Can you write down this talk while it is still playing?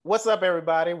What's up,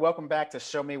 everybody? Welcome back to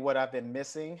Show Me What I've Been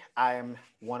Missing. I am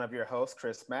one of your hosts,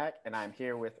 Chris Mack, and I'm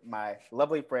here with my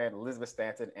lovely friend, Elizabeth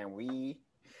Stanton, and we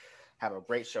have a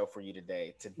great show for you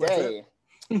today. Today,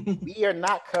 we are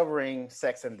not covering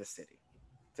Sex and the City.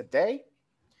 Today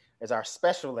is our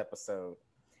special episode,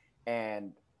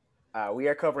 and we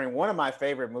are covering one of my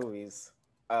favorite movies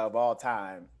of all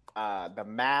time, The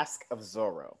Mask of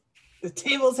Zorro. The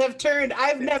tables have turned.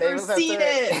 I've never seen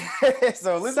it.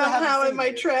 So somehow in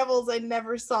my travels, I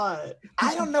never saw it.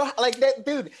 I don't know, like that,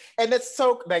 dude. And that's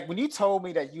so like when you told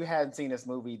me that you hadn't seen this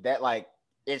movie, that like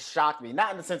it shocked me.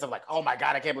 Not in the sense of like, oh my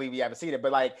god, I can't believe you haven't seen it,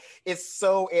 but like it's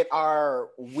so in our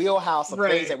wheelhouse of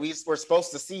things that we were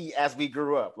supposed to see as we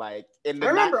grew up. Like I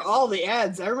remember all the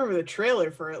ads. I remember the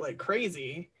trailer for it like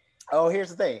crazy. Oh, here's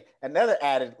the thing. Another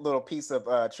added little piece of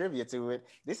trivia to it.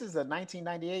 This is a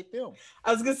 1998 film.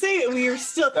 I was gonna say we are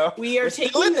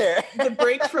taking in there. the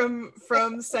break from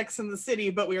Sex and the City,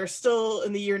 but we are still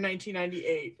in the year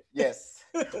 1998. Yes,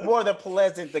 more the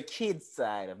kids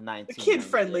side of 1998. The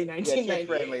kid-friendly 1998. Yeah,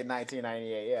 kid-friendly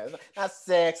 1998. Yeah, not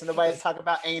sex and nobody's talking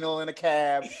about anal in a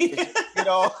cab. It's,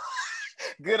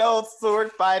 good old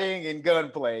sword fighting and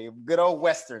gunplay. Good old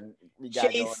Western we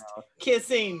got going on.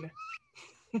 Kissing.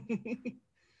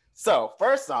 So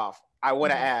first off, I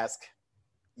want to ask,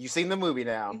 you've seen the movie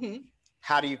now.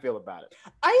 How do you feel about it?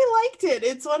 I liked it.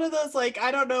 It's one of those, like,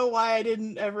 I don't know why I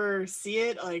didn't ever see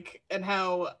it, like, and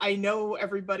how I know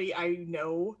everybody I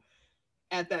know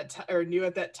at that time or knew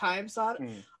at that time saw it.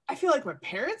 I feel like my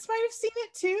parents might have seen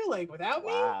it too, like without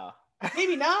me.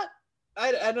 Maybe not.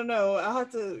 I don't know. I'll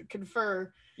have to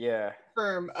confirm.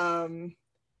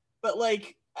 But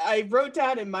like I wrote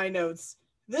down in my notes,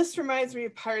 this reminds me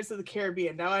of Pirates of the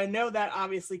Caribbean. Now, I know that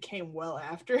obviously came well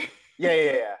after.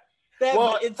 Yeah.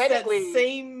 It's that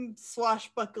same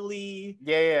swashbuckly.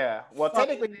 Yeah. Well,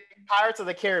 technically, Pirates of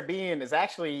the Caribbean is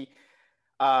actually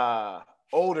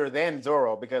older than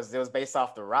Zorro because it was based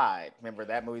off the ride. Remember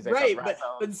that movie's based off the ride.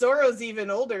 But Zorro's even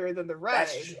older than the ride.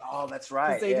 That's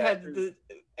right.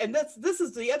 This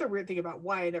is the other weird thing about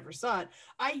why I never saw it.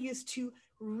 I used to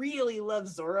really love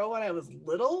Zorro when I was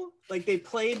little. Like they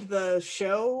played the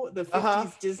show, the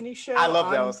 50s Disney show. I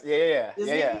love those.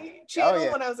 Disney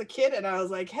Channel when I was a kid, and I was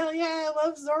like, hell yeah, I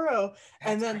love Zorro.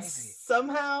 And then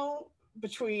somehow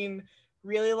between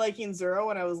really liking Zorro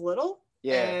when I was little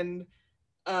and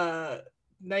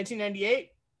 1998,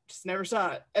 just never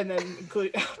saw it. And then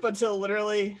up until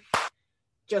literally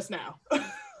just now.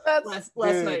 last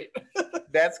night.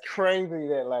 That's crazy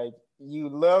that like you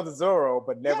loved Zorro,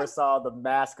 but never saw The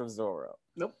Mask of Zorro.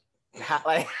 Nope.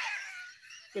 Like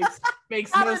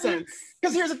makes no sense.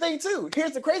 Because here's the thing too.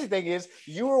 Here's the crazy thing is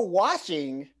you were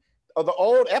watching the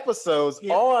old episodes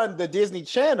on the Disney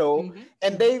Channel,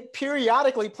 and they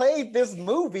periodically played this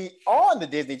movie on the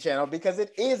Disney Channel because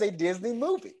it is a Disney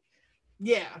movie.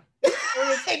 Yeah.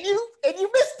 and you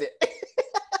missed it.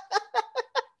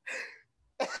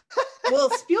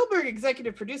 Well, Spielberg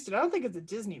executive produced it. I don't think it's a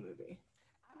Disney movie.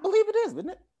 I believe it is, isn't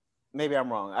it? Maybe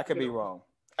I'm wrong. I could be wrong.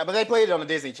 But they played it on the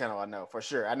Disney Channel, I know, for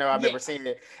sure. I know I've never seen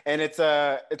it. And it's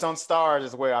on Stars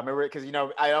as well. I remember it because,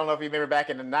 I don't know if you remember back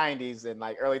in the 90s and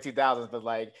like early 2000s, but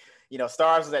like,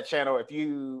 Stars was that channel. If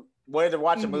you wanted to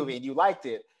watch a movie and you liked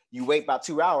it, you wait about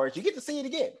 2 hours, you get to see it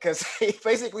again. Because he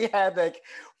basically had like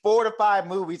 4 to 5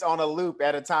 movies on a loop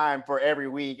at a time for every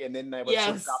week. And then they would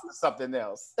switch off to something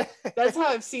else. That's how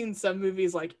I've seen some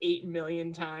movies like 8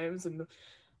 million times and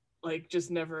like just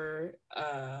never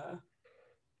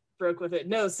broke with it.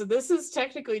 No, so this is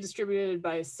technically distributed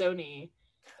by Sony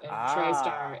and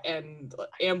TriStar and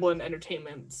Amblin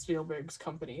Entertainment, Spielberg's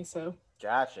company. So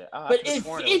gotcha. But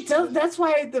it does. That's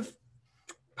why the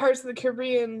Pirates of the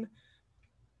Caribbean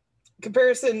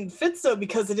comparison fits though,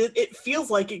 because it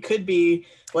feels like it could be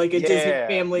like a Disney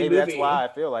family movie. That's why I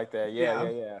feel like that.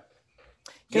 Yeah.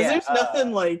 Because there's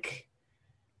nothing like.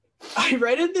 I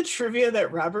read in the trivia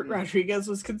that Robert Rodriguez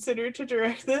was considered to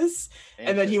direct this,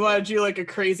 and then he wanted to do like a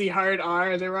crazy hard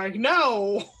R, and they were like,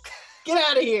 "No, get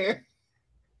out of here!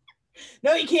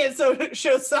 No, you can't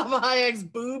show Salma Hayek's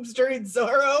boobs during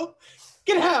Zorro.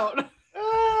 Get out!"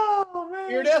 Oh man,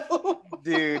 weirdo,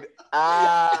 dude.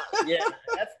 I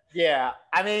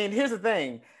mean, here's the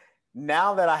thing.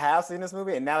 Now that I have seen this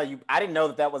movie, and now that I didn't know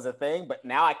that was a thing, but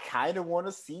now I kind of want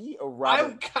to see a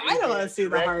Robert. I kind of want to see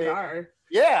the hard R.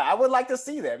 Yeah, I would like to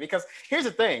see that because here's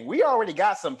the thing. We already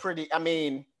got some pretty,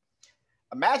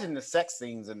 imagine the sex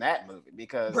scenes in that movie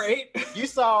because you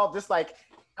saw this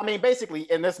basically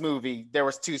in this movie, there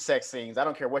was 2 sex scenes. I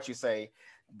don't care what you say.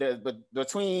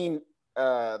 Between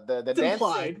the dance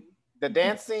scene, the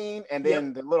dance scene and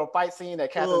then the little fight scene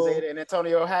that Catherine Zeta and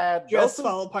Antonio had. Dress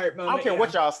fall apart moment. I don't care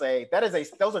what y'all say.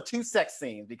 Those are two sex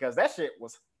scenes because that shit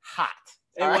was hot.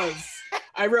 It was.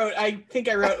 I think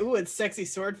I wrote, ooh, it's sexy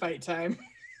sword fight time.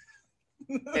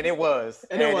 And it was.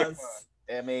 And it was.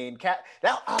 I mean,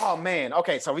 oh man.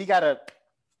 Okay, so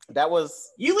that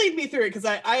was. You lead me through it because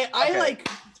I like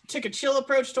took a chill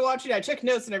approach to watching. I took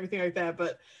notes and everything like that,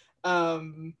 but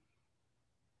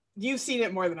you've seen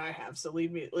it more than I have, so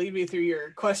lead me through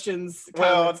your questions,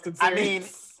 comments, concerns. I mean,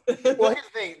 well, here's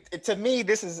the thing. To me,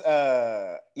 this is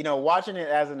watching it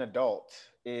as an adult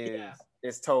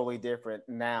is totally different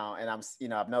now, and I'm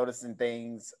noticing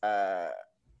things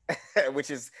which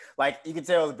is like you can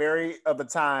tell it's very of the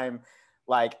time.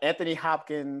 Like Anthony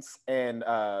Hopkins and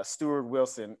Stuart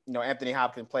Wilson. Anthony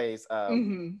Hopkins plays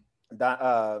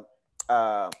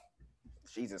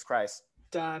Jesus Christ.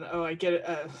 Don. Oh, I get it.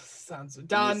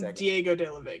 Don Diego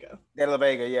de la Vega. De la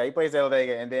Vega, yeah, he plays De la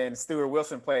Vega, and then Stuart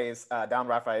Wilson plays Don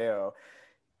Rafael.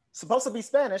 Supposed to be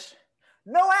Spanish,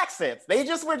 no accents. They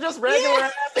were just regular.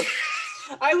 Yeah.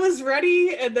 I was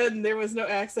ready, and then there was no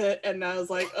accent, and I was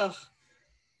like, ugh.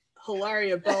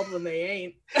 Hilaria Baldwin, they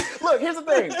ain't. Look, here's the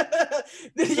thing.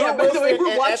 Yeah, by the way,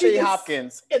 we're watching Anthony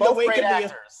Hopkins, both great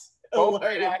actors.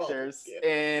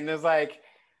 And it's like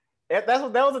that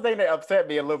was the thing that upset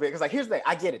me a little bit because like here's the thing,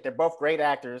 I get it, they're both great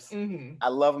actors. Mm-hmm. I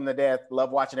love them to death,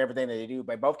 love watching everything that they do.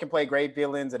 They both can play great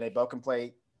villains and they both can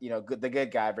play the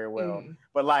good guy very well.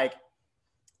 But like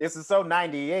this is so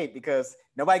 98 because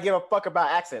nobody give a fuck about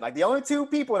accent. Like the only two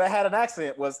people that had an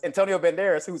accent was Antonio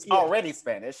Banderas, who's already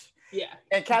Spanish. Yeah.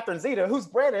 And Catherine Zeta, who's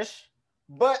British,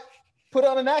 but put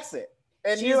on an accent.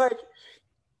 And you're like,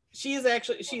 she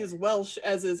is Welsh,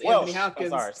 as is Anthony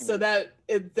Hopkins. So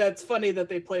that's funny that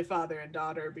they play father and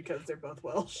daughter because they're both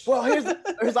Welsh. Well,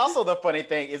 here's also the funny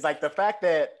thing is like the fact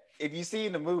that if you see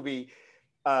in the movie,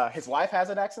 his wife has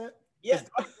an accent. Yeah. His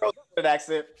girl has an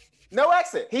accent. No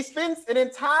accent. He spends an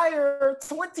entire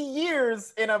 20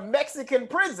 years in a Mexican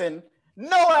prison.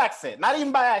 No accent. Not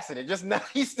even by accident. Just now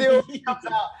he still comes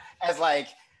out as like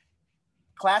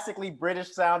classically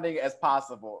British sounding as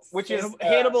possible, which is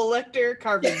Hannibal Lecter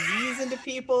carving V's into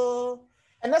people.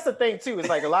 And that's the thing too. Is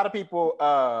like a lot of people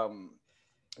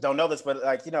don't know this, but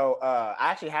like I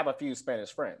actually have a few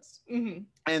Spanish friends,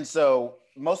 and so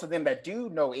most of them that do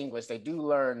know English, they do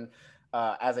learn,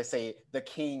 as I say, the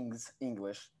King's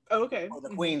English. Oh, okay. Or the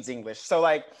Queen's English. So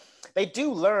like they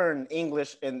do learn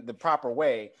English in the proper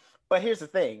way. But here's the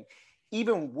thing,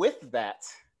 even with that,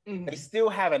 they still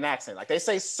have an accent. Like they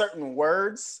say certain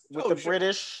words with the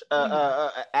British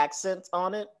accent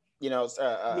on it,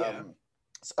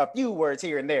 a few words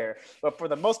here and there. But for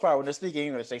the most part, when they're speaking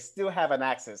English, they still have an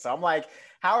accent. So I'm like,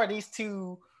 how are these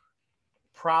two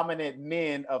prominent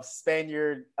men of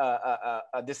Spaniard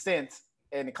descent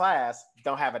in the class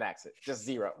don't have an accent? Just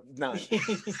zero, none.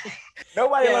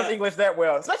 Nobody learns English that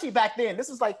well, especially back then. This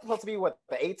was like supposed to be what,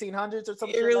 the 1800s or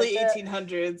something. Early like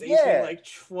 1800s,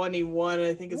 1821,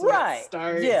 I think is when it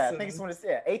starts. Yeah, I think it's when it's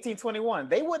 1821.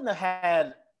 They wouldn't have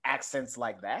had accents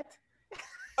like that.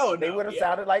 Oh, they would have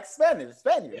sounded like Spaniards.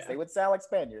 Yeah. They would sound like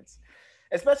Spaniards,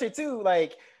 especially too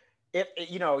like. If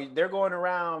they're going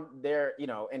around there,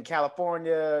 in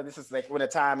California, this is like when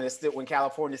when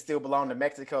California still belonged to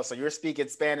Mexico. So you're speaking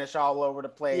Spanish all over the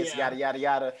place, yada, yada,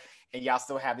 yada. And y'all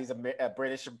still have these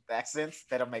British accents.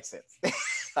 That don't make sense.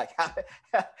 Like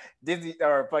Disney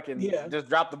or fucking just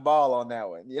drop the ball on that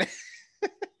one.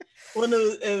 Well,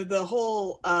 no, the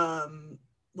whole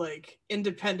like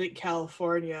independent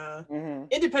California,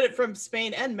 independent from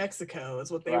Spain and Mexico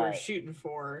is what they were shooting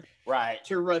for. Right.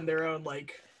 To run their own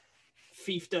like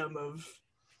fiefdom of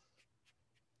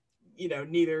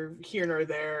neither here nor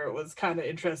there. It was kind of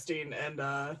interesting. And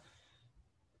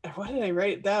what did I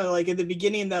write down? Like at the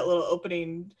beginning, that little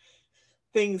opening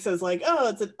thing says like, oh,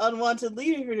 it's an unwanted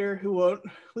leader who won't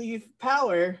leave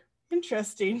power.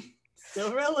 Interesting.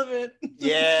 Still relevant.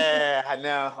 Yeah, I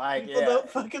know. Like people don't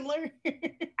fucking learn.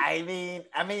 I mean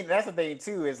that's the thing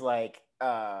too, is like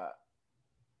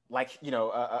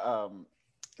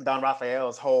Don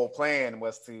Rafael's whole plan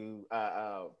was to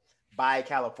buy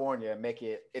California and make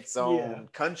it its own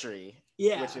country.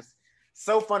 Yeah. Which is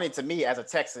so funny to me as a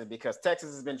Texan, because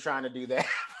Texas has been trying to do that.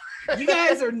 You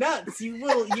guys are nuts.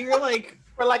 You're like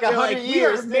for like 100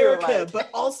 years. America, but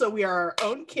also we are our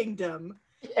own kingdom.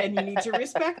 And you need to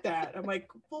respect that. I'm like,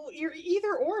 well, you're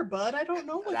either or, bud. I don't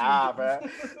know what you're doing.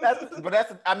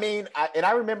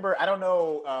 I remember, I don't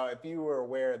know if you were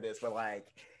aware of this, but like,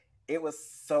 it was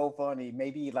so funny.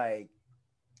 Maybe like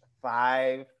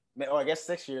 6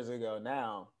 years ago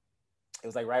now. It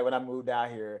was like right when I moved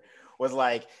out here. Was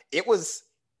like, it was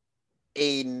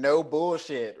a no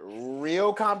bullshit,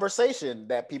 real conversation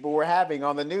that people were having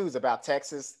on the news about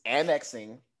Texas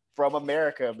annexing from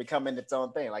America becoming its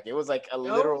own thing. Like it was like a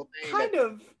literal thing kind that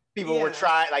of people were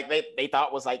trying, like they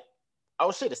thought was like,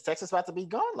 oh shit, is Texas about to be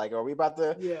gone? Like, are we about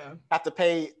to have to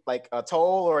pay like a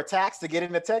toll or a tax to get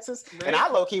into Texas? Right. And I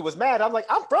low key was mad. I'm like,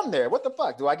 I'm from there. What the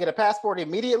fuck? Do I get a passport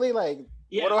immediately? Like,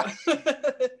 what do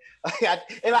I?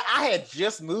 I had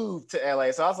just moved to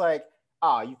LA, so I was like,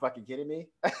 oh, you fucking kidding me?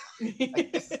 Like,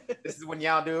 this is when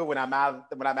y'all do it when I'm out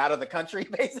of the country,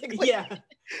 basically. Yeah.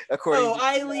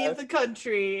 I leave the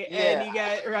country and you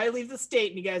guys, or I leave the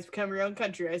state and you guys become your own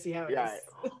country. I see how it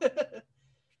is.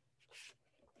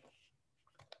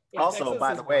 Also, Texas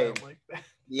by the way, like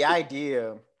the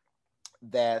idea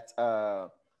that Don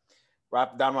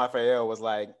Rafael was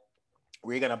like,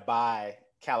 we're gonna buy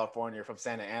California from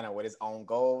Santa Ana with his own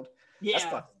gold. Yeah,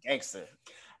 that's fucking gangster.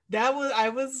 That's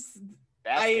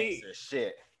gangster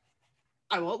shit.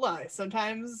 I won't lie.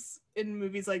 Sometimes in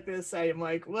movies like this, I am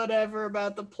like, whatever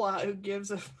about the plot. Who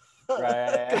gives a fuck?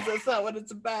 Because that's not what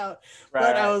it's about. Right.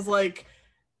 But I was like,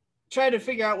 trying to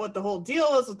figure out what the whole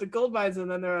deal was with the gold mines, and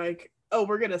then they're like, oh,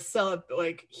 we're gonna sell it.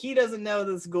 Like he doesn't know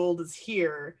this gold is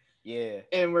here. Yeah.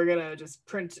 And we're gonna just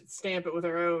stamp it with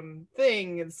our own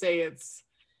thing and say it's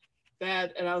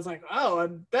that. And I was like, oh,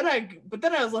 and then I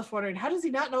was left wondering, how does he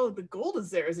not know the gold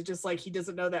is there? Is it just like he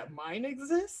doesn't know that mine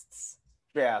exists?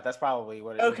 Yeah, that's probably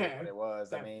what it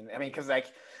was. Yeah. I mean, because like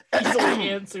easily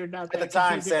answered. Not at the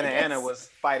time, Santa Ana was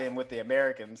fighting with the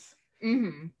Americans.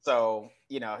 Mm-hmm. So,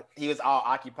 he was all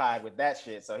occupied with that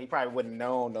shit. So he probably wouldn't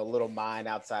know the little mine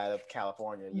outside of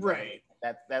California. Right.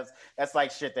 That's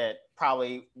like shit that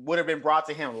probably would have been brought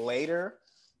to him later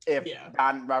if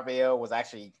Don Rafael was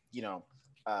actually,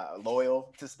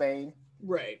 loyal to Spain.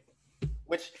 Right.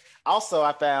 Which also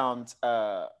I found,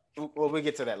 we'll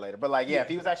get to that later. But like, if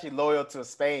he was actually loyal to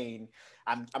Spain,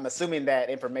 I'm assuming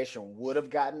that information would have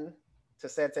gotten to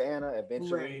Santa Ana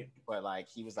eventually, right. But like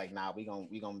he was like, nah, we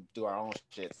gonna do our own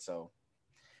shit, so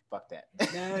fuck that.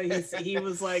 No, he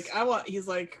was like, he's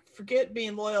like, forget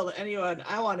being loyal to anyone.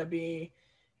 I want to be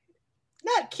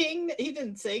not king. He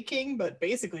didn't say king, but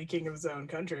basically king of his own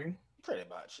country. Pretty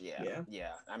much,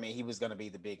 yeah. I mean, he was gonna be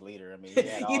the big leader. I mean,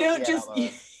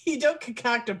 you don't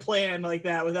concoct a plan like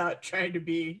that without trying to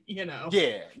be,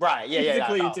 Yeah, right. Yeah.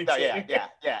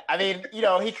 I mean,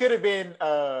 he could have been,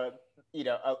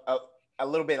 a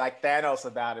little bit like Thanos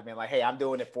about it, being like, "Hey, I'm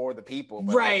doing it for the people."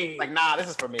 But right? Like, nah, this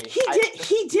is for me.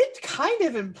 He did kind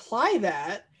of imply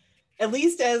that, at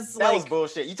least as that was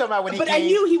bullshit. You talking about when he? But I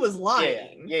knew he was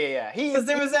lying. Yeah. Because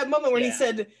there was that moment where he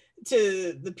said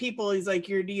to the people, he's like,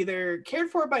 "You're neither cared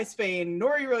for by Spain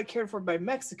nor you're really cared for by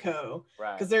Mexico,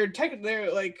 right? Because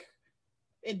they're like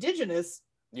indigenous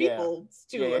people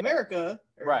to America,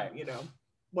 or, right?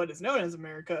 What is known as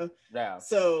America. Yeah.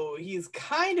 So he's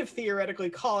kind of theoretically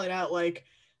calling out like,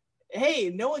 hey,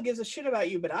 no one gives a shit about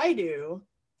you, but I do.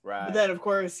 Right. But then of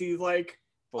course he's like,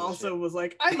 was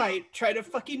like, I might try to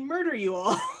fucking murder you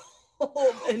all.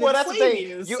 Well, that's the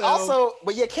thing.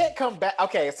 But you can't come back.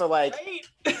 Okay, so like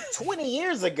 20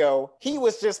 years ago, he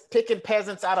was just picking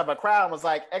peasants out of a crowd and was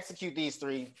like, execute these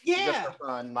three just for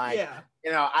fun. Like,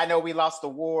 I know we lost the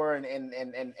war and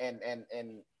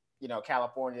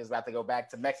California is about to go back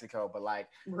to Mexico, but like,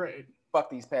 right. Fuck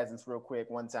these peasants real quick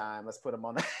one time. Let's put them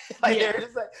on. They're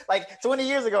just like 20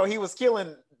 years ago, he was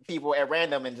killing people at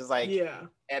random and just like,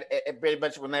 at pretty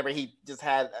much whenever he just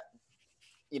had,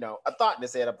 a thought in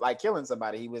his head of like killing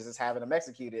somebody, he was just having them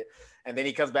executed. And then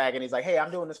he comes back and he's like, hey,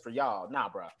 I'm doing this for y'all. Nah,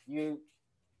 bro. You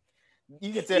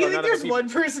can tell. You think there's one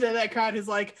person in that crowd who's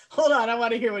like, hold on, I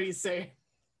want to hear what he's saying.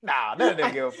 Nah, none of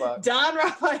them give a fuck. Don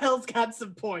Rafael's got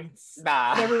some points.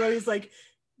 Nah. And everybody's like,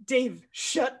 Dave,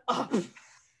 shut up.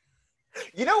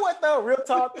 You know what though? Real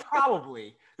talk,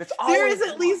 probably. There is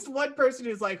at least one person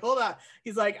who's like, hold on.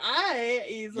 He's like,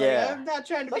 I'm not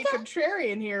trying to be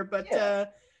contrarian here, but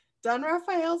Don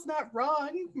Rafael's not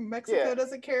wrong. Mexico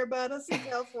doesn't care about us, and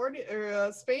California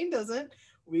or Spain doesn't.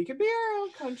 We could be our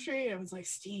own country. And I was like,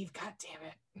 Steve, God damn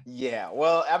it. Yeah,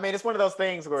 well, I mean, it's one of those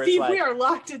things where Steve, it's like, we are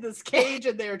locked in this cage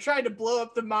and they're trying to blow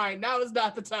up the mine. Now is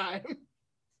not the time.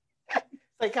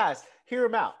 Like, guys, hear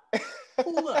him out.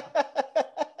 Hold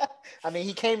up. I mean,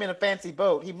 he came in a fancy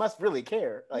boat. He must really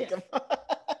care. Like,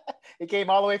 he came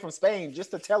all the way from Spain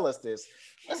just to tell us this.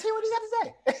 Let's hear what he's got to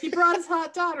say. He brought his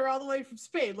hot daughter all the way from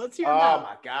Spain. Let's hear him out. Oh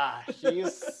my gosh, she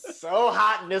is so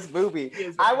hot in this movie.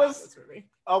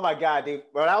 Oh my god, dude.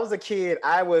 When I was a kid,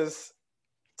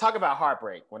 talk about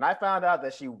heartbreak. When I found out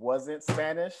that she wasn't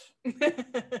Spanish, when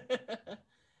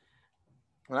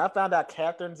I found out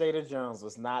Catherine Zeta-Jones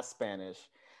was not Spanish,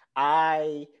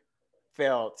 I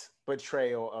felt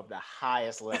betrayal of the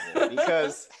highest level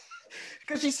because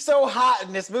she's so hot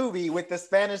in this movie with the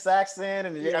Spanish accent,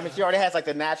 and I mean she already has like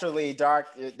the naturally dark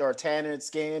or tannin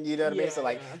skin, you know what I mean? So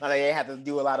like they had to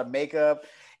do a lot of makeup,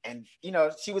 and you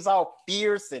know she was all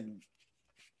fierce and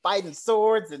fighting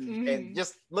swords and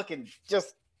just looking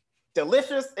just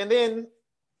delicious, and then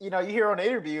you know you hear her on the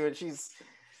interview and she's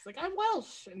like, I'm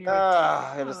Welsh, and you're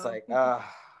like, it was like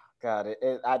God,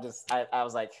 I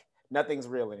was like, nothing's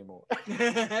real anymore.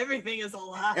 Everything is a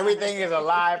lie. Everything is a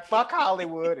lie. Fuck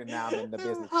Hollywood, and now I'm in the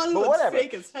business. Hollywood's but whatever.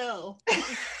 Fake as hell. I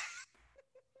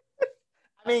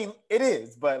mean, it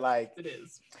is, but like it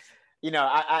is. You know,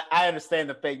 I understand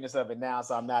the fakeness of it now,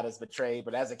 so I'm not as betrayed.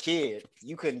 But as a kid,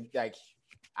 you couldn't like.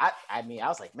 I mean, I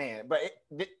was like, man, but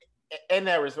in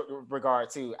that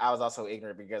regard too, I was also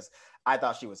ignorant because I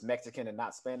thought she was Mexican and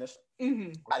not Spanish.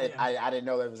 Mm-hmm. I didn't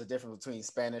know there was a difference between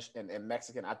Spanish and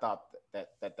Mexican. I thought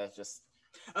that's just.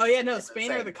 Oh yeah, no,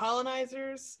 Spain are the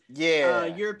colonizers. Yeah,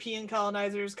 European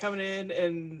colonizers coming in,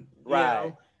 and right. You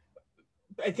know,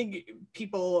 I think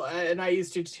people and I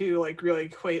used to too, like really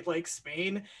equate like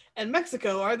Spain and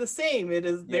Mexico are the same. It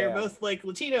is they're both like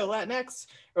Latino, Latinx,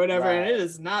 or whatever, and it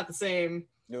is not the same.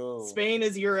 No. Spain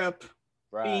is Europe.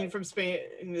 Right. Being from Spain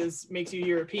makes you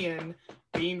European.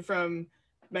 Being from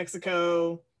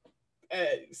Mexico,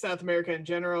 South America in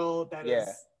general, that is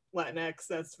Latinx.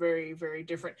 That's very, very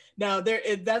different. Now,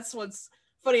 that's what's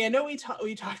funny. I know we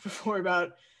talked before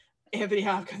about Anthony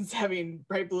Hopkins having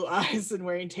bright blue eyes and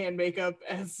wearing tan makeup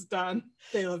as Don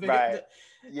De La Vega. Right.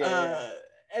 Yeah.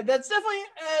 And that's definitely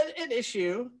an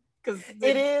issue because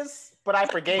it is. But I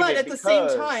forgave it. But at the same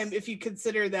time, if you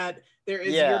consider that there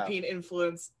is European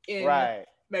influence in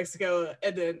Mexico,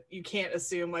 and then you can't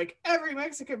assume like every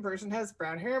Mexican person has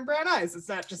brown hair and brown eyes. It's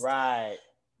not just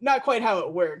not quite how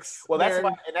it works. Well, that's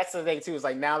why, and that's the thing too, is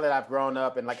like now that I've grown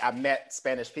up and like I've met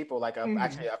Spanish people, like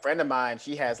actually a friend of mine,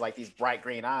 she has like these bright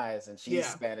green eyes and she's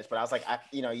Spanish, but I was like,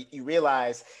 you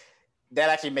realize that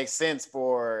actually makes sense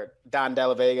for Don De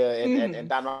La Vega and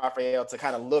Don Rafael to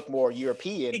kind of look more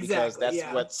European because that's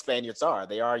what Spaniards are.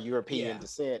 They are European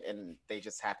descent, and they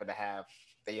just happen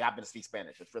to speak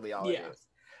Spanish. That's really all it is.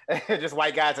 Just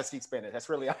white guys that speak Spanish. That's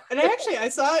really all. And I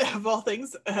saw, of all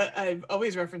things, I'm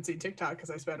always referencing TikTok because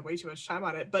I spend way too much time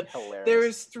on it. But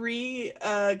there's 3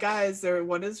 guys there.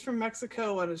 One is from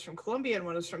Mexico, one is from Colombia, and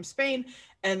one is from Spain.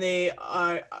 And they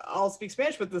all speak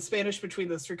Spanish, but the Spanish between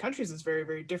those 3 countries is very,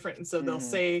 very different. And so they'll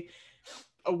say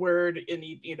a word in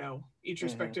each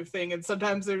respective thing. And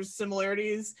sometimes there's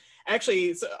similarities.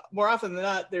 Actually, so more often than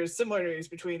not, there's similarities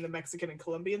between the Mexican and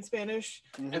Colombian Spanish,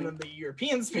 and then the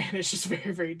European Spanish is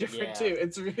very, very different too.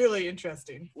 It's really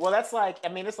interesting. Well, that's like, I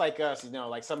mean, it's like us,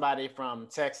 like somebody from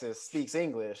Texas speaks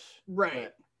English.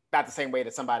 Right. Not the same way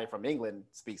that somebody from England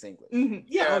speaks English. Yeah.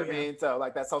 You know what I mean? So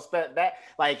like that's so that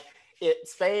like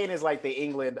Spain is like the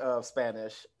England of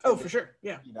Spanish. Oh, for sure.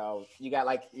 Yeah. You got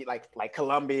like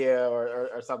Colombia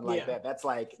or something like that. That's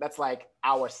like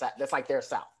our South. That's like their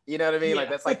South. You know what I mean? Like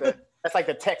that's like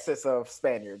the Texas of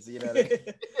Spaniards. You know what I mean?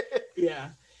 Yeah.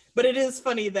 But it is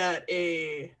funny that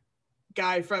a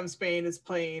guy from Spain is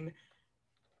playing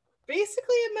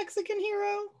basically a Mexican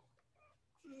hero.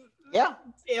 Yeah.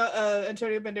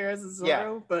 Antonio Banderas is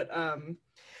Zorro, but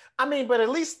I mean, but at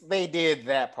least they did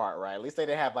that part, right? At least they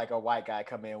didn't have like a white guy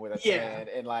come in with a tan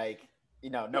and like,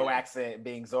 no accent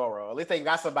being Zorro. At least they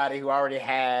got somebody who already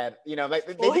had, like.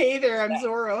 Hey there, I'm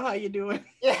Zorro. How you doing?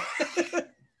 Yeah.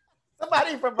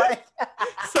 Somebody from like.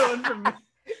 Someone from.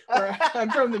 I'm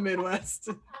from the Midwest.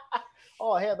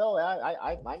 Oh hell no!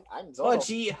 I'm Zorro. Oh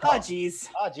geez.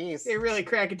 Oh geez. They really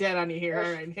crack it down on you here.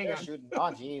 All right, hang on. Shooting.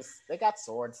 Oh geez, they got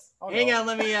swords. Oh, hang on,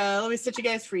 let me set you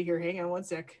guys free here. Hang on one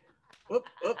sec. Whoop,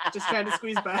 just trying to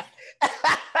squeeze by.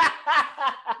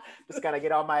 Just gotta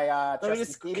get on my trusty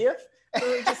speed here. Let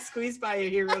me just squeeze by you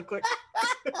here real quick.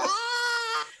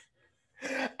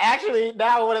 Actually,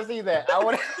 now I want to see that. I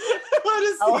want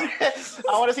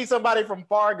to see somebody from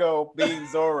Fargo being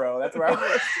Zorro. That's where I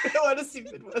want to see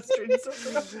Midwestern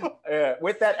Zorro. Yeah,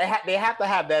 with that, they have to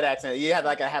have that accent. You have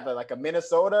like a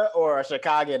Minnesota or a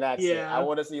Chicagoan accent. Yeah. I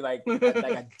want to see like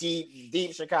a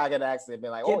deep Chicagoan accent. Be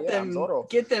like, I'm Zorro.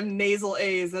 Get them nasal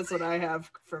A's. That's what I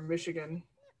have from Michigan.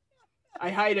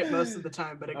 I hide it most of the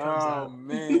time, but it comes out. Oh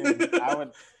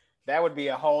man, that would be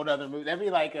a whole nother movie. That'd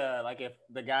be like if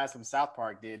the guys from South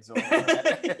Park did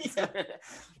Zorro.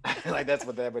 Like that's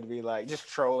what that would be like, just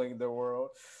trolling the world.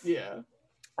 Yeah.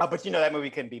 But that movie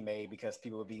couldn't be made because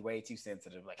people would be way too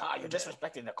sensitive. Like, you're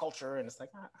disrespecting the culture, and it's like,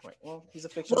 well, he's a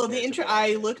fictional. Well,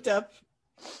 I looked up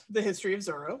the history of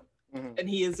Zorro, and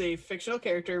he is a fictional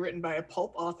character written by a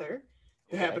pulp author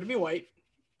who happened to be white.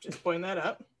 Just pointing that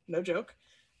out, no joke.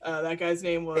 That guy's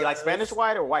name was. Hey, like Spanish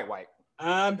white or white?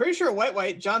 I'm pretty sure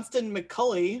white. Johnston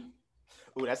McCulley.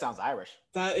 Ooh, that sounds Irish.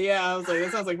 I was like,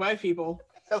 that sounds like my people.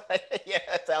 Yeah,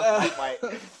 that sounds white.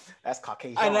 That's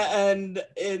Caucasian. And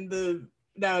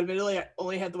now, admittedly, I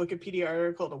only had the Wikipedia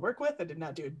article to work with. I did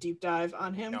not do a deep dive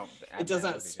on him. No, it does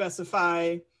not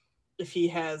specify if he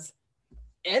has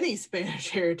any Spanish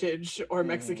heritage or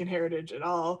Mexican heritage at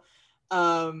all.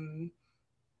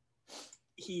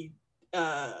 He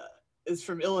is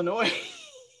from Illinois.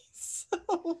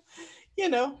 So,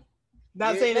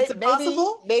 not saying it's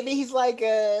impossible. Maybe he's like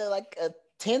a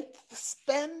 10th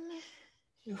Spen.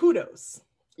 Who knows?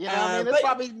 There's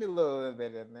probably a little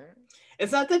bit in there.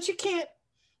 It's not that you can't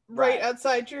write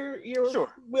outside your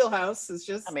wheelhouse. It's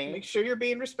just make sure you're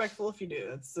being respectful if you do.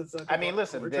 That's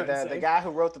listen, the guy who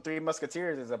wrote the Three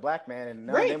Musketeers is a black man, and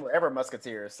none of them were ever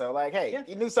musketeers. So, like, hey,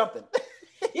 he knew something.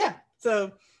 Yeah.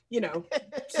 So,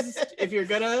 just, if you're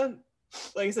gonna,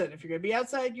 like I said, if you're gonna be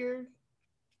outside your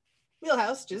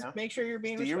wheelhouse, just make sure you're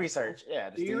being respectful. Do your research.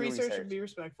 Yeah, do your research and be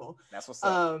respectful. That's what's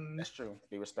up. That's true.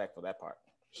 Be respectful, that part.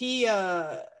 He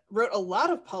wrote a lot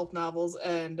of pulp novels,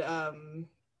 and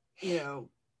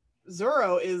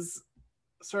Zorro is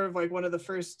sort of like one of the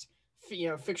first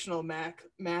fictional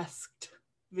masked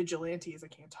vigilantes. I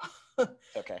can't talk.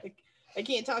 Okay. I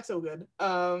can't talk so good.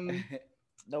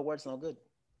 No words, no good.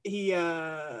 He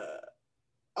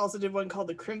also did one called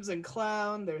The Crimson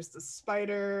Clown. There's the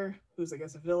Spider, who's I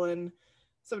guess a villain.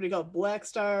 Somebody called Black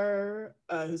Star,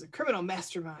 who's a criminal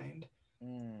mastermind.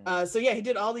 So yeah, he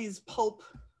did all these pulp,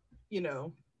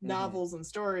 novels and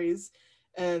stories.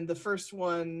 And the first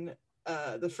one,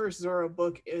 the first Zorro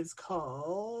book is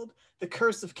called The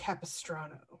Curse of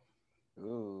Capistrano.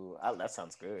 Ooh, that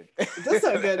sounds good. It does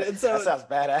sound good. And so, that sounds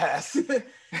badass.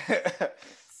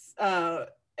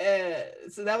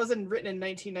 So that was written in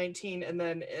 1919, and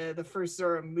then the first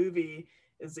Zorro movie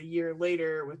is a year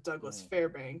later with Douglas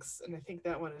Fairbanks, and I think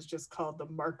that one is just called The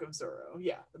Mark of Zorro.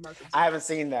 Yeah, The Mark of Zorro. I haven't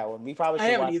seen that one. We probably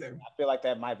should watch it. I feel like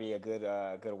that might be a good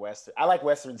western. I like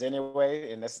westerns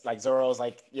anyway, and that's like Zorro's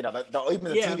like even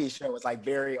the TV show was like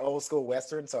very old school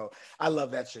western, so I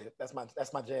love that shit. That's my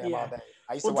jam all day.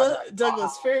 I used to watch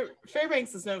Douglas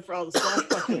Fairbanks is known for all the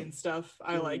swashbuckling stuff.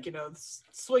 I like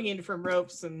swinging from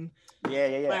ropes and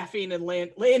laughing and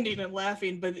landing and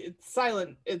laughing, but it's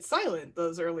silent. It's silent,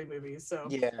 those early movies. So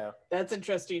yeah, that's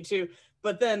interesting too.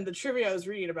 But then the trivia I was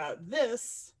reading about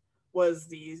this was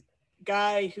the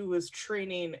guy who was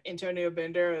training Antonio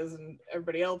Banderas and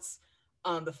everybody else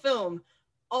on the film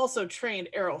also trained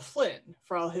Errol Flynn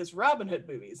for all his Robin Hood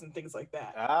movies and things like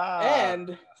that.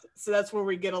 And so that's where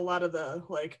we get a lot of the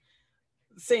like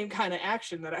same kind of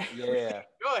action that I really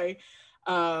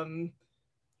enjoy.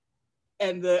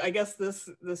 And I guess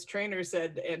this trainer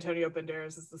said Antonio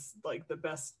Banderas is like the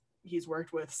best he's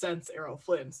worked with since Errol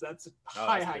Flynn. So that's a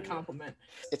high compliment.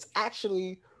 It's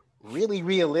actually really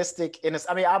realistic. And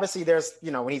obviously there's,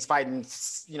 when he's fighting,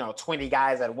 20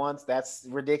 guys at once, that's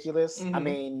ridiculous. Mm-hmm. I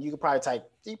mean, you could probably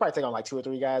take on like 2 or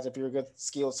 3 guys if you're a good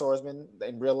skilled swordsman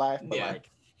in real life, but like,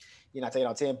 you're not taking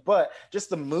on 10, but just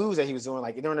the moves that he was doing,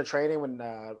 like during the training when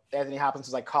Anthony Hopkins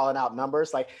was like calling out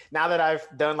numbers, like now that I've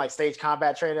done like stage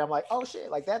combat training, I'm like, oh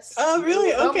shit, like that's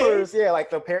really numbers. Okay. Yeah,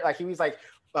 like the pair, like he was like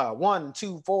 1,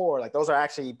 2, 4, like those are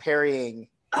actually parrying.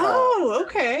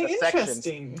 Okay,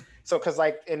 interesting. Sections. So, because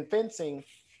like in fencing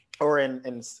or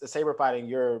in saber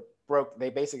fighting, they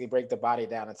basically break the body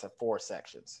down into 4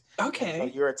 sections. Okay. So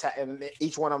your attack, and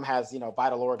each one of them has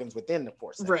vital organs within the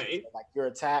 4 sections. Right. So like your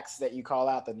attacks that you call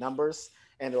out, the numbers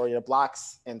or your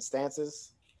blocks and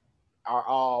stances are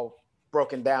all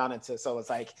broken down into. So it's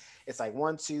like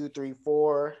 1, 2, 3,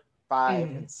 4, 5,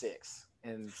 and 6.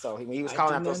 And so when he was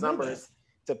calling out those numbers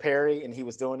to parry, and he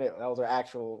was doing it, those are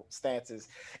actual stances.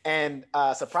 And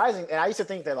surprising, and I used to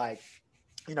think that like,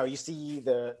 you see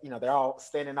they're all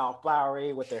standing all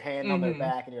flowery with their hand on their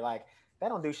back, and you're like, that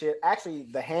don't do shit. Actually,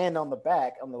 the hand on the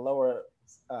back, on the lower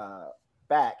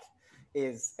back,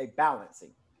 is a balancing.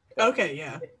 Okay,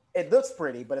 yeah. It looks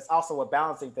pretty, but it's also a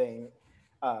balancing thing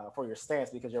for your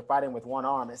stance, because you're fighting with one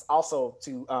arm. It's also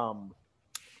to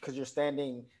because you're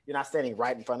not standing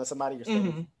right in front of somebody, you're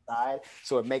standing to the side,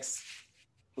 so it makes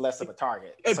less of a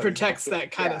target. It protects that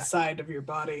kind of side of your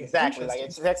body. Exactly, like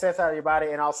it protects that side of your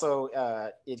body, and also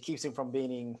it keeps him from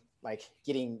getting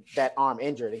that arm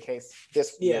injured in case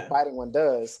the fighting one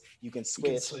does. You can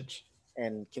switch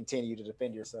and continue to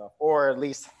defend yourself, or at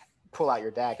least pull out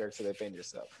your dagger to defend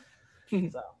yourself.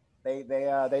 So they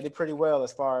did pretty well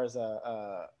as far as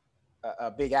a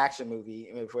big action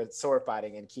movie with sword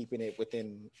fighting and keeping it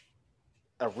within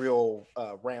a real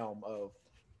realm of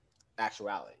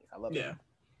actuality. I love it.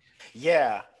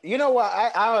 Yeah, you know what?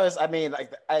 I mean,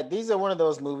 like, these are one of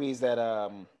those movies that,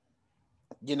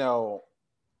 you know,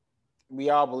 we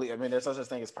all believe. I mean, there's no such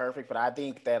thing as perfect, but I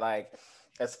think that, like,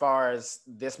 as far as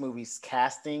this movie's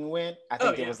casting went, I Oh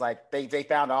think it yeah. was like they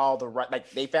found all the right, like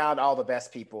they found all the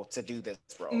best people to do this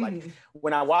role. Like, Mhm.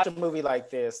 when I watch a movie like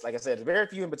this, like I said, very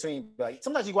few in between. Like,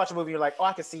 sometimes you watch a movie, you're like, oh,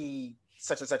 I could see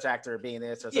such and such actor being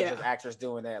this or such Yeah. and such actress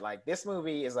doing that. Like, this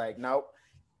movie is like, nope,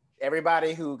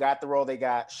 everybody who got the role they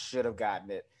got should have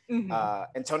gotten it. Mhm.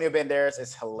 Antonio Banderas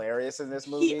is hilarious in this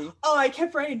He movie. oh, I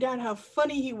kept writing down how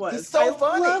funny he He's was. so I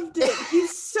funny. loved it.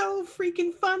 He's so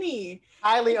freaking funny.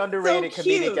 Highly So underrated comedic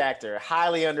cute. actor.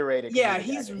 Highly underrated Yeah, comedic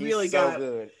he's actor. really He's so got.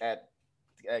 good at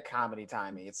comedy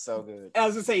timing. It's so good. I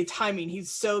was gonna say timing. He's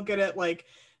so good at like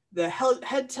the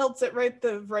head tilts at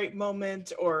the right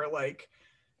moment, or like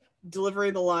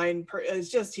delivering the line. It's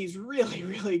just he's really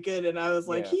really good. And I was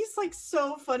like, Yeah. he's like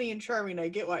so funny and charming. I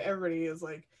get why everybody is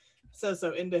like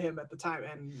so into him at the time,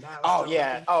 and now Oh still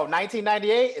yeah. like, Oh,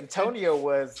 1998. Antonio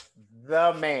was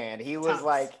the man. He was tops.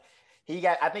 like,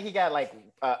 I think he got like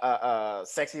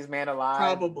Sexiest Man Alive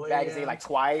Probably, magazine yeah. like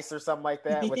twice or something like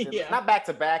that. Within, Yeah. not back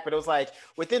to back, but it was like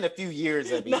within a few years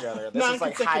of each other. This was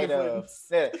like height Non-consecutive of. wins.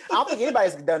 Yeah, I don't think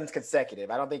anybody's done consecutive.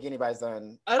 I don't think anybody's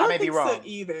done. I I don't may be think wrong. so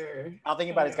either. I don't think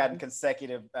Oh, anybody's gotten man.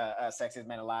 consecutive Sexiest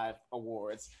Man Alive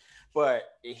awards, but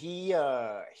he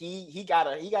got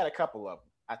a couple of them.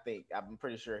 I think I'm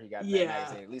pretty sure he got that Yeah.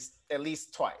 magazine at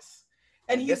least twice.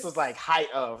 And And this he's was like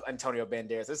height of Antonio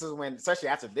Banderas. This is when, especially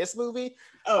after this movie,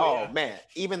 oh, yeah. man,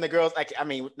 even the girls, like, I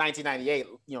mean, 1998,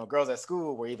 you know, girls at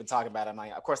school were even talking about it. I'm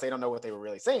like, of course they don't know what they were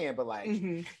really saying, but like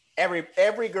Mhm.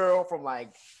 every girl from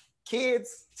like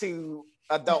kids to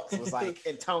adults was like,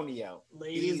 Antonio.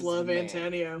 Ladies he's love the man.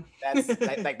 Antonio.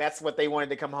 That's what they wanted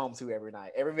to come home to every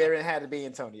night. Everybody had to be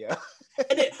Antonio.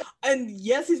 And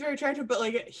yes, he's very attractive, but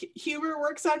like humor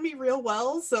works on me real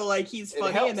well. So like he's It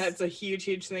funny, helps. and that's a huge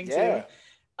thing Yeah. too.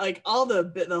 Like all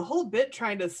the whole bit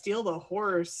trying to steal the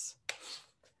horse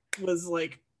was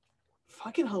like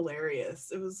fucking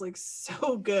hilarious. It was like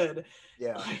so good.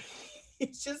 Yeah.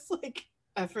 It's just like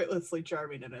effortlessly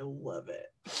charming, and I love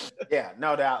it. Yeah,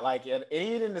 no doubt. Like, and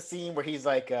even in the scene where he's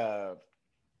like,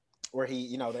 where he,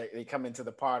 you know, they come into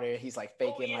the party, he's like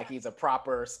faking yeah. like he's a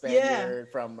proper Spaniard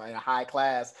from a high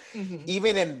class. Mhm.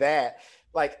 Even in that,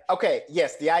 like, okay,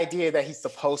 yes, the idea that he's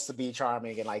supposed to be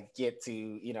charming and like get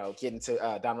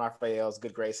into Don Rafael's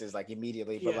good graces like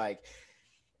immediately, but like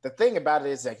the thing about it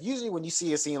is like usually when you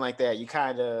see a scene like that, you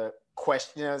kind of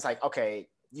question. It's like, okay,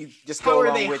 you just How go are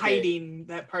along they with hiding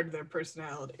that part of their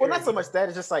personality? Well, not so much that.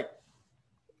 It's just like,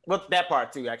 well, that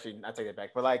part too. Actually, I take it back.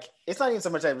 But like, it's not even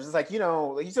so much that. It's just like, you know,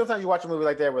 like, sometimes you watch a movie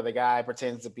like that where the guy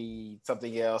pretends to be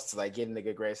something else to like get into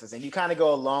good graces, and you kind of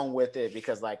go along with it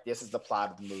because like this is the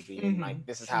plot of the movie, and like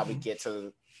this is how we get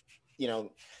to, you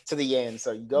know, to the end.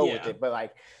 So you go with it. But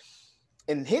like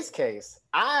in his case,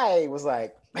 I was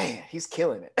like, man, he's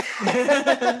killing it.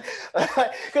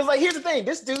 Because like, here's the thing: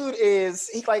 this dude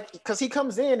because he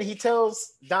comes in and he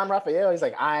tells Don Rafael, he's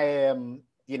like, I am.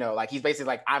 You know, like he's basically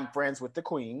like, I'm friends with the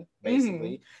queen,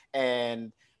 basically,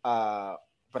 and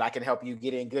but I can help you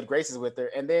get in good graces with her.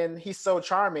 And then he's so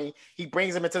charming, he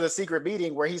brings him into the secret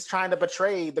meeting where he's trying to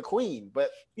betray the queen.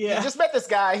 But you just met this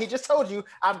guy. He just told you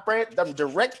I'm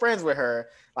direct friends with her.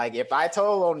 Like if I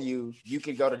told on you, you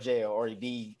could go to jail or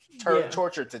be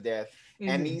tortured to death.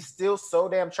 And he's still so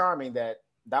damn charming that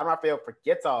Don Rafael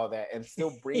forgets all that and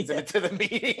still brings him into the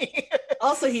meeting.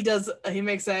 Also, he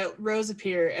makes that rose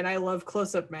appear, and I love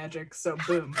close-up magic, so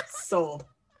boom, sold.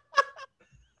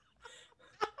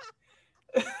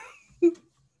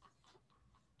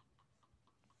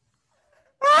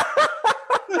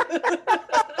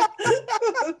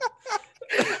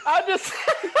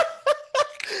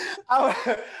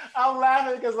 I'm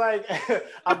laughing because like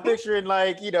I'm picturing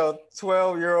like, you know,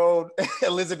 12-year-old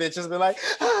Elizabeth just be like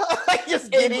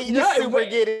just giddy, super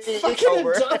giddy.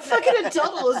 Fucking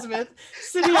adult Elizabeth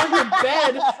sitting on her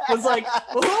bed was like,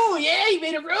 oh yeah, you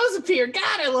made a rose appear.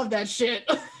 God, I love that shit.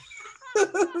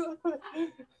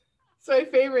 It's my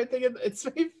favorite thing. It's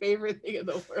my favorite thing in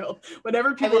the world.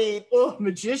 Whenever people are like, oh,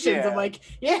 magicians, I'm like,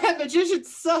 yeah,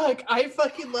 magicians suck. I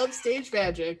fucking love stage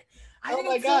magic. Oh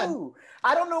my god!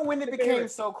 I don't know when it became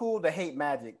so cool to hate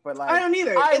magic, but like I don't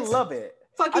either. I love it.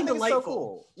 Fucking delightful. It's so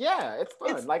cool. Yeah, it's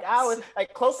fun. Like I was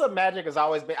like close-up magic has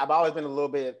always been. I've always been a little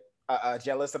bit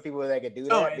jealous of people that can do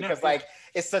that because like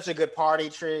it's such a good party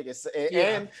trick.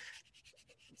 And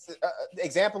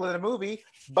example in the movie,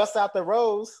 bust out the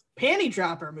rose. Panty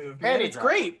dropper move, man. It's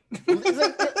great.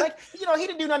 like, you know, he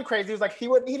didn't do nothing crazy. He was like, he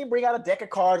didn't bring out a deck of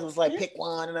cards. It was like, pick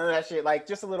one and none of that shit. Like,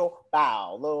 just a little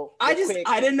bow, I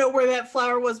didn't know where that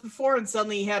flower was before, and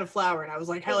suddenly he had a flower, and I was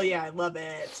like, hell yeah, I love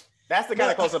it. That's the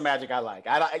kind of close-up magic I like.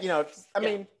 I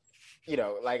mean, you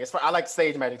know, like I like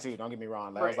stage magic too. Don't get me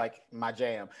wrong. That was like my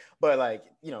jam. But like,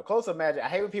 you know, close-up magic. I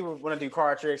hate when people want to do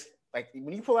card tricks. Like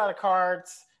when you pull out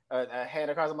a hand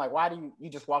of cards, I'm like, why do you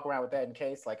just walk around with that in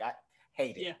case? Like I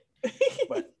hate it.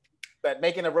 Yeah. but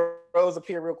making a rose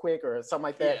appear real quick or something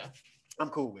like that, I'm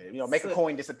cool with it. You know, make a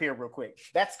coin disappear real quick.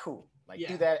 That's cool. Like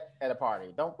do that at a party.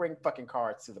 Don't bring fucking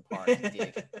cards to the party.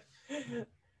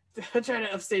 Don't try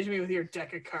to upstage me with your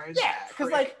deck of cards. Yeah, because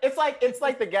like it's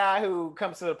like the guy who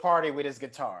comes to the party with his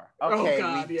guitar. Okay,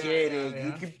 we get it.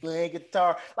 You can play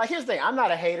guitar. Like here's the thing, I'm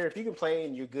not a hater. If you can play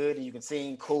and you're good and you can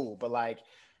sing, cool. But like,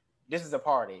 this is a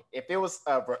party. If it was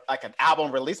like an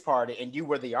album release party and you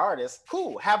were the artist,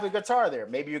 cool. Have a guitar there.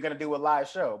 Maybe you're gonna do a live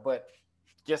show, but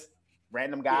just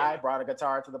random guy brought a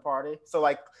guitar to the party. So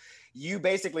like, you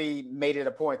basically made it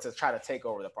a point to try to take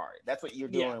over the party. That's what you're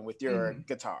doing with your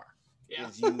guitar. Yeah.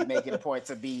 Is you make it a point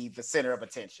to be the center of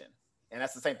attention. And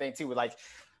that's the same thing too with like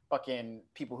fucking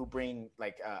people who bring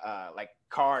like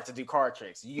cards to do card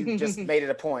tricks. You just made it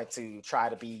a point to try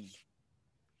to be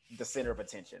the center of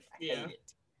attention. I hate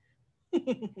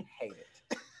it. Hate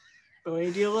it. But when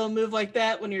you do a little move like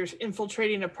that, when you're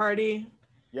infiltrating a party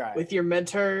with your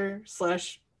mentor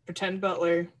 / pretend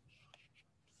butler,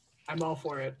 I'm all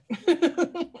for it.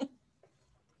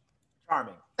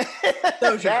 Charming.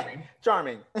 So charming.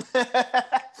 Charming.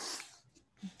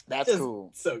 That's just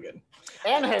cool. So good.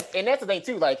 And that's the thing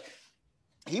too. Like,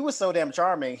 he was so damn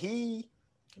charming. He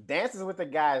dances with the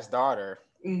guy's daughter,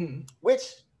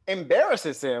 which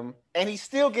embarrasses him, and he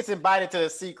still gets invited to the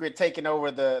secret, taking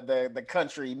over the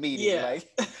country meeting. Yeah. Like,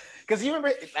 because you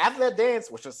remember after that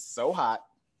dance, which was so hot.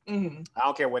 I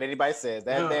don't care what anybody says.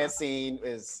 That dance scene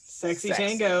is sexy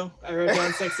tango. I wrote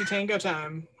down sexy tango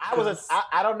time.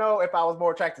 I don't know if I was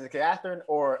more attracted to Catherine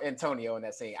or Antonio in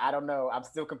that scene. I don't know. I'm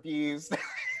still confused.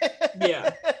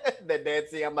 Yeah. That dance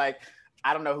scene. I'm like,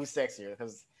 I don't know who's sexier.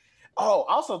 Because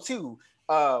also too,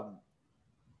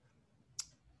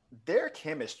 their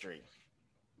chemistry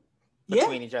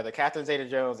between each other, Catherine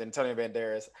Zeta-Jones and Antonio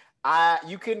Banderas.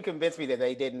 You couldn't convince me that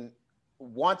they didn't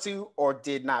want to or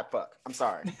did not fuck. I'm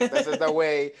sorry. This is the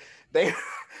way they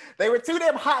were too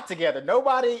damn hot together.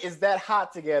 Nobody is that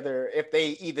hot together if they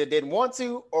either didn't want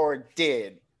to or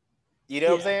did. You know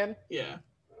what I'm saying? Yeah.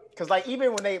 Because like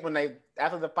even when they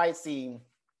after the fight scene,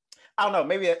 I don't know.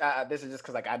 Maybe this is just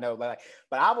because like I know, but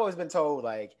I've always been told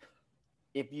like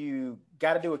if you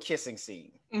got to do a kissing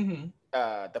scene,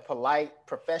 the polite,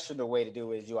 professional way to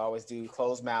do it is you always do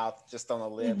closed mouth, just on the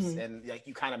lips, and like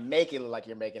you kind of make it look like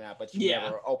you're making out, but you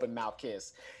never open mouth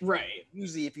kiss. Right.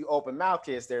 Usually, if you open mouth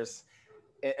kiss, there's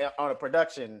on a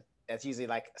production that's usually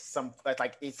like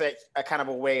it's a kind of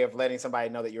a way of letting somebody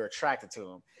know that you're attracted to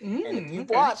them. And if you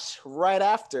watch right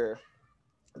after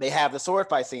they have the sword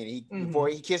fight scene, before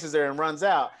he kisses her and runs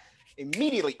out,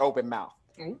 immediately open mouth.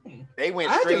 They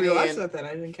went straight in. I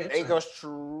didn't catch they go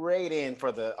straight in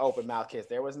for the open mouth kiss.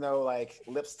 There was no like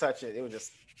lips touch it. It was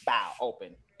just bow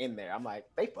open in there. I'm like,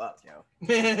 they fucked, yo.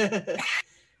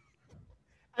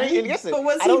 But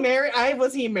was he married?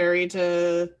 Was he married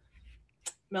to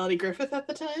Melody Griffith at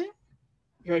the time?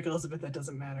 You're like, Elizabeth, that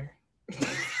doesn't matter.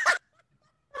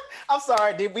 I'm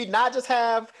sorry. Did we not just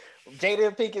have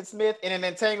Jada Pinkett Smith in an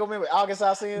entanglement with August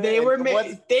Alsina? They were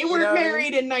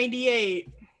married in '98.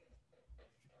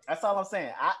 That's all I'm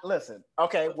saying. Listen.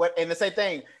 Okay. What? And the same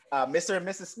thing. Mr. and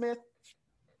Mrs. Smith.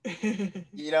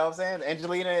 You know what I'm saying?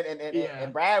 Angelina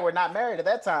and Brad were not married at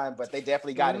that time, but they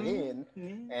definitely got it in,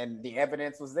 and the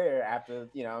evidence was there after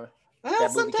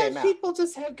that movie came out. People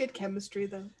just have good chemistry,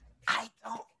 though. I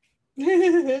don't.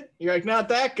 You're like, not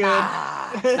that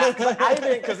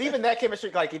good. Because even that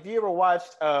chemistry, like if you ever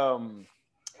watched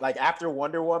like after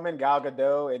Wonder Woman, Gal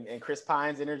Gadot and Chris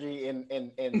Pine's energy in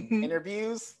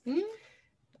interviews,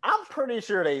 I'm pretty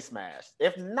sure they smashed.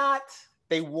 If not,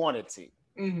 they wanted to.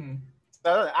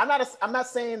 So I'm not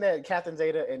saying that Catherine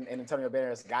Zeta and Antonio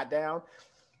Banderas got down,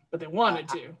 but they wanted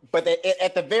to. But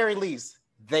at the very least,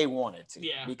 they wanted to.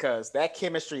 Yeah. Because that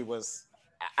chemistry was,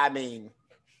 I mean,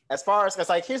 as far as, because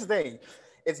like here's the thing,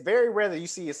 it's very rare that you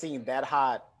see a scene that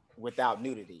hot without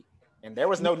nudity, and there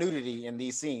was no nudity in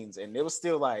these scenes, and it was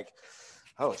still like,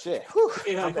 oh shit! Whew,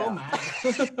 like, oh my!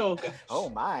 Oh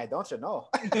my! Don't you know?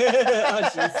 Oh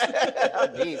jeez! Oh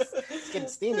jeez! It's getting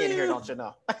steamy in here, don't you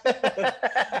know?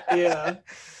 Yeah.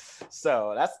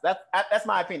 So that's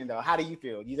my opinion, though. How do you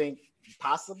feel? You think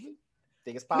possibly?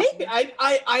 Think it's possible? Maybe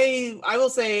I will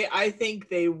say I think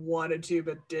they wanted to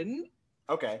but didn't.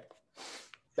 Okay.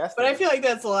 But I feel like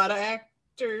that's a lot of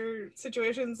actor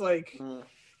situations, like,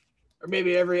 or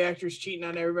maybe every actor's cheating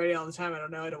on everybody all the time. I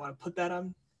don't know. I don't want to put that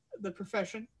on the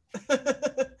profession.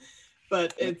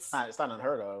 But it's not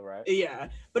unheard of, right? Yeah,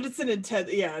 but it's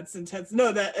it's intense. No,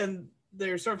 and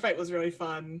their sword fight was really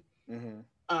fun.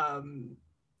 I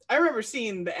remember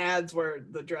seeing the ads where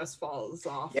the dress falls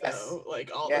off, though,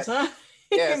 like all the time.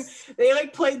 Yes. They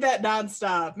like played that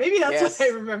nonstop. Maybe that's what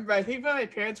I remember. I think my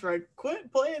parents were like, "Quit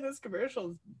playing this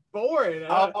commercial. It's boring."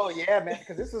 Oh yeah, man.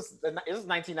 Because this was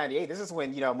 1998. This is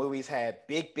when movies had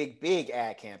big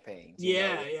ad campaigns.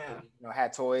 Yeah.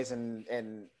 Had toys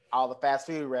and all the fast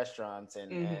food restaurants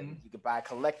and you could buy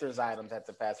collector's items at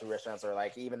the fast food restaurants, or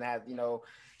like even had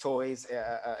toys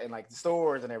in like the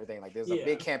stores and everything. Like there's a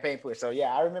big campaign push. So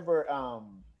yeah, I remember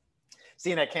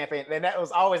seeing that campaign. And that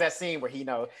was always that scene where he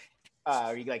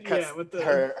like cuts with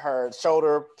her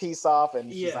shoulder piece off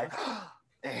and she's like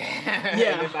and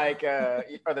then like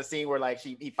or the scene where like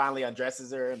he finally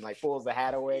undresses her and like pulls the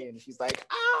hat away and she's like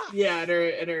and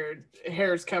her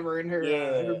hair's covering her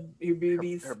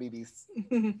BBs. Her BBs.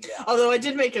 Although I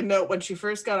did make a note when she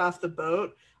first got off the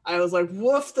boat, I was like,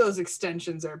 woof, those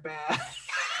extensions are bad.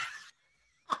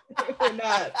 They're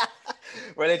not.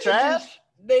 Were they trash?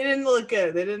 They didn't look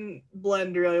good. They didn't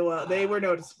blend really well. They were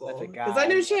noticeable because I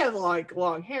knew she had like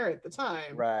long hair at the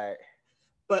time, right?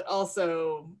 But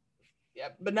also,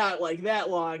 but not like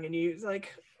that long. And you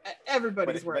like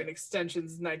everybody's wearing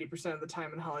extensions 90% of the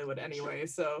time in Hollywood anyway.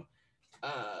 So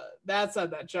that's not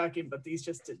that shocking. But these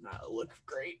just did not look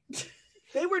great.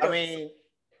 They were. I mean,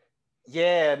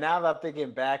 yeah. Now that I'm thinking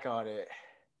back on it,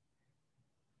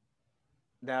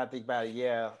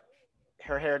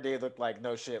 her hair did look like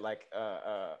no shit, like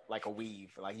a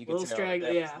weave, like you could tell.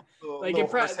 Straggly, like little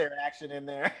hair action in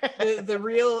there. the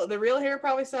real hair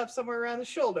probably stops somewhere around the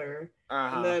shoulder,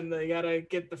 and then they gotta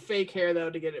get the fake hair though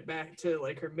to get it back to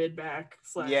like her mid back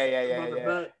 / above her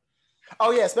butt.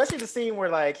 Oh yeah, especially the scene where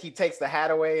like he takes the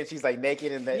hat away and she's like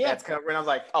naked and that's covering. I was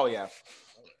like, oh yeah.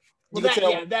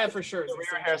 That for sure. The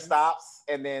real hair stops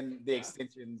and then the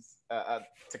extensions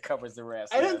to covers the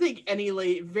rest. I don't think any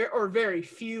very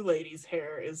few ladies'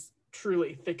 hair is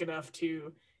truly thick enough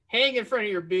to hang in front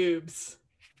of your boobs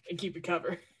and keep it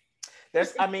covered.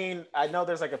 I know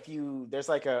there's like a few. There's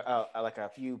like a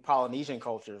few Polynesian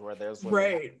cultures where there's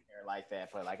hair like that,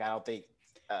 but like I don't think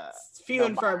few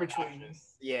and far between.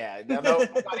 Yeah, nobody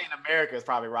in America is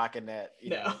probably rocking that.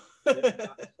 No.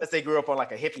 Unless they grew up on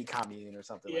like a hippie commune or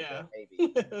something like that,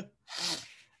 maybe.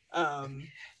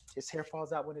 His hair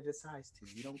falls out when it decides to.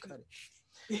 You don't cut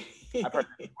it. I've heard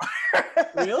that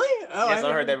before. Really? Oh, yes,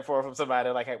 I heard that before from somebody.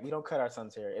 Like, hey, we don't cut our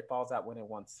son's hair. It falls out when it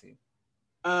wants to.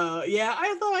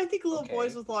 I think little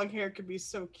boys with long hair could be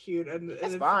so cute, and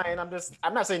it's fine.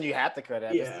 I'm not saying you have to cut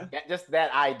it. Just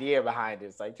that idea behind it.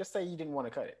 It's like, just say you didn't want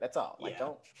to cut it. That's all. Like,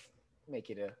 don't make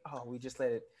it we just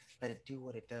let it do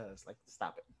what it does. Like,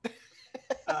 stop it.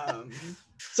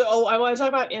 So I want to talk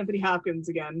about Anthony Hopkins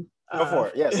again. Go for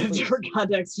it. Yes. For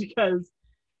context, because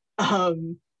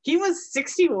he was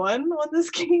 61 when this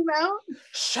came out.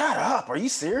 Shut up. Are you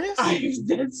serious? I'm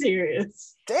dead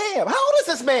serious. Damn. How old is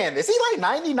this man? Is he like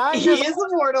 99 years old? He is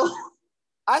immortal.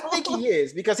 I think he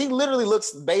is, because he literally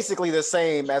looks basically the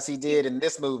same as he did in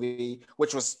this movie,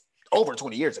 which was over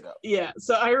 20 years ago. Yeah.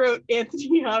 So I wrote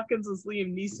Anthony Hopkins was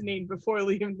Liam Neeson before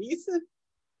Liam Neeson.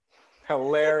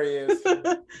 Hilarious.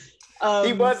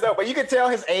 He was though, but you could tell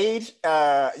his age. He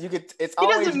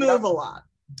doesn't move a lot.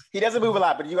 He doesn't move a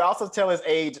lot, but you also tell his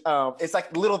age. It's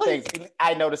like little things.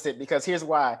 I noticed it because here's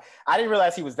why. I didn't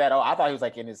realize he was that old. I thought he was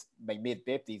like in his like mid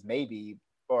 50s, maybe,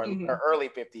 or early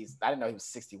 50s. I didn't know he was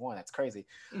 61. That's crazy.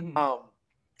 But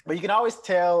you can always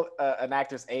tell an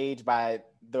actor's age by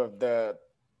the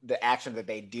action that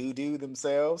they do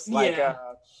themselves. Like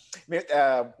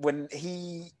when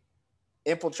he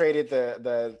infiltrated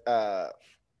the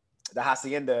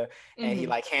hacienda and he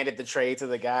like handed the tray to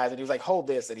the guys and he was like, hold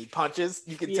this, and he punches.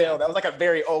 You can tell that was like a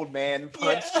very old man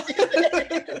punch.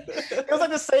 It was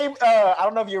like the same. I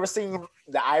don't know if you ever seen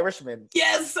The Irishman.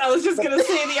 Yes, I was just gonna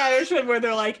say The Irishman, where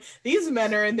they're like, these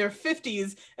men are in their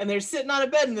 50s and they're sitting on a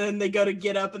bed and then they go to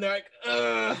get up and they're like,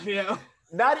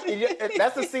 That's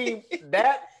the scene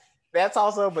that's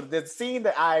also, but the scene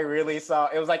that I really saw,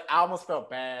 it was like I almost felt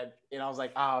bad, and I was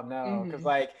like, oh no, because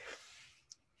like,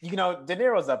 De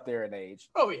Niro's up there in age.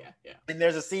 Oh yeah. And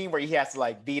there's a scene where he has to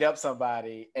like beat up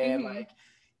somebody, and like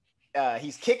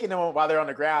he's kicking them while they're on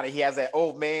the ground, and he has that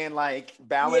old man like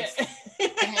balance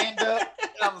hand up,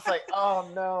 I was like, oh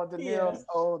no, Danielle's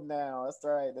old now. That's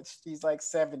right. She's like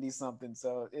 70 something,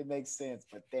 so it makes sense.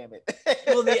 But damn it.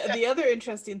 Well, the other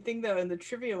interesting thing though in the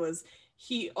trivia was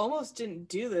he almost didn't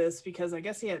do this because I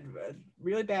guess he had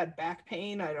really bad back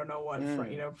pain. I don't know what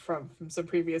from some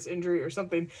previous injury or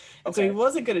something, and so he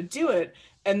wasn't going to do it.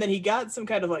 And then he got some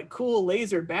kind of like cool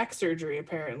laser back surgery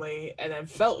apparently, and then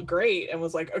felt great and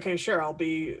was like, okay, sure, I'll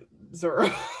be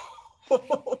Zorro.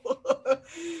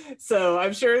 So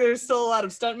I'm sure there's still a lot of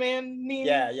stuntman need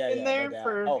in there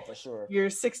for sure your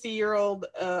 60-year-old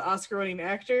Oscar-winning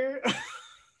actor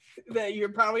that you're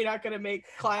probably not going to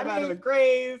climb out of a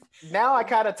grave. Now I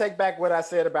kind of take back what I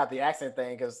said about the accent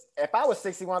thing, because if I was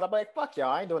 61, I'd be like, fuck y'all,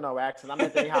 I ain't doing no accent. I'm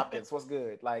Anthony Hopkins. What's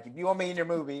good? Like, if you want me in your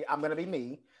movie, I'm going to be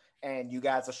me, and you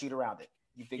guys will shoot around it.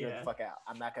 You figure it the fuck out.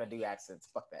 I'm not going to do accents.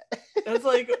 Fuck that. It's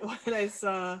like when I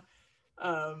saw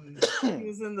he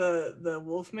was in the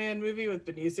Wolfman movie with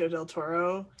Benicio del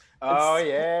Toro.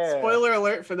 Spoiler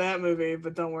alert for that movie,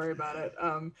 but don't worry about it.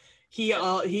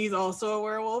 He's also a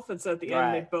werewolf, and so at the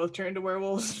end they both turn to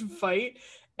werewolves and fight.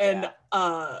 And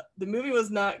the movie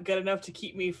was not good enough to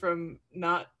keep me from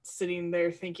not sitting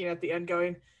there thinking at the end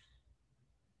going,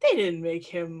 they didn't make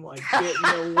him like get in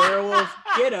the werewolf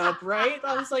get up, right?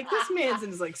 I was like, this man's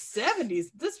in his like 70s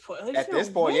at this point. At this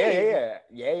point, yeah.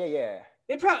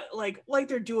 They probably like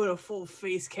they're doing a full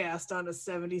face cast on a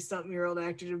 70-something-year-old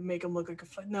actor to make him look like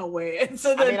no way. And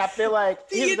so then I feel like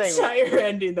the entire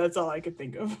ending, that's all I could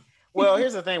think of. Well,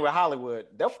 here's the thing with Hollywood,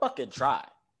 they'll fucking try.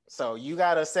 So you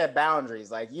gotta set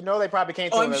boundaries. Like, they probably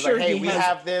came to him and was like, hey, we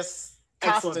have this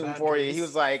costume for you. He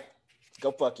was like,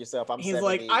 go fuck yourself. He's 70.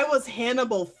 Like, I was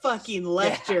Hannibal fucking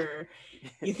Lecter.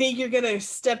 You think you're gonna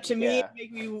step to me and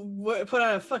make me put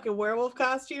on a fucking werewolf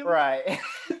costume? Right.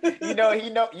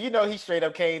 He straight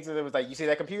up came to them, was like, you see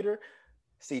that computer?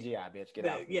 CGI, bitch, get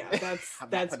out. Yeah,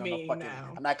 that's me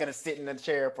now. I'm not gonna sit in a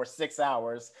chair for 6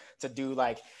 hours to do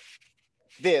like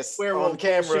this werewolf on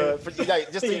camera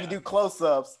just so you do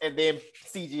close-ups and then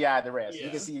CGI the rest. You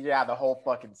can CGI the whole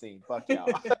fucking scene. Fuck y'all.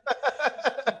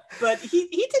 But he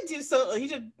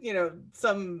did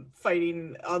some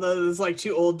fighting, although there's like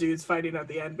two old dudes fighting at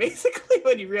the end, basically,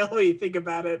 when you really think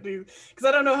about it. Because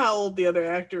I don't know how old the other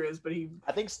actor is, but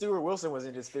I think Stuart Wilson was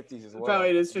in his 50s as well. Probably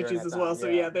in his 50s as well. So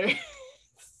they're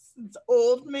it's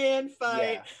old man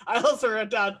fight. Yeah. I also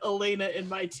wrote down Elena and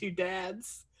my two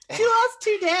dads. She lost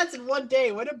two dads in one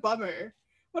day. What a bummer.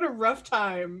 What a rough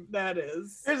time that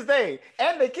is. Here's the thing.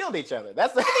 And they killed each other. They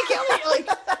killed each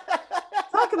other.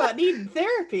 Talk about needing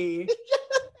therapy.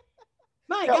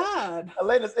 My God.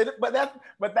 Elena's, but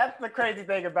that's the crazy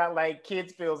thing about like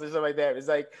kids' films and stuff like that. It's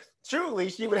like truly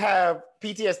she would have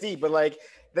PTSD, but like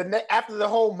after the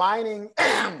whole mining,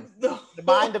 the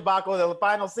mine debacle, the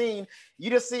final scene, you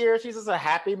just see her. She's just a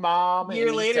happy mom. A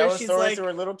year later, she's stories like to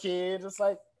her little kids. It's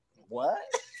like what?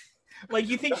 Like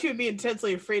you think she would be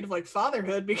intensely afraid of like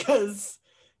fatherhood because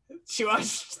she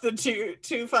watched the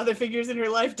two father figures in her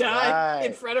life die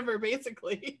in front of her,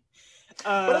 basically.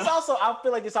 But it's also, I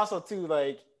feel like it's also too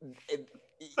like,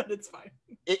 but it's fine.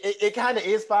 It kind of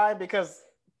is fine because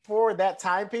for that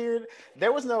time period,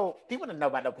 people didn't know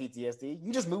about no PTSD.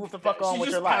 You just move the fuck on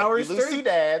with your life. You lose two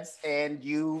dads and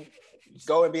you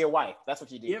go and be a wife. That's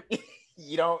what you do. Yep.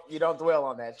 You don't dwell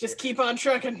on that. Just keep on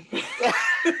trucking.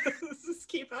 Just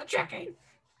keep on trucking.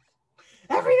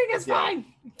 Everything is fine.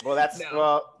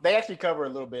 Well, they actually cover a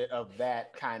little bit of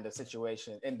that kind of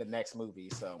situation in the next movie.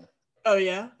 So. Oh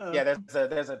yeah. Yeah,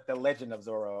 there's the Legend of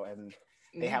Zorro, and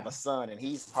they have a son, and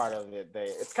he's part of it.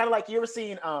 It's kind of like, you ever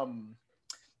seen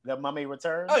The Mummy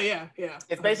Returns? Oh yeah.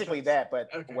 It's basically that, but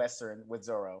Western with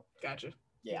Zorro. Gotcha.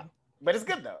 Yeah. But it's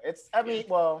good though.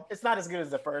 It's not as good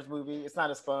as the first movie. It's not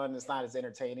as fun. It's not as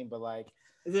entertaining. But like,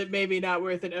 is it maybe not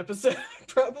worth an episode?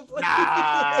 Probably.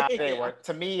 Nah, it ain't worth.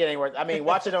 To me, it ain't worth. I mean,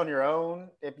 watch it on your own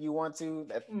if you want to.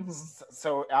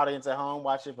 So audience at home,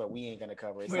 watch it. But we ain't gonna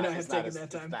cover it. We're not taking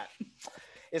that time.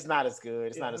 It's not as good.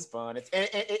 It's not as fun.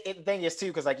 The thing is too,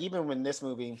 because like even when this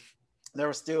movie, there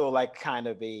was still like kind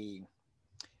of a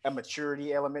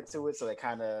maturity element to it. So they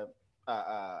kind of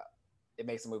it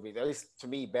makes the movie, at least to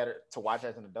me, better to watch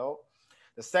as an adult.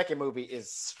 The second movie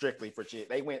is strictly for kids.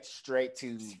 They went straight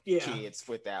to kids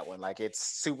with that one. Like, it's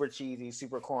super cheesy,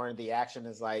 super corny. The action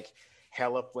is like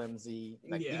hella flimsy.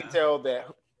 Like you can tell that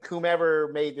whomever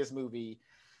made this movie,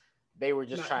 they were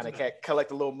just trying to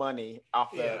collect a little money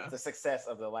off the success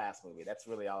of the last movie. That's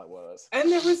really all it was.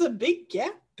 And there was a big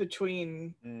gap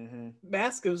between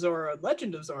Mask of Zorro and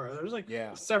Legend of Zorro. There was like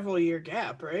a several year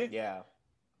gap, right? Yeah.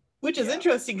 Which is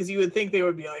interesting because you would think they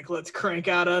would be like, let's crank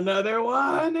out another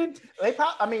one. And they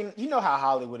probably, I mean, you know how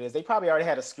Hollywood is. They probably already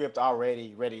had a script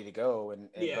already ready to go,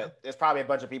 but there's probably a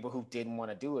bunch of people who didn't want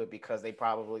to do it because they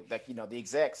probably like, you know, the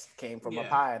execs came from up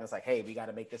high and it's like, hey, we got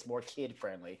to make this more kid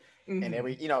friendly. And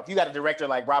you know, if you got a director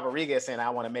like Robert Rodriguez saying I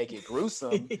want to make it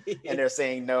gruesome, and they're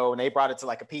saying no, and they brought it to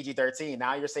like a PG-13.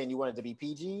 Now you're saying you want it to be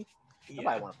PG?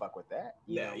 Nobody want to fuck with that.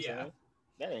 You know what I'm saying?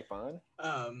 That ain't fun.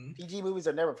 PG movies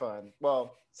are never fun.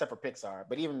 Well, except for Pixar.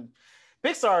 But even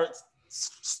Pixar,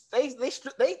 they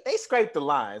scrape the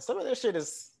line. Some of their shit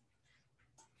is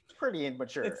pretty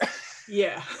immature.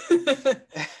 Yeah.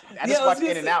 I just watched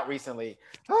In and Out recently.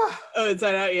 Oh,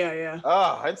 Inside Out. Yeah.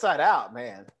 Oh, Inside Out,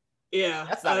 man. Yeah.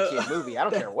 That's not a kid movie. I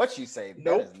don't care what you say.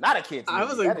 Nope. That is not a kid's movie. I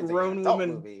was a grown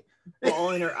woman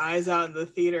bawling her eyes out in the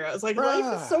theater. I was like,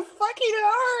 life is so fucking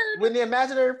hard. When the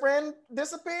imaginary friend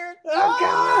disappeared, oh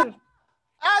God,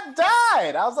 I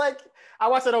died. I was like, I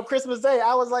watched it on Christmas Day.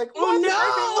 I was like, oh no.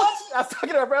 I was talking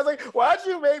to her friend. I was like, why'd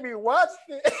you make me watch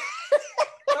this?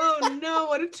 Oh no,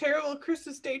 what a terrible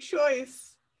Christmas Day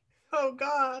choice. Oh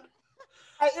God.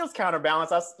 It was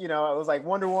counterbalanced. It was like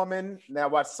Wonder Woman. Then I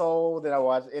watched Soul. Then I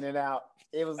watched In and Out.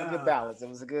 It was a good balance. It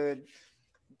was a good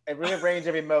range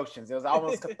of emotions. It was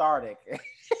almost cathartic.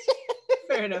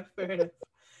 Fair enough. But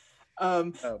I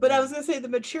was gonna say the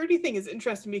maturity thing is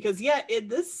interesting because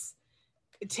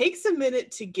it takes a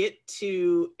minute to get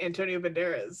to Antonio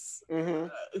Banderas,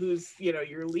 who's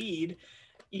your lead.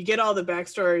 You get all the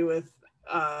backstory with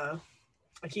I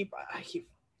keep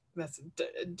messing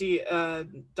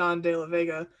Don De La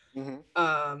Vega,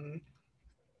 and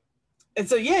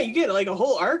so you get like a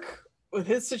whole arc with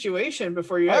his situation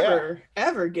before you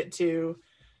ever get to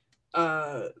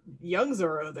young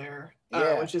Zorro there,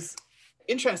 which is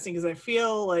interesting because I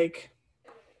feel like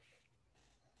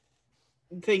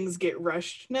things get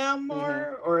rushed now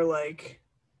more, or like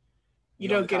you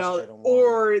don't get all,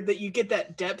 or that you get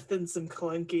that depth and some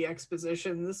clunky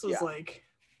exposition. This was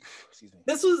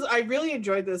I really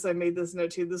enjoyed this. I made this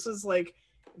note too. This was like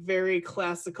very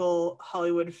classical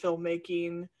Hollywood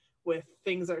filmmaking with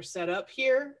things are set up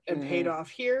here and paid off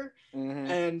here.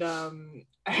 And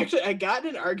I got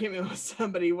in an argument with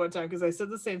somebody one time because I said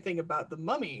the same thing about The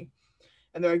Mummy.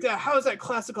 And they're like, how is that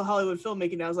classical Hollywood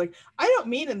filmmaking? And I was like, I don't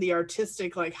mean in the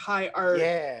artistic, like high art,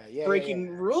 breaking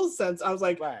rules sense. I was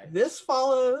like, this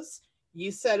follows, you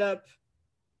set up,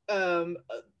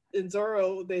 in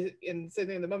Zorro, same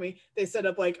thing in The Mummy, they set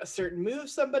up like a certain move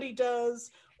somebody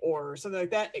does or something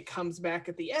like that. It comes back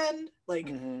at the end. Like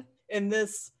in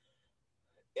this,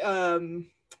 De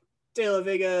La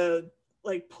Vega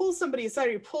like pulls somebody aside,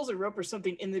 or he pulls a rope or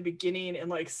something in the beginning and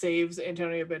like saves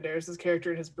Antonio Banderas'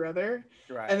 character and his brother.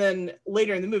 Right. And then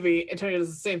later in the movie, Antonio does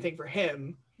the same thing for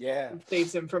him. Yeah.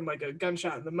 Saves him from like a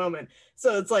gunshot in the moment.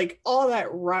 So it's like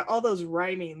all those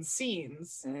rhyming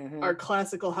scenes are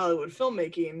classical Hollywood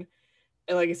filmmaking.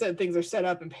 And like I said, things are set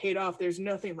up and paid off. There's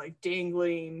nothing like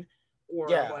dangling or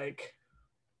like,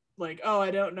 oh, I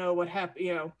don't know what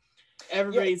happened,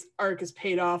 everybody's arc is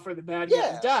paid off or the bad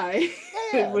guys die.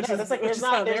 Which is like there's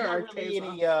not really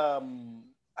any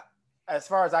as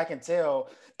far as I can tell,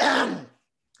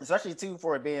 especially too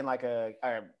for it being like a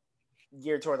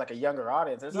geared towards like a younger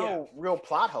audience, there's no real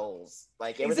plot holes.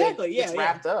 Like everything gets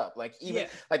wrapped up. Like even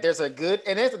like there's a good,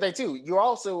 and that's the thing too. You're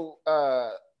also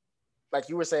like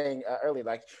you were saying earlier,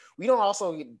 like we don't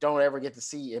ever get to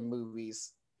see in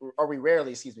movies, or we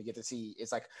rarely, get to see,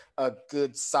 it's like a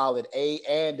good solid A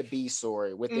and a B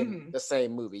story within the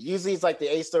same movie. Usually it's like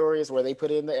the A story is where they put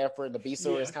in the effort, and the B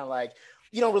story is kind of like,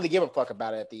 you don't really give a fuck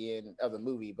about it at the end of the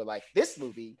movie. But like this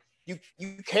movie, you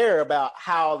care about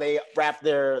how they wrap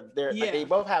their like they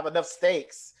both have enough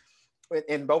stakes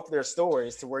in both their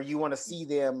stories to where you want to see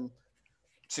them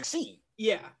succeed.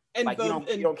 Yeah. And like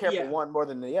you don't care for one more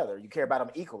than the other. You care about them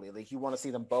equally. Like you want to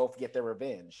see them both get their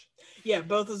revenge. Yeah,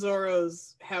 both the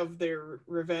Zorros have their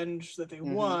revenge that they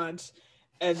want,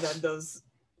 and then those,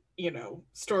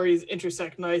 stories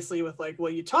intersect nicely with like,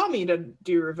 well, you taught me to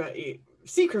do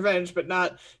seek revenge, but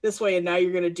not this way, and now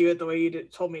you're going to do it the way you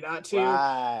told me not to,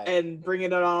 and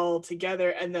bringing it all together.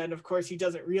 And then, of course, he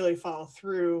doesn't really follow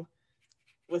through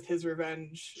with his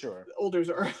revenge. Sure, older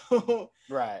Zorro.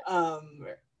 Right.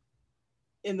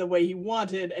 In the way he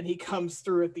wanted, and he comes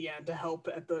through at the end to help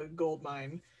at the gold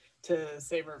mine to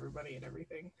save everybody and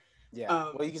everything.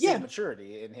 Yeah. Well, you can see the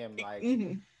maturity in him. Like, I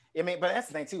mean, but that's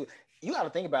the thing too. You got to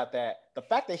think about that. The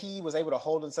fact that he was able to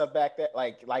hold himself back that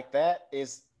like that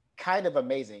is kind of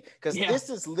amazing, because this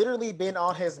has literally been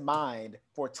on his mind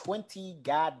for 20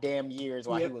 goddamn years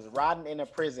while he was rotting in a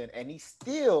prison, and he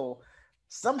still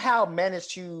somehow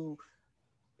managed to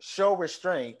show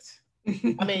restraint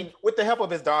I mean, with the help of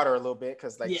his daughter a little bit,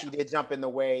 because like Yeah. she did jump in the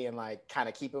way and like kind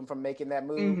of keep him from making that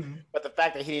move. Mhm. But the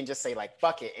fact that he didn't just say like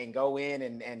fuck it and go in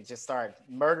and just start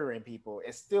murdering people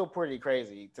is still pretty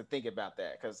crazy to think about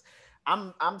that. Because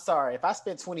I'm sorry, if I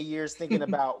spent 20 years thinking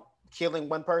about killing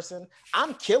one person,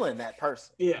 I'm killing that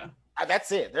person. Yeah.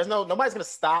 That's it. There's nobody's gonna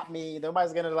stop me.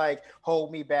 Nobody's gonna like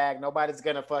hold me back. Nobody's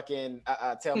gonna fucking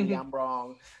tell me I'm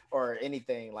wrong or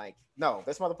anything. Like, no,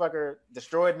 this motherfucker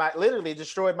literally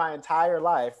destroyed my entire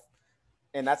life,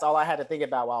 and that's all I had to think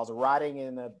about while I was rotting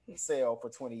in a cell for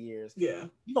 20 years. Yeah.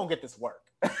 You gonna get this work,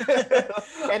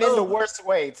 and in the worst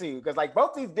way too, because like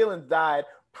both these villains died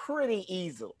pretty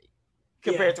easily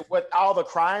compared to what all the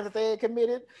crimes that they had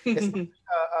committed.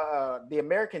 The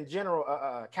American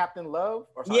general, Captain Love,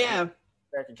 or sorry,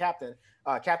 American Captain,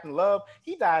 Captain Love,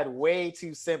 he died way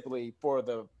too simply for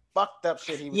the fucked up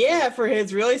shit he was doing. For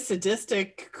his really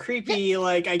sadistic, creepy,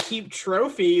 like I keep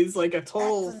trophies, like a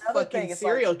total fucking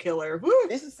serial killer. Woo!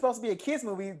 This is supposed to be a kids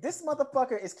movie. This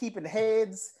motherfucker is keeping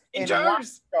heads in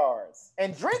jars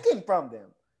and drinking from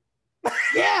them.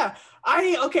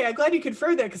 I'm glad you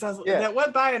confirmed that, because that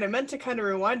went by and I meant to kind of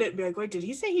rewind it and be like, wait, did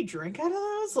he say he drank out of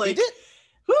those? Like, he did.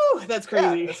 Whew, that's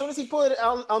crazy. As soon as he put it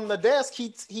on the desk, he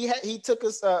took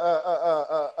us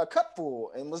a cup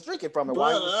full and was drinking from it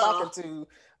while he was talking to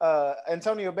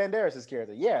Antonio Banderas'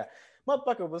 character. Yeah,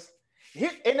 motherfucker was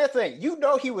here. And the thing,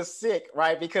 he was sick,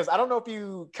 right? Because I don't know if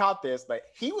you caught this, but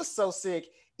he was so sick.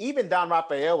 Even Don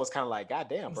Raphael was kind of like, God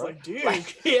damn, bro. Like, dude.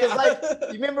 Like,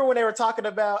 you remember when they were talking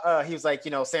about, he was like,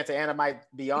 Santa Ana might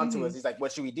be onto us. He's like,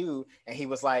 what should we do? And he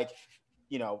was like,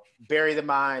 bury the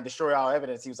mine, destroy all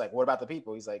evidence. He was like, what about the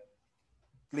people? He's like,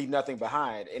 leave nothing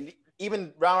behind. And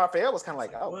even Don Raphael was kind of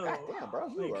like, oh, God damn, bro.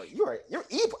 You're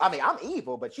evil. I mean, I'm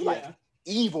evil, but you like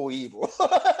evil.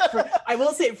 I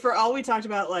will say, for all we talked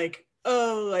about, like,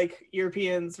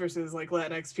 Europeans versus like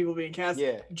Latinx people being cast.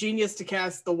 Genius to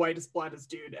cast the whitest, blackest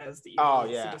dude as the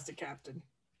sadistic captain.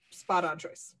 Spot on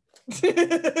choice. He's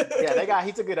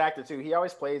a good actor too. He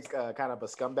always plays kind of a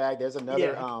scumbag. There's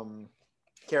another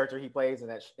character he plays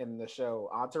in the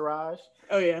show Entourage.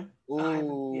 Oh yeah.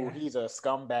 Ooh, he's a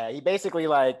scumbag. He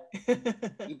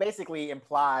basically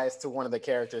implies to one of the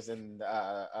characters in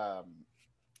the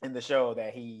show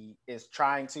that he is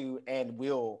trying to and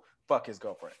will fuck his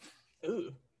girlfriend.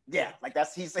 Ooh. Yeah, like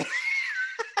he's like,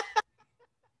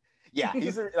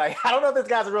 I don't know if this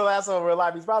guy's a real asshole in real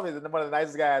life. He's probably one of the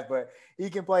nicest guys, but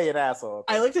he can play an asshole.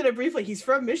 I looked at it briefly. He's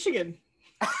from Michigan.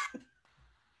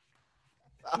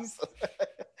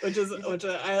 which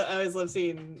I always love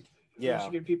seeing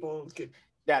Michigan people get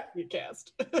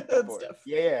cast and stuff.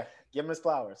 Yeah. Give him his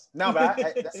flowers. No, but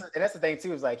that's the thing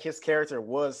too, is like his character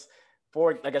was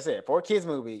for a kids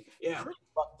movie, pretty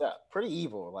fucked up, pretty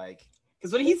evil, like.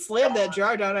 Because when he slammed that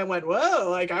jar down, I went, whoa,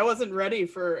 like I wasn't ready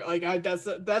for, like, that's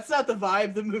not the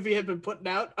vibe the movie had been putting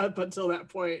out up until that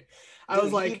point. I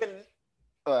was like,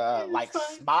 even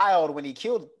smiled when he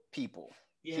killed people.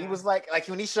 He was like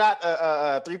when he shot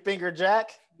a three-finger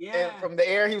Jack from the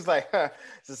air, he was like,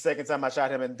 it's the second time I shot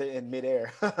him in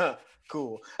midair.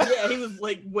 Cool. Yeah, he was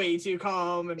like way too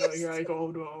calm, and you're like,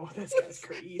 oh no, this guy's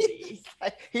crazy.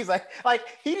 He's like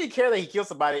he didn't care that he killed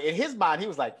somebody. In his mind, he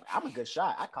was like, I'm a good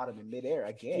shot. I caught him in midair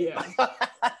again. Yeah.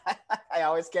 I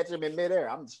always catch him in midair.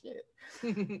 I'm the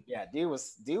shit. Yeah, dude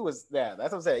was that's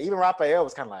what I'm saying. Even Raphael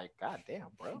was kind of like, God damn,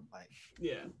 bro. Like,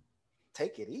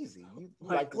 take it easy. You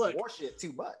like this war shit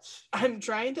too much. I'm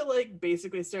trying to like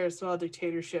basically start a small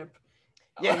dictatorship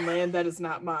on land that is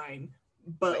not mine.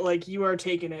 But like you are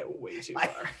taking it way too far.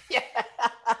 Yeah.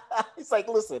 It's like,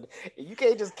 listen, you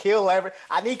can't just kill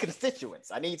I need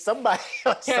constituents. I need somebody.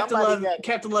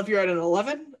 Captain Love, you're at an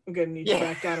 11. I'm gonna need you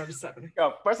back down to 7.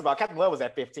 Oh, first of all, Captain Love was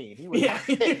at 15. He was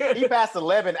he passed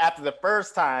 11 after the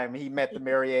first time he met the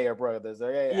Marietta brothers.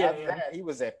 After that, he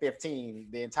was at 15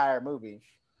 the entire movie.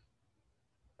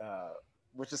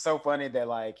 Which is so funny that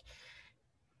like,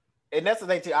 and that's the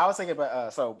thing too. I was thinking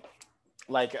about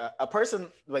like a person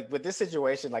like with this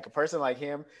situation, like a person like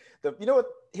him,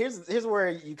 here's where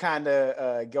you kind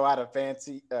of go out of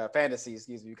fantasy,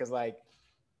 excuse me, because like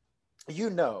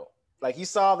like you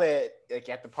saw that like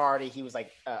at the party he was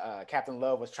like Captain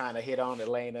Love was trying to hit on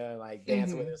Elena, like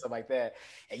dance with her, stuff like that,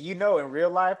 and in real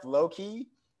life, low key,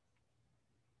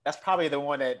 that's probably the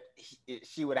one that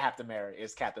she would have to marry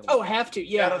is Captain Love. Oh, have to, yeah.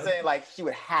 You know what I'm saying? Like she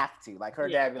would have to, like her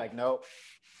dad would be like, nope,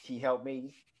 he helped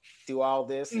me do all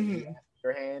this, and he asked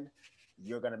your hand,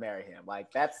 you're gonna marry him.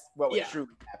 Like that's what would truly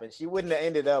happen. She wouldn't have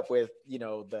ended up with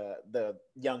the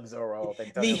young Zorro,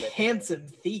 the handsome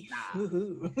thief.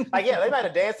 Like they might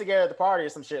have danced together at the party or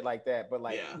some shit like that. But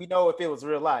like we know if it was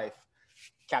real life,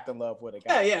 Captain Love would have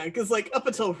got. Yeah, because like up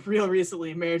until real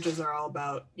recently, marriages are all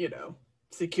about, you know,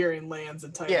 securing lands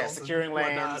and titles. Yeah, securing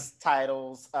lands,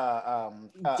 titles,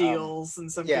 deals in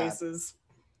some cases.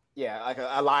 Yeah, like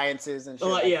alliances and shit.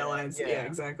 Alliances. Yeah,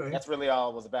 exactly. That's really all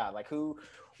it was about. Like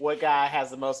what guy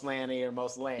has the most land or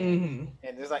most land? Mm-hmm.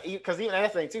 And it's like, because even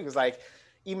that thing too is like,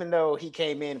 even though he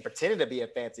came in and pretended to be a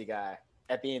fancy guy,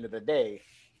 at the end of the day,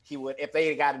 he would, if they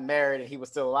had gotten married and he was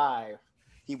still alive,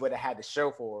 he would have had to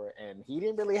show for it, and he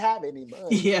didn't really have any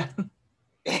money. Yeah.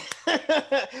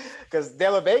 Because De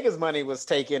La Vega's money was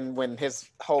taken when his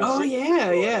whole. Oh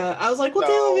yeah. I was like, well,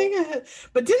 De La Vega,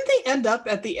 but didn't they end up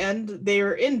at the end? They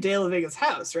were in De La Vega's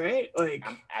house, right? Like,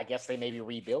 I guess they maybe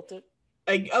rebuilt it.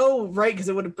 Right, because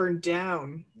it would have burned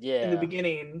down. Yeah. In the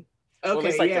beginning.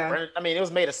 Okay, well, I mean, it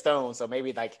was made of stone, so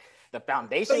maybe like the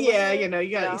foundation. But yeah, you know,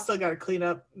 you still got to clean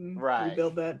up, and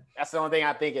rebuild that. That's the only thing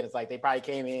I'm thinking. It's like they probably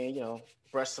came in, you know,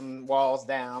 brushed some walls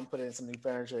down, put in some new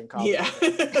furniture, and called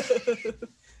it.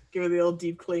 Give it the old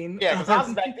deep clean. Yeah, because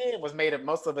houses back then was made of,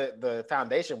 most of it, the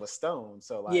foundation was stone.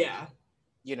 So like,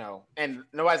 you know, and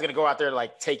nobody's gonna go out there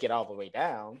like take it all the way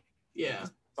down. Yeah.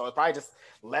 So it's probably just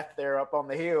left there up on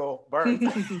the hill, burnt.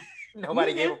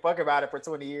 Nobody gave a fuck about it for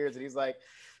 20 years, and he's like,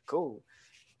 cool.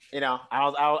 You know,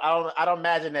 I don't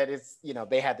imagine that it's, you know,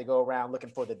 they had to go around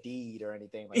looking for the deed or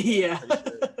anything like that. Yeah.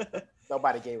 Sure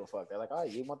nobody gave a fuck. They're like, oh,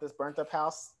 you want this burnt up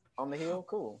house on the hill?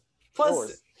 Cool.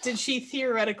 Plus, did she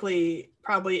theoretically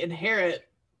probably inherit?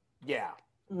 Yeah.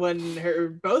 When her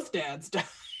both dads died.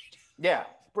 Yeah,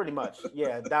 pretty much.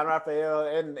 Yeah, Don Raphael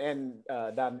and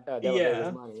Don De La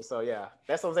Vega's money. So yeah,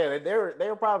 that's what I'm saying. They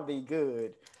were probably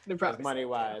good. They're probably money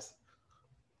wise.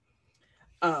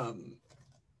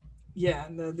 Yeah,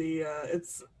 no,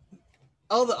 it's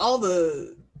all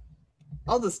the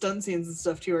stunt scenes and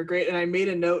stuff too are great, and I made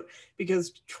a note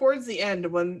because towards the end,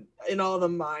 when in all the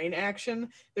mine action,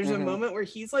 there's a moment where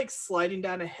he's like sliding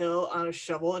down a hill on a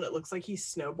shovel, and it looks like he's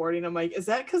snowboarding. I'm like, is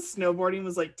that because snowboarding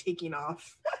was like taking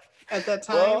off at that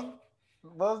time? Well,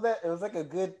 what was that? It was like a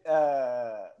good.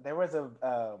 There was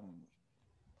a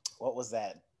what was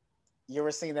that? You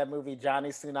ever seen that movie Johnny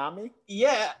Tsunami?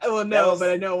 Yeah. Well, no, but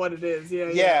I know what it is.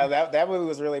 Yeah. That movie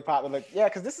was really popular. Yeah,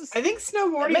 because this is. I think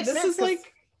snowboarding. This is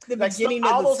like the beginning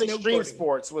all of those extreme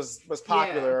sports was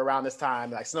popular around this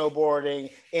time, like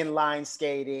snowboarding, inline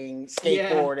skating,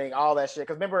 skateboarding, all that shit.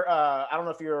 Because remember, I don't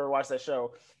know if you ever watched that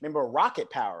show. Remember, Rocket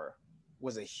Power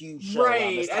was a huge show.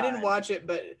 Right. I didn't watch it,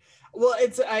 but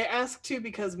I asked too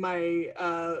because my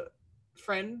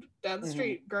friend down the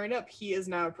street growing up, he is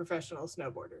now a professional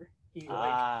snowboarder. He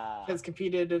has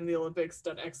competed in the Olympics,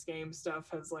 done X Games stuff,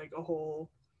 has like a whole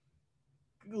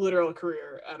literal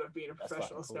career out of being a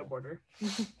professional snowboarder.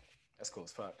 That's cool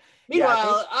as fuck.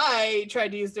 Meanwhile, I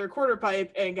tried to use their quarter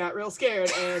pipe and got real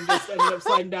scared and just ended up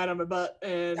sliding down on my butt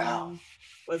and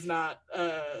was not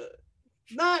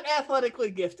athletically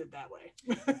gifted that way.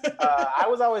 I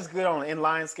was always good on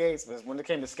inline skates, but when it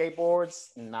came to skateboards,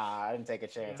 I didn't take a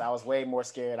chance. I was way more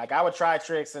scared. Like I would try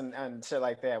tricks and shit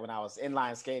like that when I was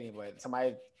inline skating, but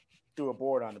somebody threw a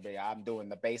board on me. I'm doing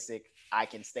the basic I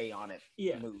can stay on it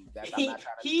move.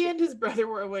 He and his brother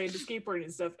were away into skateboarding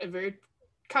and stuff, and very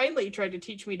kindly tried to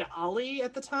teach me to ollie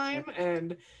at the time,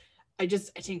 and I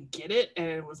didn't get it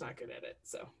and was not good at it.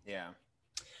 So yeah,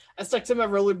 I stuck to my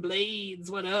rollerblades.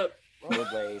 What up?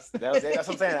 Rollerblades. That's what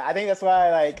I'm saying. I think that's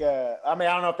why, like, I mean,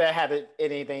 I don't know if that had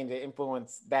anything to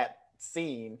influence that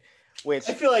scene, which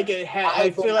I feel like it had.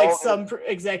 I feel like some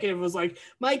executive was like,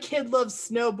 "My kid loves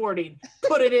snowboarding.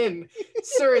 Put it in,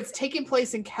 sir. It's taking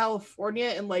place in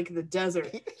California in like the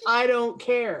desert. I don't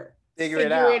care. Figure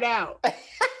it out."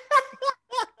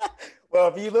 Well,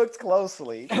 if you looked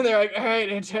closely, and they're like, "All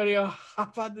right, Antonio,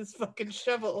 hop on this fucking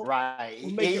shovel." Right.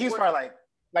 He was probably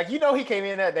like, you know, he came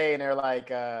in that day and they're like,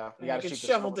 we got to shoot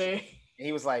shovel day. And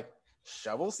he was like,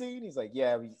 shovel scene? He's like,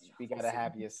 yeah, we got to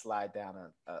have you slide down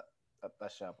a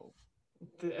shovel.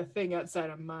 A thing outside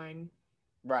of mine.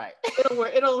 Right.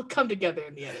 It'll come together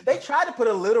in the end. They tried to put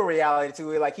a little reality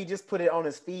to it. Like he just put it on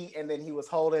his feet and then he was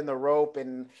holding the rope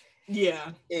and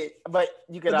but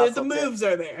you could the moves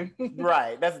are there.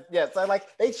 Right. So like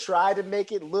they tried to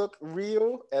make it look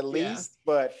real at least,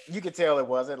 but you could tell it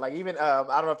wasn't. Like even I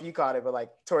don't know if you caught it, but like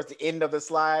towards the end of the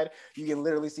slide, you can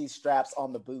literally see straps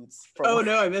on the boots.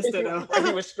 I missed it. Where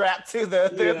he was strapped to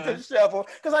the shovel.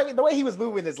 Because like the way he was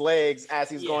moving his legs as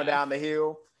he was going down the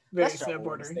hill. Very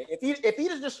snowboarder. If he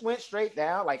just went straight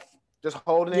down, like just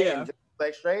holding it and just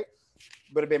leg straight,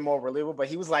 would have been more believable, but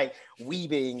he was like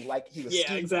weaving, like he was.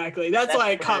 Yeah, exactly. That's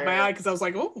why it caught my eye because I was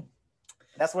like, oh.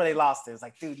 That's where they lost it. It's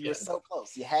like, dude, you were so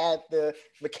close. You had the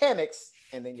mechanics,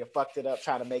 and then you fucked it up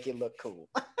trying to make it look cool.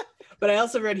 But I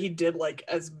also read he did like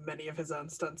as many of his own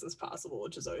stunts as possible,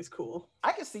 which is always cool.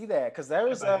 I can see that because there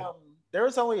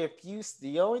was only a few.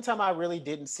 The only time I really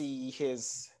didn't see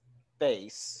his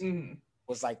face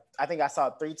was like I think I saw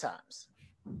it 3 times.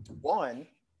 One,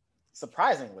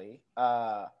 surprisingly,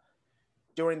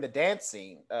 during the dance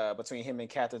scene between him and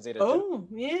Catherine Zeta-Jones. Oh,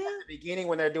 yeah. At the beginning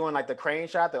when they're doing like the crane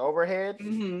shot, the overhead.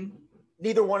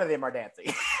 Neither one of them are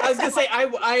dancing. I was gonna say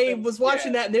I was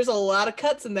watching that and there's a lot of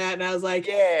cuts in that and I was like,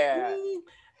 yeah,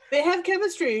 they have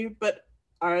chemistry, but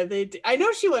are they? I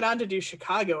know she went on to do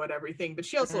Chicago and everything, but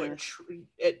she also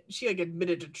she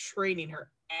admitted to training her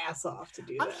ass off to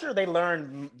do that. I'm sure they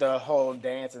learned the whole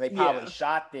dance and they probably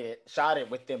shot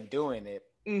it with them doing it.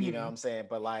 You know what I'm saying?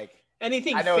 But like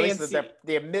anything I know fancy. At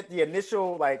least the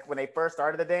initial like when they first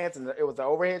started the dance and it was the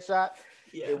overhead shot.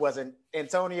 Yeah. It wasn't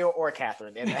Antonio or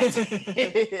Catherine in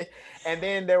that. And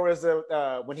then there was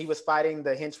when he was fighting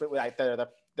the henchman, like the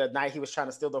night he was trying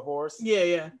to steal the horse.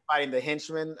 Yeah. Fighting the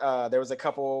henchman. There was a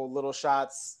couple little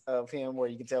shots of him where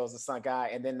you can tell it was a stunt guy.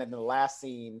 And then in the last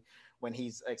scene when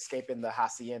he's escaping the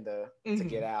hacienda to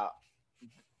get out,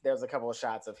 there was a couple of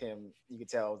shots of him. You could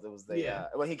tell it was the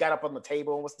when he got up on the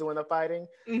table and was doing the fighting.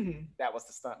 That was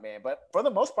the stunt man. But for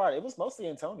the most part, it was mostly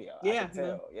Antonio. I could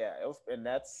tell. Yeah, it was, and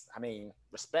that's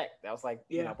respect. That was like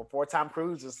you know before Tom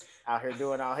Cruise was out here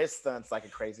doing all his stunts like a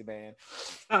crazy man.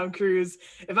 Tom Cruise,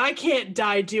 if I can't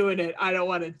die doing it, I don't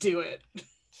want to do it.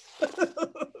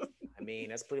 I mean,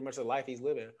 that's pretty much the life he's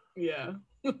living. Yeah.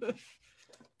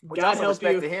 Which God also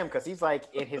respect to him because he's like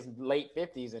in his late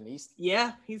 50s and he's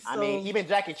he's I mean even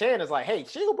Jackie Chan is like, hey,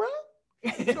 chill, bro.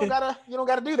 You don't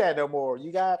gotta do that no more.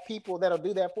 You got people that'll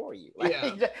do that for you. Like,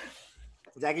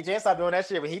 Jackie Chan stopped doing that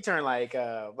shit when he turned like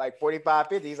 45,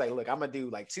 50. He's like, look, I'm gonna do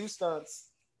like 2 stunts.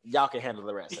 Y'all can handle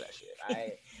the rest of that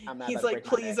shit. I'm not. He's like,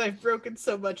 please, I've broken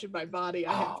so much in my body.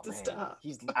 I have to stop.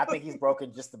 I think he's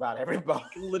broken just about every bone.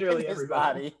 Literally every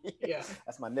body. Yeah.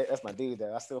 That's my dude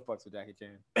though. I still fucks with Jackie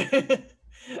Chan.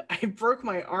 I broke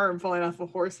my arm falling off a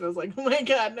horse and I was like, oh my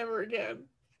God, never again.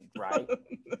 Right.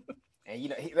 And you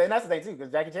know, and that's the thing too,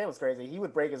 because Jackie Chan was crazy. He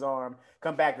would break his arm,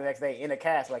 come back the next day in a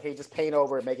cast, like, hey, just paint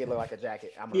over it, make it look like a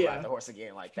jacket. I'm gonna ride the horse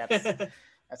again. Like that's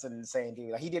an insane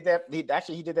dude. Like he did that.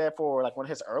 He did that for like one of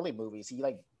his early movies. He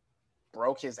like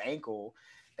broke his ankle.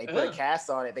 They put a cast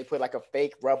on it. They put like a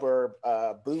fake rubber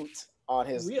boot on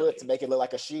his foot to make it look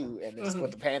like a shoe, and then just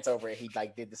put the pants over it. He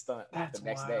like did the stunt the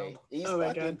next day. He's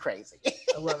fucking crazy.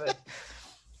 I love it.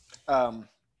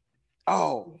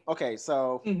 Oh, okay.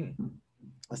 So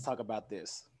let's talk about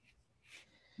this.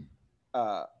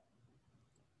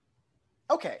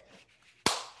 Okay.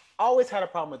 Always had a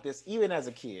problem with this, even as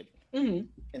a kid.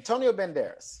 Antonio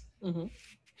Banderas,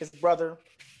 his brother,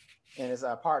 and his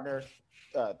partner,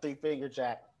 Three Finger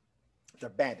Jack, they're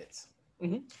bandits.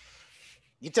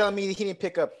 You telling me he didn't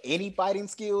pick up any fighting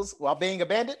skills while being a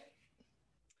bandit?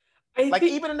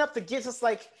 Even enough to get just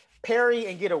like parry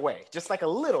and get away, just like a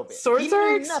little bit. Swords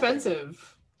are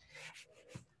expensive.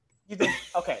 You think?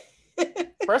 Okay.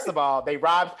 First of all, they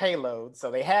robbed payloads,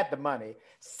 so they had the money.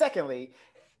 Secondly,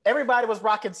 everybody was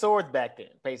rocking swords back then,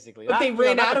 basically. But they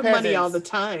ran out of money all the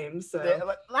time.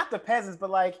 So not the peasants, but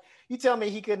like you tell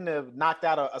me he couldn't have knocked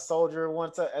out a soldier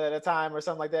once at a time or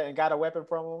something like that and got a weapon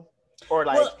from him, or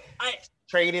like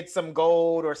traded some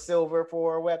gold or silver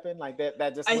for a weapon like that.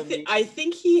 That just I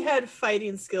think he had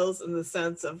fighting skills in the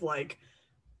sense of like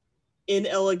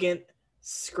inelegant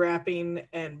scrapping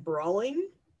and brawling.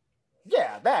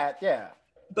 Yeah,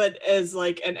 but as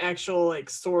like an actual like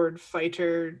sword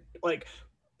fighter, like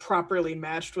properly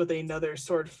matched with another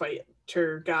sword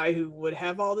fighter guy who would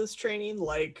have all this training,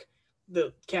 like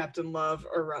the Captain Love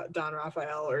or Don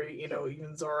Raphael or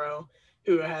even Zorro,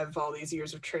 who have all these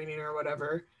years of training or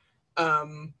whatever.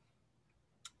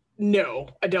 No,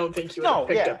 I don't think he would have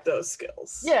picked up those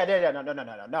skills.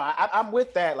 No. I'm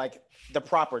with that, like the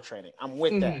proper training. I'm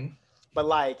with that, but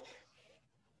like.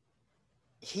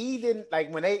 He didn't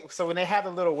like when they have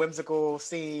the little whimsical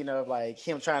scene of like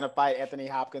him trying to fight Anthony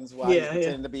Hopkins while he's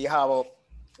pretending to be hobbled.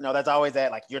 That's always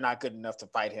that like you're not good enough to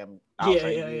fight him.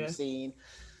 Scene.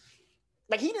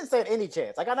 Like he didn't stand any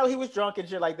chance. Like I know he was drunk and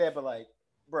shit like that, but like,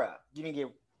 bruh, you didn't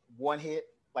get one hit.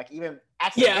 Like even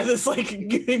this like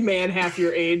man half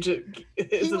your age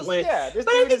isn't late. But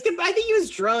I think he was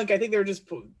drunk. I think they were just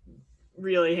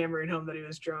really hammering home that he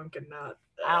was drunk and not.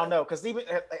 I don't know, because even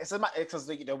because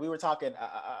we were talking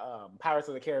Pirates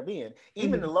of the Caribbean.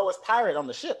 Even the lowest pirate on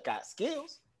the ship got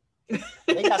skills.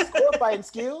 They got sword fighting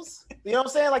skills. You know what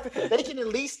I'm saying? Like they can at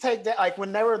least take that. Like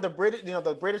whenever the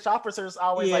British officers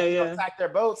always attack their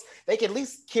boats, they can at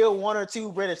least kill one or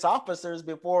two British officers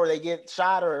before they get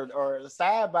shot or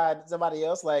stabbed by somebody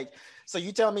else. Like, so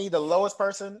you tell me the lowest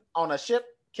person on a ship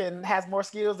has more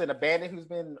skills than a bandit who's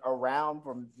been around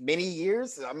for many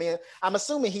years? I mean, I'm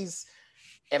assuming he's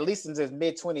at least in his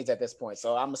mid-20s at this point.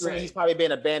 So I'm assuming he's probably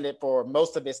been a bandit for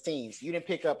most of his teens. You didn't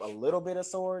pick up a little bit of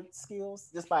sword skills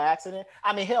just by accident?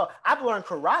 I mean, hell, I've learned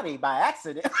karate by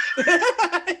accident. How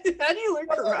do you learn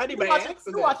karate by accident?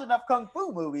 You watch enough kung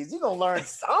fu movies, you're going to learn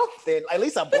something, at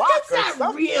least a block or something. That's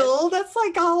not real. That's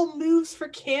like all moves for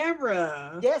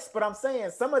camera. Yes, but I'm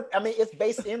saying it's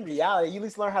based in reality. You at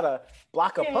least learn how to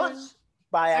block a punch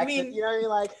by accident. I mean, you know what I mean?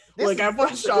 Like, look, I've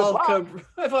watched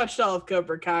all of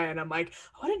Cobra Kai, and I'm like,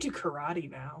 I want to do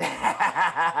karate now.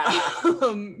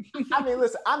 I mean,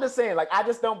 listen, I'm just saying, like, I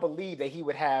just don't believe that he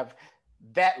would have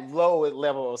that low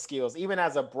level of skills, even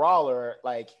as a brawler.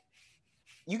 Like,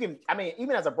 even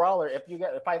as a brawler, if you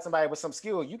get to fight somebody with some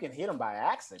skill, you can hit them by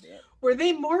accident. Were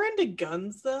they more into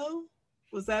guns though?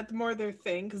 Was that more their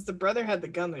thing? Because the brother had the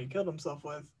gun that he killed himself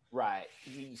with, right?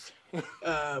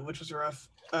 Which was rough.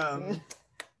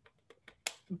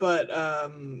 But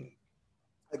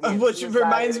again, which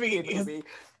reminds me,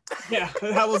 yeah,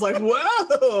 I was like,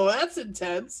 whoa, that's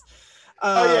intense.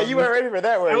 Oh yeah, you weren't ready for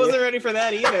that one. I wasn't ready for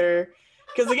that either.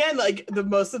 Because again, like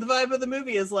most of the vibe of the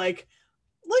movie is like,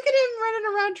 look at him running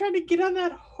around trying to get on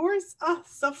that horse. Oh,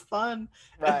 so fun.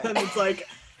 Right. And then it's like,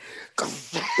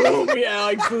 boom,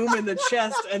 like boom in the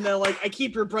chest, and then like, I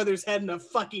keep your brother's head in a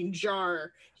fucking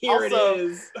jar. Here it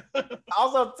is.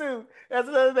 Also, too, that's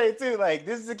another thing too. Like,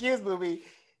 this is a kids movie.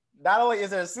 Not only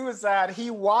is it a suicide,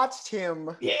 he watched him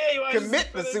commit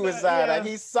the suicide. Like,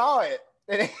 he saw it.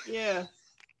 Yeah.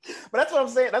 But that's what I'm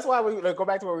saying. That's why we go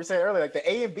back to what we were saying earlier. Like, the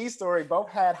A and B story both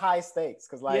had high stakes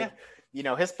because, like,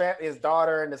 his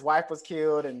daughter and his wife was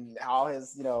killed, and all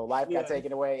his life got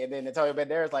taken away. And then Antonio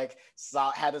Banderas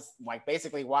had to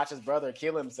basically watch his brother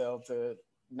kill himself to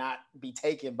not be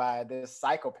taken by this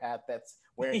psychopath that's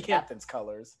wearing captain's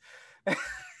colors.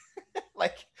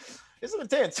 Like, it's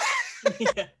intense.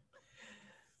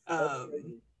 I'm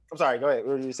sorry, go ahead.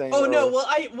 What were you saying? Oh no,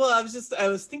 I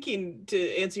was thinking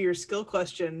to answer your skill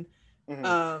question.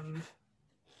 Mm-hmm.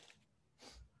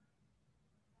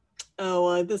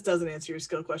 This doesn't answer your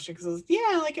skill question because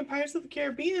like in Pirates of the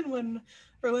Caribbean when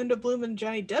Orlando Bloom and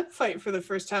Johnny Depp fight for the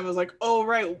first time, I was like, oh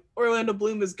right, Orlando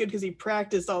Bloom is good because he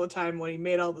practiced all the time when he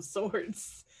made all the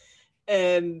swords.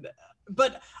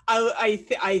 But I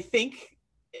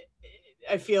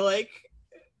feel like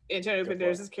Antonio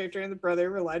Banderas' character and the brother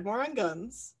relied more on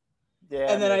guns.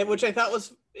 Yeah. And then which I thought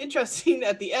was interesting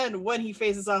at the end when he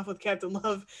faces off with Captain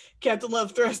Love. Captain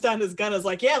Love throws down his gun, is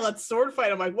like, yeah, let's sword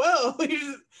fight. I'm like, whoa,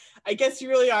 I guess you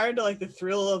really are into like the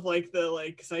thrill of like the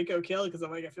like psycho kill, because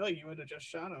I'm like, I feel like you would have just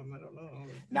shot him. I don't know.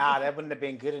 Nah, that wouldn't have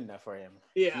been good enough for him.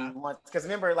 Yeah. Because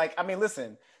remember, like, I mean,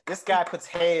 listen, this guy puts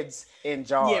heads in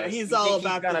jars. Yeah, he's all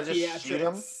about gonna the just shoot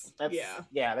him.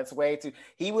 That's way too.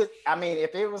 He would. I mean,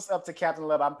 if it was up to Captain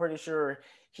Love, I'm pretty sure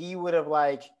he would have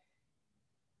like.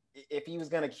 If he was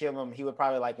gonna kill him, he would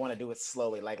probably like want to do it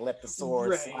slowly, like let the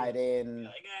sword slide in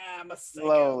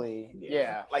slowly.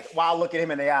 Yeah, like while looking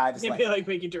him in the eye, just like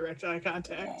making direct eye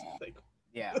contact. Like,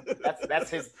 yeah, that's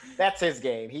his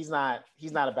game. He's not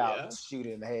about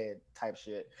shooting in the head type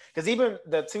shit. Because even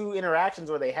the two interactions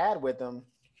where they had with him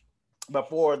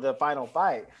before the final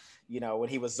fight, when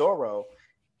he was Zorro,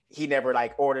 he never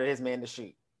like ordered his men to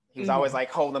shoot. He was always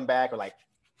like holding them back or like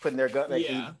putting their gun, like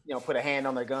he put a hand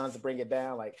on their guns to bring it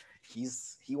down. Like he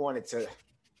wanted to.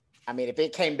 I mean, if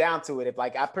it came down to it,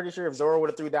 I'm pretty sure if Zorro would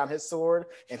have threw down his sword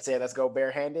and said, "Let's go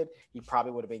barehanded," he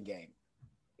probably would have been game.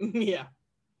 Yeah.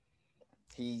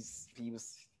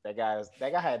 That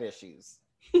guy had issues.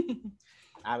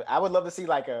 I would love to see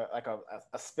like a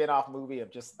spin-off movie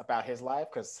of just about his life,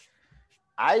 because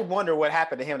I wonder what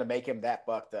happened to him to make him that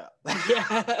fucked up.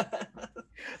 Yeah.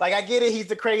 Like, I get it, he's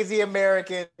the crazy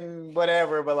American,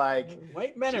 whatever, but like,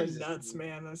 white men are nuts,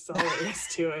 man. That's all there is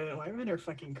to it. White men are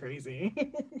fucking crazy.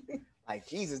 Like,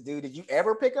 Jesus, dude, did you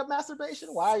ever pick up masturbation?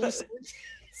 Why are you?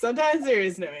 Sometimes there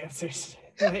is no answers.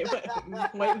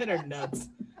 White men are nuts.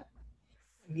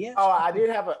 Yeah. Oh, I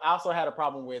also had a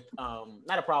problem with,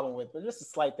 not a problem with, but just a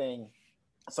slight thing.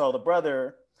 So the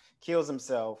brother kills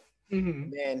himself. Mm-hmm.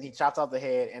 Then he chops off the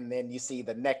head, and then you see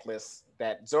the necklace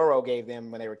that Zorro gave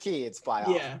them when they were kids fly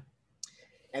off. Yeah.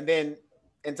 And then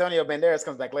Antonio Banderas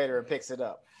comes back later and picks it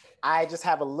up. I just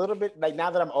have a little bit, like, now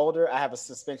that I'm older, I have a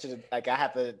suspension. Like, I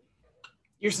have to.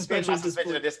 Your suspension of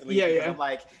disbelief. Yeah. I'm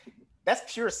like,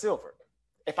 that's pure silver.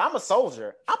 if I'm a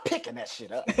soldier, I'm picking that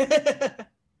shit up.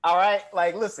 All right,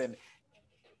 like listen,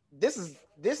 this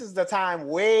is the time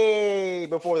way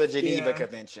before the Geneva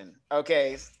Convention.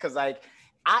 Okay, because like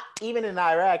I even in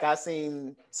Iraq, I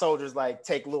seen soldiers like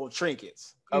take little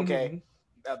trinkets. Okay.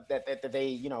 That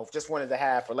they just wanted to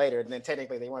have for later, and then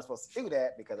technically they weren't supposed to do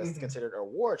that because it's considered a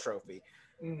war trophy.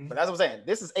 But that's what I'm saying.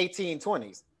 This is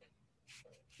 1820s.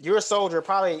 You're a soldier,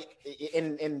 probably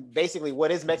in basically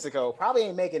what is Mexico, probably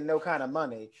ain't making no kind of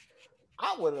money.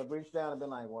 I would have reached down and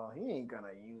been like, well, he ain't gonna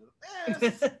use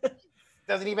this.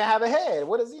 Doesn't even have a head.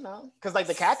 What is because like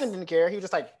the captain didn't care. He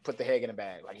just like put the head in a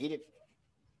bag. Like he did.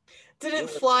 Did it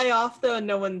fly off though, and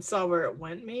no one saw where it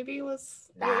went? Maybe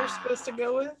was what we're supposed to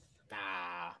go with.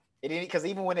 Nah, it didn't, because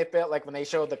even when it felt like when they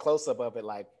showed the close up of it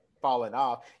like falling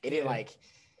off, it didn't like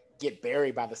get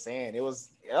buried by the sand. It was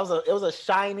a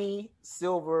shiny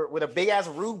silver with a big ass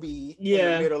ruby in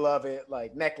the middle of it,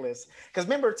 like necklace. Because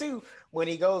remember too, when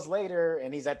he goes later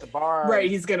and he's at the bar, right?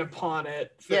 He's gonna pawn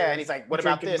it. And he's like, "What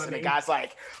about this?" Money. And the guy's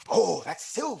like, "Oh, that's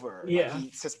silver." Yeah,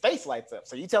 like his face lights up.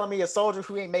 So you telling me a soldier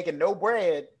who ain't making no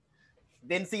bread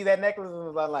didn't see that necklace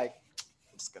and was like,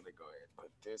 "I'm just gonna go ahead and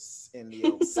put this in the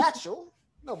old satchel."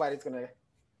 Nobody's gonna,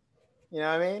 you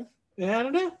know what I mean? Yeah, I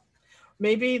don't know.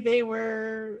 Maybe they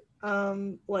were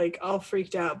like all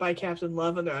freaked out by Captain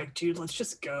Love, and they're like, "Dude, let's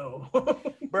just go."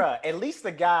 Bruh, at least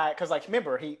the guy, because like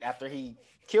remember, after he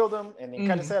killed him and then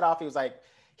cut his head off, he was like,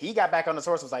 he got back on the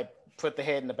horse, was like, put the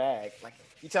head in the bag. Like,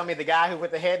 you tell me the guy who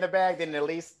put the head in the bag didn't at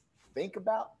least think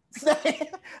about? Like,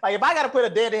 if I gotta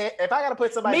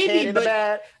put somebody's head in the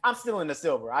bag, I'm still in the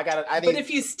silver. But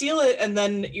if you steal it and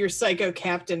then your psycho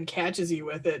captain catches you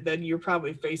with it, then you're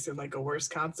probably facing like a worse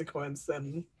consequence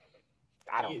than.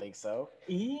 I don't think so.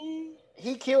 He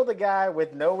killed a guy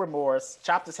with no remorse,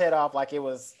 chopped his head off like it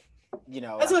was,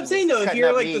 That's what I'm saying though. If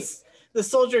you're like the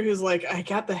soldier who's like, I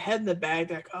got the head in the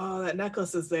bag, like, oh, that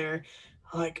necklace is there.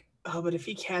 Like, oh, but if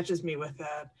he catches me with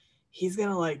that, he's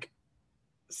gonna like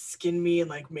skin me and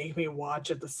like make me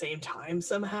watch at the same time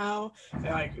somehow, and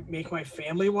like make my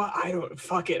family watch.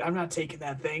 Fuck it. I'm not taking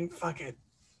that thing. Fuck it.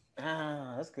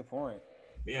 That's a good point.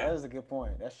 Yeah, that is a good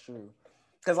point. That's true.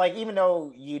 Because like, even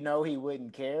though he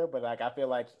wouldn't care, but like I feel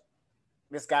like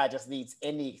this guy just needs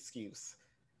any excuse.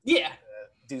 Yeah.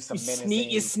 Do some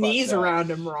you sneeze around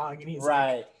him wrong, and he's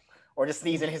right. Like, or just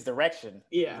sneeze in his direction.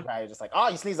 Yeah. Right. Just like, oh,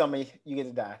 you sneeze on me, you get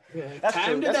to die. Yeah. That's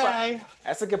time true. To die.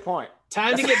 That's a good point.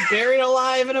 Time to get buried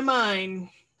alive in a mine.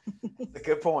 That's a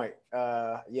good point.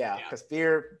 Yeah. Because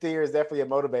fear is definitely a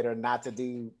motivator not to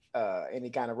do any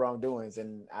kind of wrongdoings,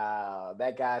 and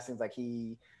that guy seems like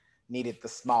he needed the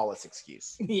smallest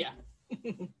excuse. Yeah.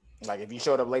 Like if you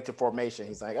showed up late to formation,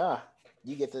 he's like,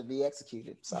 you get to be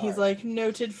executed. Sorry. He's like,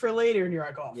 noted for later, and you're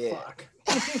like, oh, fuck.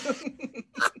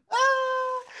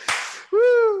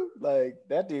 Woo! Like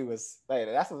that dude was like,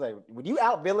 that's what I'm saying. When you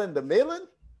out villain the villain,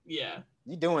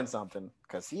 you doing something,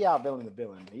 because he out villain the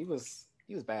villain. He was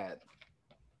bad.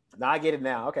 Now I get it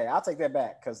now. Okay, I'll take that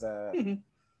back because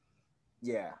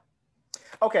yeah.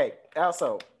 Okay,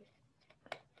 also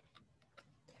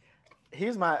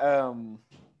here's my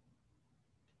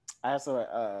I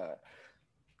also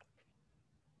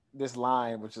this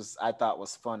line which I thought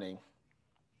was funny.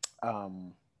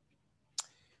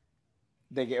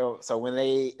 They go, so when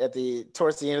they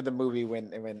towards the end of the movie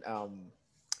when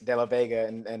De La Vega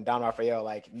and Don Rafael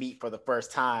like meet for the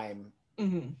first time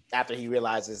after he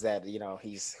realizes that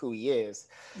he's who he is,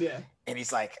 and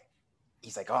he's like,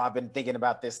 oh, I've been thinking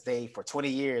about this day for 20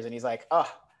 years, and he's like,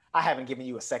 oh, I haven't given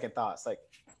you a second thought. It's like,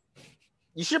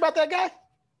 you sure about that guy?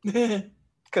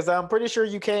 Because I'm pretty sure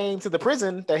you came to the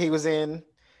prison that he was in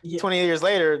 20 years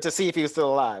later to see if he was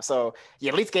still alive. So you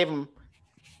at least gave him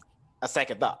a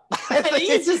second thought.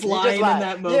 He's just lying in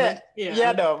that moment.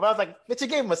 Yeah, no. But I was like, but you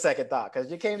gave him a second thought because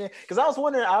you came in. Because I was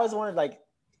wondering, like,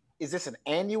 is this an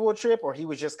annual trip, or he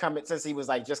was just coming, since he was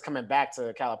like just coming back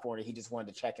to California, he just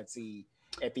wanted to check and see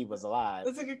if he was alive?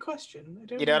 That's a good question.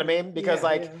 You know what I mean? Because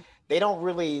they don't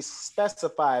really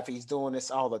specify if he's doing this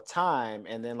all the time.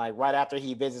 And then like right after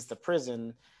he visits the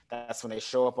prison, that's when they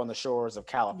show up on the shores of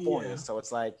California. So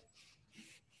it's like,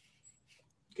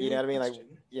 you know what I mean? Like,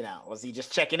 was he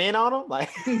just checking in on him? Like,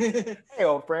 hey,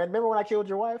 old friend, remember when I killed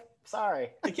your wife?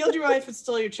 Sorry. I killed your wife and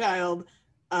stole your child.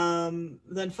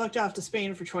 Then fucked off to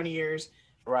Spain for 20 years.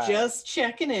 Right. Just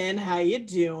checking in. How you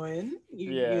doing?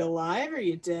 You alive? Are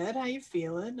you dead? How you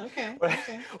feeling? Okay. Well,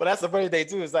 that's the funny thing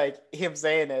too. Is like him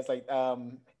saying that. It's like,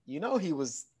 he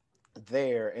was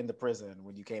there in the prison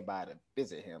when you came by to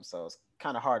visit him. So it's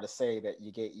kind of hard to say that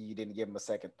you didn't give him a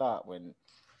second thought when,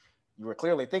 you were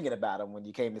clearly thinking about him when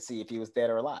you came to see if he was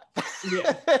dead or alive.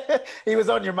 Yeah. He was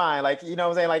on your mind. Like, you know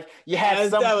what I'm saying? Like you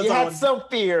had some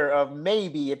fear of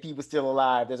maybe if he was still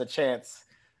alive, there's a chance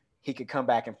he could come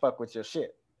back and fuck with your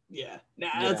shit. Yeah.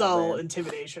 That's all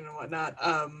intimidation and whatnot.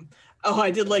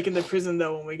 I did like in the prison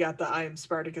though when we got the I am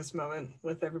Spartacus moment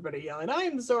with everybody yelling, I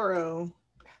am Zorro.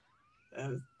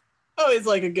 Always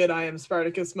like a good I am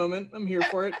Spartacus moment. I'm here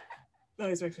for it.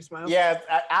 Always makes me smile. Yeah,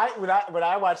 when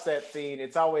I watch that scene,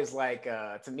 it's always like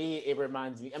to me it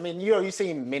reminds me. I mean, you've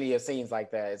seen many of scenes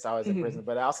like that. It's always in prison,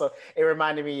 but also it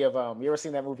reminded me of you ever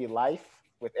seen that movie Life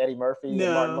with Eddie Murphy and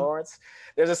Martin Lawrence?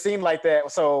 There's a scene like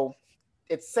that. So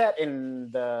it's set in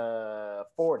the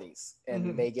 40s,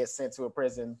 and they get sent to a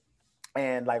prison,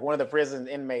 and like one of the prison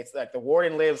inmates, like the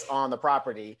warden lives on the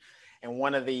property, and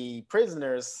one of the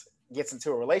prisoners gets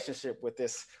into a relationship with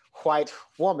this white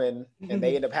woman, and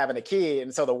they end up having a kid,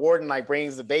 and so the warden like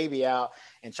brings the baby out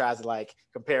and tries to like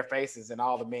compare faces, and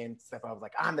all the men step up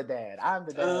like, I'm the dad, I'm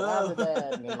the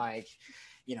dad, and then like,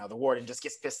 you know, the warden just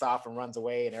gets pissed off and runs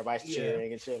away, and everybody's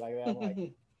cheering and shit like that. I'm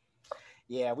like,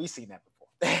 yeah, we've seen that before.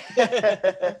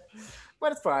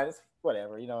 But it's fine, it's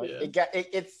whatever, you know.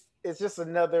 It's just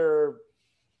another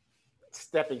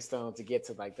stepping stone to get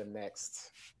to like the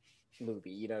next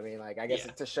movie, you know what I mean? Like I guess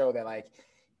it's to show that like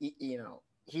you know,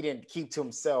 he didn't keep to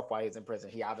himself while he was in prison.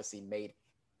 He obviously made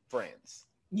friends.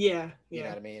 Yeah. You know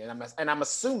what I mean? And I'm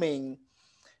assuming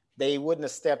they wouldn't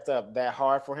have stepped up that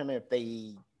hard for him if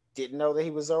they didn't know that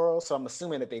he was Zorro. So I'm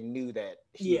assuming that they knew that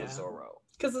he was Zorro.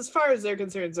 Because as far as they're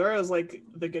concerned, Zorro's like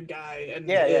the good guy, and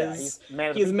he's a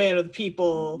man of the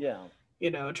people. Yeah,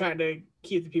 you know, trying to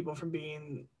keep the people from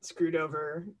being screwed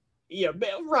over. Yeah,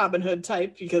 Robin Hood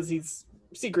type, because he's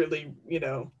secretly, you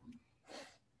know.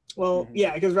 Well,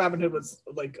 because Robin Hood was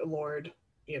like a lord,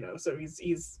 you know, so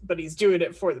he's doing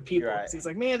it for the people. Right. He's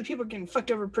like, man, the people are getting fucked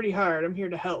over pretty hard. I'm here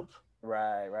to help.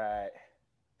 Right.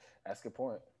 That's a good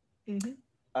point.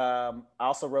 I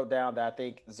also wrote down that I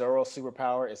think Zorro's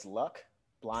superpower is luck.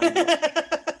 Blind luck.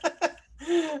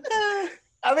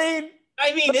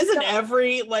 I mean, isn't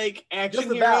every like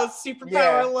action hero's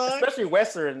superpower luck? Especially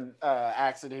Western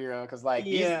action hero, because like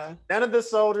none of the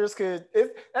soldiers could.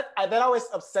 That always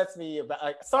upsets me about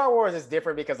like Star Wars is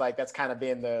different because like that's kind of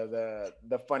been the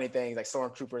funny thing. Like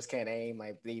stormtroopers can't aim.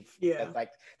 Like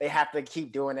like they have to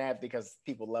keep doing that because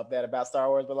people love that about Star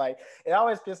Wars. But like it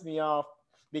always pissed me off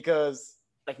because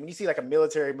like when you see like a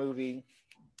military movie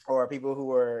or people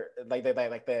who are like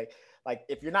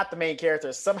if you're not the main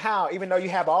character, somehow, even though you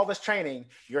have all this training,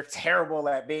 you're terrible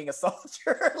at being a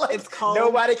soldier. Like it's called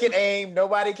nobody can aim,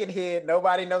 nobody can hit,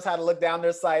 nobody knows how to look down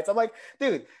their sights. I'm like,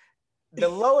 dude, the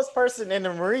lowest person in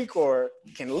the Marine Corps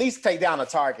can at least take down a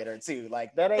target or two.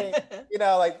 Like that ain't, you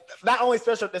know, like not only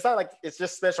special, it's not like it's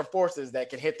just special forces that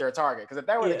can hit their target. Because if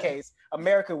that were the case,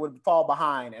 America would fall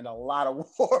behind in a lot of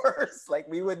wars. Like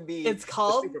we wouldn't be the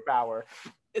superpower.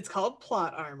 It's called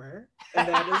plot armor, and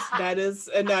that is,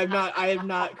 and I'm not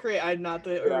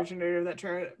the originator of that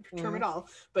term at all.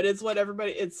 But it's what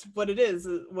it is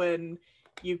when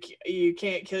you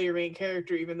can't kill your main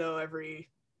character, even though every,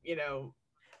 you know.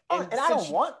 And I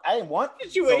didn't want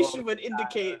situation would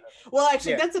indicate. Well,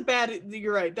 actually, that's a bad.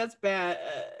 You're right. That's bad.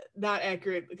 Not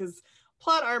accurate, because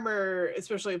plot armor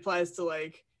especially applies to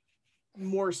like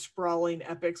more sprawling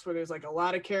epics where there's like a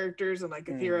lot of characters, and like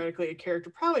theoretically a character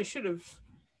probably should have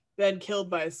been killed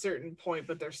by a certain point,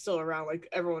 but they're still around. Like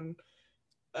everyone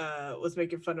was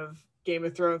making fun of Game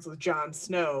of Thrones with Jon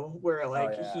Snow, where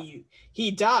like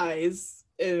he dies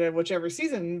in whichever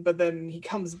season, but then he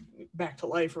comes back to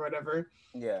life or whatever.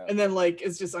 Yeah. And then like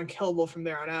it's just unkillable from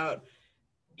there on out.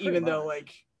 Even though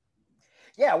like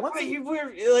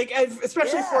we're like,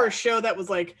 especially for a show that was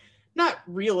like not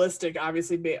realistic,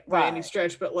 obviously by any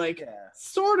stretch, but like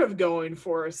sort of going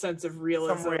for a sense of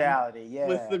realism, some reality,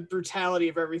 with the brutality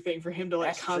of everything, for him to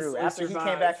like constantly After survive. He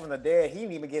came back from the dead, he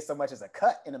didn't even get so much as a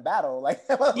cut in a battle. Like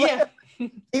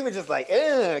he was just like,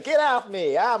 get off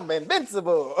me, I'm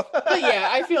invincible. But yeah,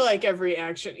 I feel like every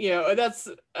action, you know, that's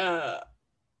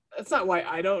not why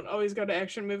I don't always go to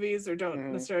action movies or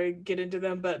don't necessarily get into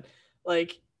them, but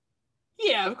like,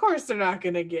 yeah, of course they're not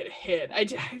gonna get hit.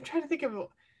 I'm trying to think of.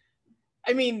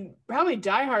 I mean, probably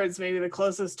Die Hard's maybe the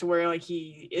closest to where like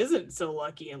he isn't so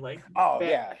lucky and like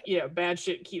bad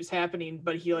shit keeps happening,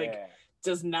 but he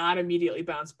does not immediately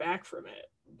bounce back from it.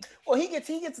 Well, he gets.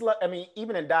 I mean,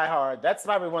 even in Die Hard, that's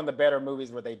probably one of the better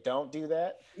movies where they don't do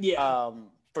that. Yeah.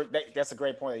 That's a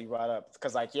great point that you brought up,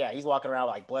 because like he's walking around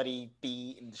like bloody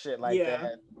beat and shit like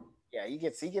that. Yeah, he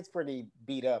gets pretty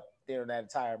beat up during that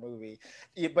entire movie.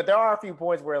 Yeah, but there are a few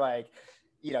points where like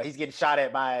you know, he's getting shot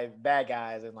at by bad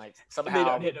guys and like somehow they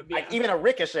don't hit him, like even a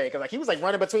ricochet, because like he was like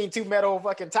running between two metal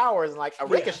fucking towers and like a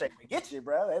ricochet would get you,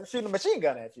 bro. They're shooting a machine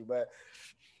gun at you, but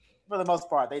for the most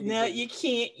part, they do. No, you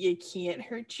can't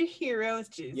hurt your hero. It's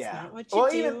just not what you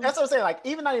do. Even that's what I'm saying. Like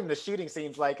even not even the shooting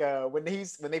scenes. Like when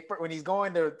he's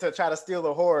going to try to steal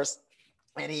the horse,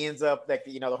 and he ends up like,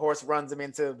 you know, the horse runs him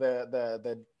into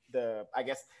the I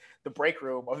guess the break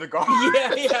room of the guard. Yeah,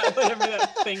 whatever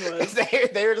that thing was.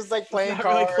 they were just like playing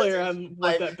cards. Really clear on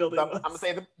what like, that building was. I'm gonna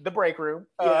say the break room.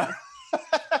 Yeah.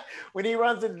 When he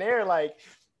runs in there, like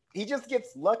he just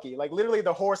gets lucky. Like literally,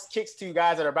 the horse kicks two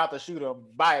guys that are about to shoot him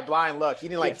by blind luck. He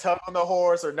didn't like tug on the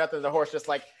horse or nothing. The horse just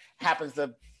like happens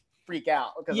to freak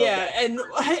out. And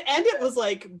it was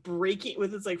like breaking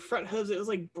with its like front hooves. It was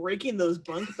like breaking those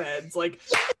bunk beds. Like.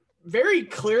 Very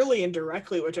clearly and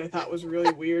directly, which I thought was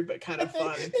really weird but kind of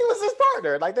fun. He was his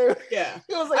partner, like they. Yeah,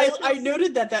 he was like. I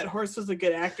noted that horse was a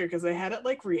good actor because they had it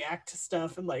like react to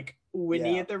stuff and like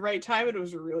whinny at the right time, and it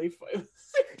was really fun.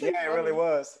 It really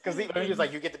was, because he was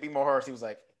like, "You get to be more horse." He was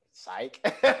like, "Psych."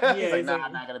 He's like, "Nah,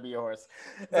 I'm not gonna be a horse."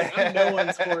 Like, I'm no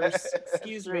one's horse.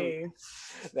 Excuse me.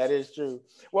 That is true.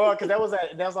 Well, because that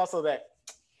was also that.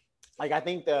 Like I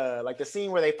think the scene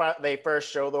where they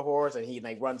first show the horse and he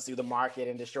like runs through the market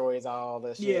and destroys all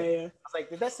the shit. Yeah. I was like,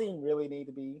 did that scene really need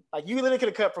to be like? You literally could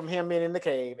have cut from him being in the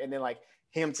cave and then like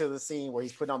him to the scene where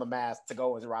he's putting on the mask to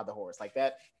go and ride the horse like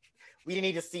that. We didn't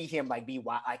need to see him like be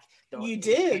wild. Like you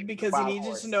did, because you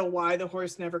needed to know why the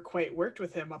horse never quite worked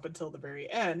with him up until the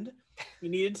very end. You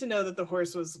needed to know that the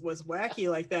horse was wacky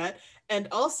like that, and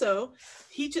also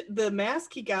the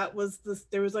mask he got was this.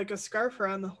 There was like a scarf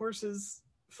around the horse's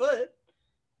foot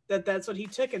that's what he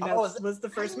took, and that was the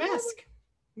first mask.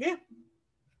 Yeah.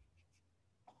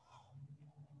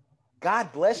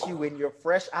 God bless you in your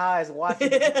fresh eyes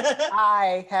watching.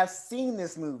 I have seen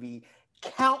this movie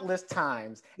countless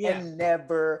times and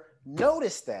never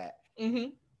noticed that. Mm-hmm.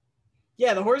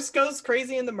 Yeah, the horse goes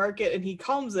crazy in the market and he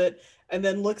calms it and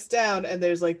then looks down and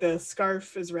there's like the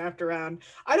scarf is wrapped around.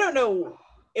 I don't know.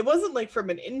 It wasn't like from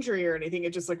an injury or anything.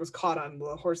 It just like was caught on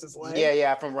the horse's leg.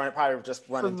 Yeah, from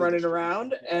running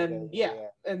around, and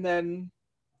and then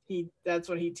that's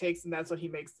what he takes, and that's what he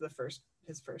makes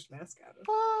his first mask out of.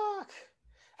 Fuck.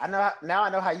 I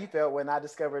know how you felt when I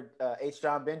discovered H.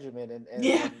 John Benjamin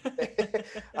and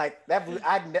like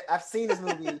that. I've seen this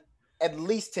movie at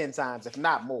least 10 times, if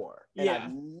not more, and I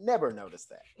never noticed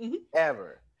that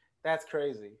ever. That's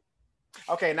crazy.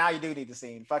 Okay, now you do need the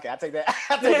scene. Fuck it, I take that.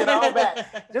 I take it all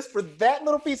back. Just for that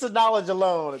little piece of knowledge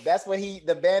alone, that's what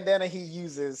the bandana he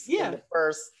uses in the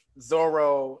first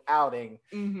Zorro outing.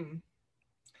 Mm-hmm.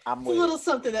 It's a little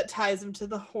something that ties him to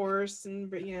the horse,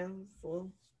 and it's a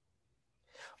little.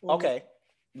 Okay,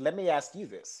 let me ask you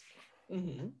this.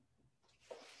 Mm-hmm.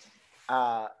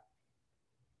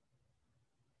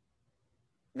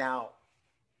 Now,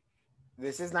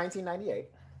 this is 1998,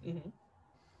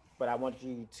 but I want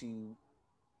you to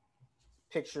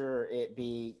picture it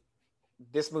be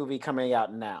this movie coming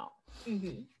out now.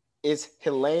 Mm-hmm. Is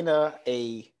Helena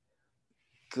a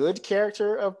good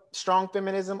character of strong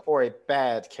feminism or a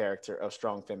bad character of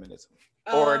strong feminism,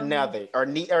 or nothing, or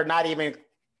not even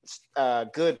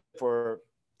good for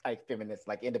like feminist,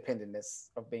 like independentness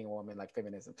of being a woman, like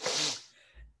feminism?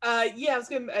 I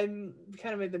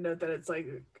kind of made the note that it's like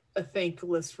a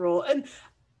thankless role, and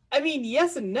I mean,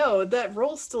 yes and no. That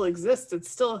role still exists. It's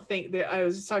still a thing. I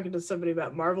was just talking to somebody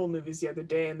about Marvel movies the other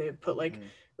day, and they put like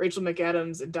Rachel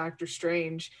McAdams in Doctor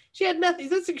Strange. She had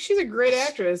nothing. She's a great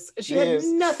actress. She had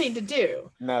nothing to do.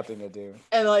 Nothing to do.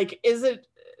 And like, is it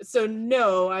so?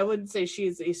 No, I wouldn't say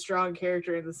she's a strong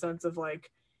character in the sense of like,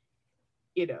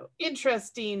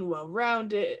 interesting,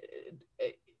 well-rounded.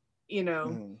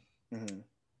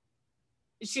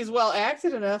 She's well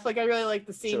acted enough. Like I really like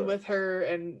the scene with her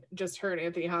and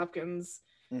Anthony Hopkins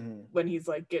when he's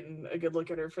like getting a good look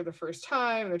at her for the first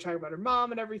time, and they're talking about her mom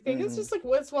and everything. It's just like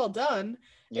it's well done.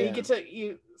 Yeah. And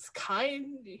you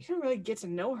don't really get to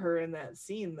know her in that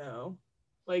scene though.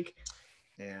 Like,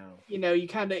 you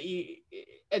kind of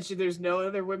there's no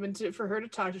other women for her to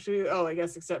talk to. Oh, I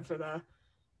guess except for the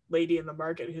lady in the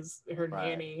market who's her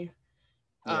nanny.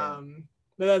 But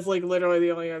that's like literally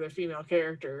the only other female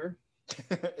character.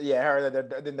 Her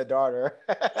than the daughter.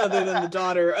 Other than the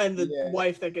daughter and the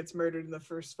wife that gets murdered in the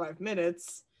first 5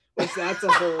 minutes, which that's a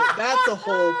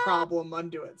whole problem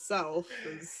unto itself.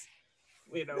 Is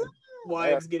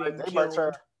wives getting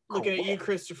killed. Looking at you,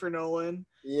 Christopher Nolan.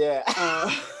 Yeah.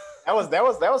 That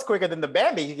was quicker than the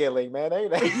Bambi killing, man.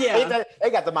 They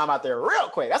got the mom out there real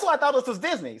quick. That's why I thought this was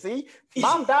Disney. See,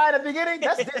 mom died at the beginning.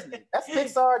 That's Disney. That's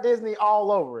Pixar, Disney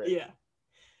all over it. Yeah.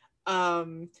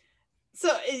 So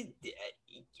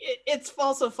it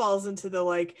also falls into the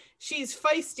like she's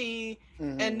feisty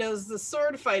and knows the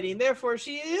sword fighting, therefore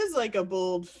she is like a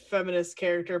bold feminist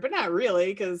character, but not really,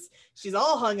 because she's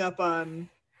all hung up on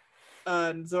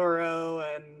Zoro,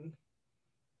 and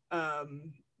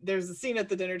there's a scene at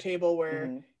the dinner table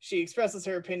where she expresses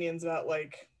her opinions about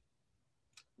like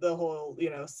the whole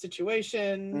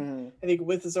situation, I think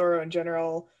with Zoro in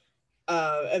general.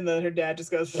 And then her dad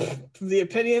just goes,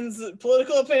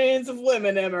 political opinions of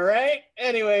women, am I right?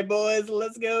 Anyway, boys,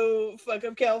 let's go fuck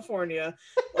up California.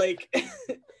 Like,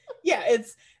 yeah,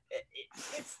 it's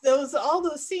all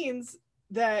those scenes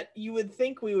that you would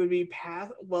think we would be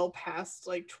past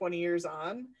like 20 years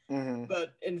on.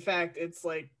 But in fact, it's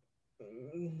like,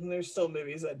 there's still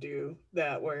movies that do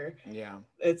that where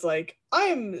it's like,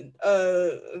 I'm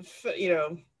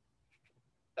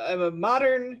a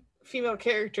modern female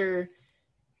character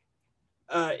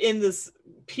in this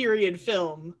period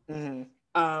film,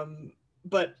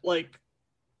 but like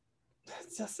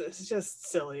it's just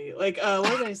silly. Like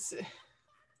what did I say?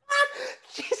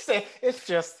 She said it's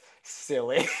just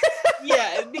silly.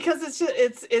 Yeah, because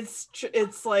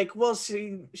it's like, well,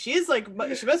 she is like,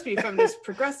 she must be feminist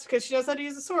progressive because she knows how to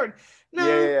use a sword. No,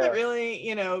 not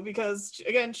really, because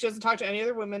again, she doesn't talk to any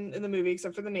other women in the movie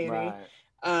except for the nanny.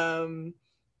 Right.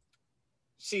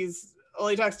 She's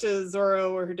only talks to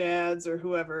Zoro or her dad's or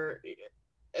whoever,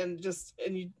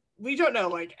 we don't know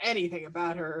like anything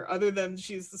about her other than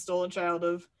she's the stolen child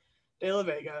of De La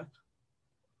Vega.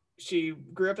 She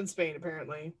grew up in Spain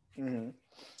apparently, and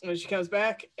she comes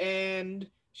back and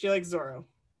she likes Zoro.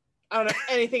 I don't know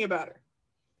anything about her.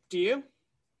 Do you?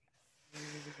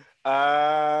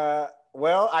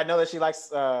 Well, I know that she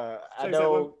likes. I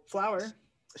know flower.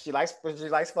 She likes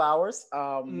flowers.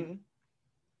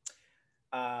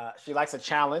 She likes a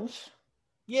challenge.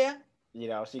 Yeah.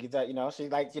 She gets that. She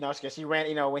like because she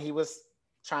ran. When he was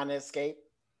trying to escape,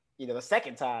 the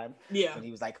second time. Yeah. When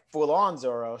he was like full on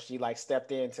Zoro, she like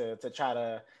stepped in to try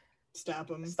to stop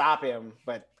him.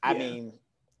 But I mean,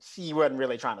 she wasn't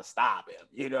really trying to stop him.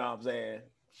 You know what I'm saying?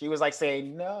 She was like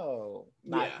saying no,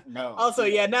 no. Also,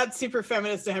 not super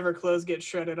feminist to have her clothes get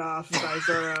shredded off by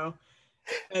Zoro,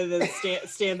 and then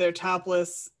stand there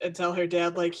topless and tell her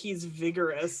dad like he's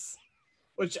vigorous.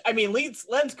 Which, I mean,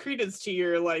 lends credence to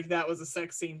your, like, that was a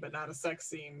sex scene, but not a sex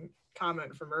scene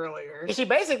comment from earlier. She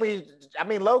basically, I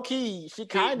mean, low-key, she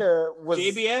kind of was...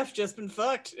 JBF, just been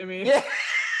fucked. I mean... Yeah.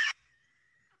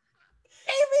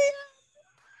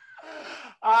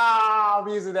 I'm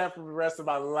using that for the rest of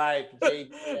my life,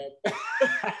 JBF.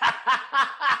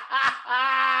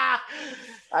 I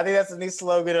think that's the new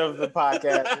slogan of the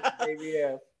podcast,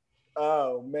 JBF.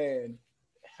 Oh, man.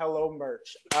 Hello,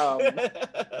 merch.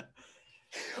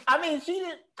 I mean, she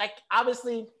didn't, like,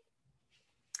 obviously,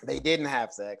 they didn't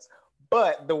have sex,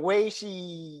 but the way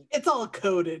she... It's all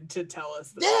coded to tell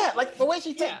us. Like, the way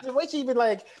she even,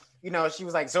 like, she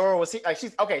was like, Zoro was, like, she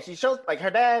shows, like, her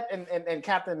dad and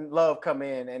Captain Love come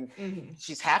in, and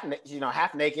she's half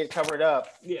naked, covered up.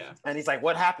 Yeah. And he's like,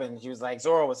 what happened? She was like,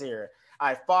 Zoro was here.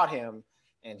 I fought him,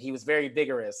 and he was very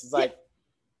vigorous. It's like,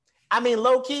 I mean,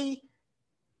 low-key,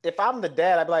 if I'm the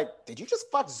dad, I'd be like, did you just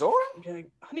fuck Zoro? I'd be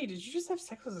like, honey, did you just have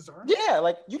sex with Zoro? Yeah,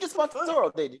 like, you just fucked Zoro,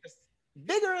 did you?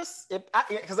 Vigorous,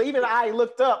 because even I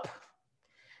looked up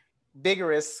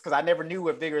vigorous, because I never knew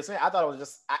what vigorous meant. I thought it was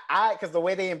just, because the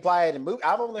way they imply it in movies,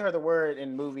 I've only heard the word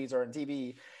in movies or in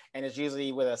TV, and it's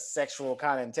usually with a sexual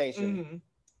connotation.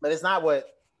 But it's not what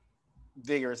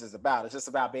vigorous is about. It's just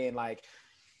about being, like,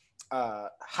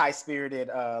 high-spirited,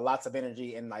 lots of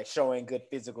energy, and like showing good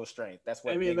physical strength. That's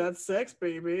what that's sex,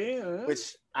 baby.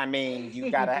 Which, I mean, you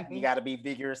gotta be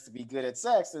vigorous to be good at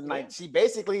sex. And like she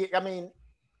basically, I mean,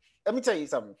 let me tell you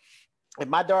something. If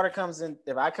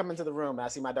I come into the room and I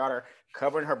see my daughter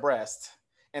covering her breast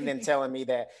and then telling me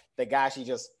that the guy she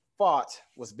just fought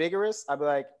was vigorous, I'd be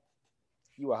like,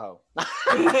 you a hoe.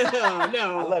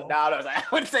 No. I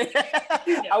wouldn't say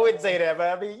that. I wouldn't say that,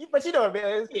 but I mean, but you know what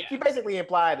I mean? He basically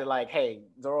implied that, like, hey,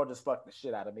 Zoro just fucked the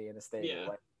shit out of me in the stable. Yeah.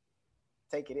 Like,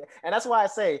 take it in. And that's why I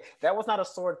say that was not a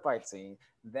sword fight scene.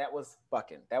 That was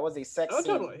fucking. That was a sex scene.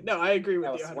 Oh, totally. No, I agree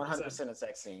with you. That was 100% a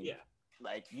sex scene. Yeah.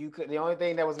 Like, the only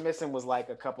thing that was missing was like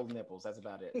a couple of nipples. That's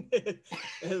about it.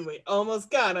 And we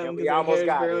almost got him. We almost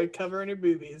got barely covering her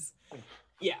boobies.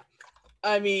 Yeah.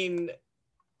 I mean,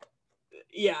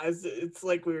 yeah, it's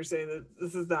like we were saying that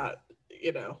this is not,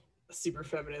 super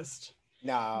feminist.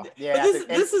 No, yeah. But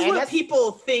this is what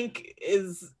people think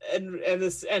is, and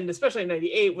especially in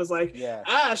 '98 was like,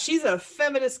 she's a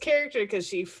feminist character because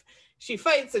she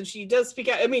fights and she does speak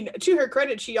out. I mean, to her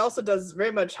credit, she also does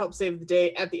very much help save the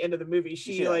day at the end of the movie.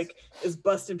 She like is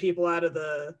busting people out of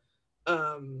the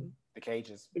the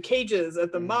cages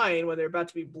at the mine when they're about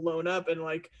to be blown up, and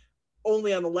like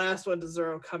only on the last one does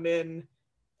Zoro come in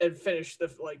and finish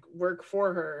the like work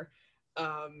for her.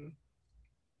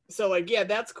 So like, yeah,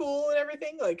 that's cool and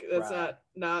everything. Like that's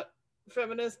not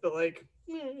feminist, but like,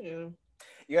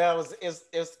 yeah, it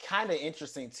was kind of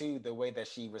interesting too the way that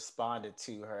she responded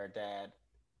to her dad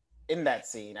in that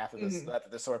scene after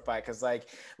the sword fight, because like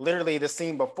literally the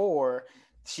scene before,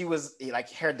 she was like,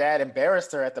 her dad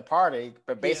embarrassed her at the party,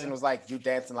 but basically was like, you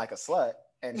dancing like a slut,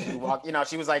 and she walked,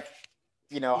 she was like,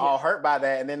 all hurt by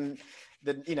that, and then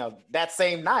that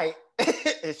same night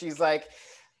she's like,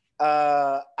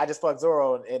 I just fucked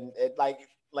Zoro, and it like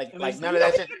none of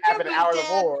that shit happened an hour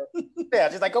before. Yeah,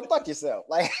 she's like, go fuck yourself.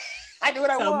 Like, I do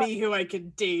what I want. Tell me who I can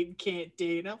date, can't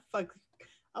date.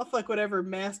 I'll fuck whatever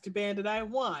masked bandit I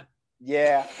want.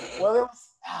 Yeah. Well, it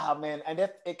was, man, and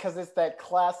because it's that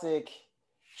classic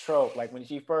trope. Like when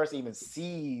she first even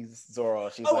sees Zoro,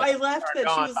 she's like, I laughed that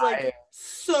she was like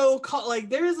so like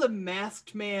there's a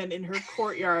masked man in her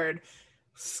courtyard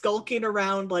skulking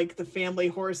around like the family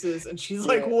horses, and she's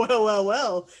like,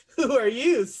 well, who are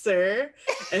you, sir?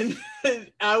 And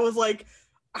I was like,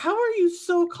 how are you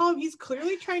so calm? He's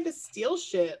clearly trying to steal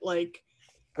shit. Like,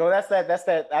 go, that's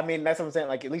that. I mean, that's what I'm saying.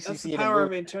 Like, at least you see it in the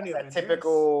movie. That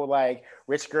typical like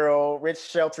rich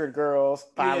sheltered girls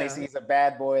finally sees a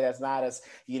bad boy that's not as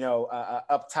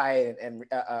uptight and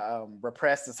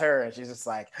repressed as her, and she's just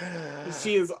like,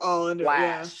 she is all into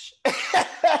Flash.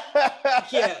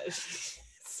 Yeah.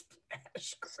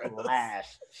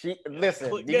 Splash. She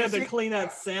listen. Yeah, to clean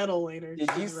that saddle later. Did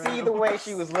you see the way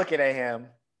she was looking at him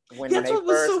when that's they what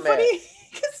was first so met? Funny.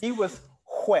 He was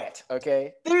wet.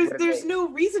 Okay. There's no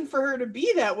reason for her to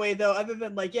be that way though, other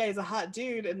than like, yeah, he's a hot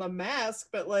dude in the mask,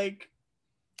 but like,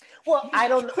 well, I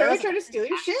don't know. Clearly trying to steal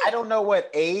your shit. I don't know what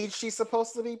age she's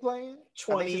supposed to be playing.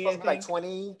 20, I think. Like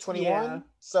 20, 21. Yeah.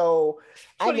 So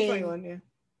 2021, yeah.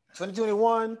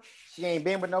 2021, she ain't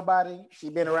been with nobody. She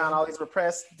been around all these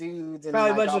repressed dudes and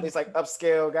probably like all these like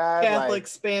upscale guys, Catholic, like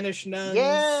Spanish nuns.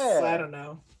 Yeah, I don't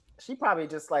know. She probably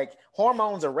just like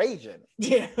hormones are raging.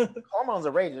 Yeah, hormones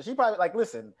are raging. She probably like,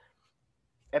 listen.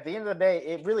 At the end of the day,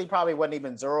 it really probably wasn't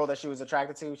even Zoro that she was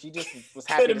attracted to. She just was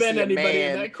happy to see a man. Could have been anybody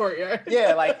in that courtyard.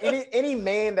 Yeah, like any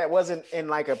man that wasn't in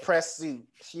like a press suit,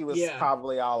 she was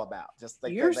probably all about. Just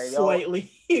like you're slightly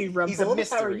rumpled. He's a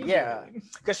mystery,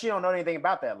 because she don't know anything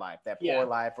about that life, that poor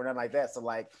life, or nothing like that. So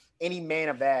like any man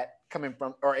of that coming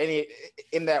from or any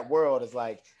in that world is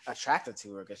like attracted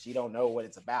to her because she don't know what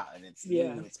it's about, and it's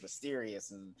new, it's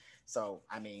mysterious, and so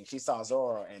I mean, she saw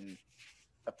Zoro and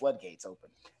the floodgates open.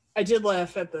 I did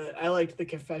laugh I liked the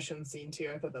confession scene too.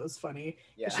 I thought that was funny.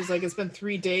 Yeah. She's like, it's been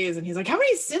 3 days. And he's like, how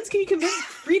many sins can you commit in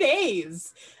 3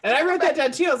 days? And I wrote that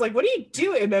down too. I was like, what are you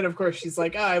doing? And then of course she's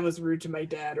like, I was rude to my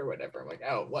dad or whatever. I'm like,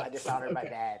 oh, what? I dishonored my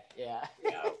dad. Yeah.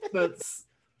 Yeah. That's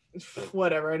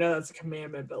whatever. I know that's a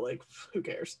commandment, but like, who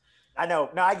cares? I know.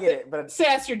 No, I get it. But say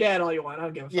ask your dad all you want. I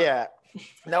don't give a fuck. Yeah.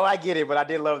 No, I get it, but I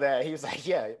did love that. He was like,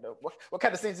 yeah, what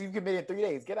kind of sins you committed in 3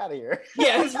 days? Get out of here.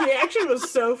 Yeah, his reaction was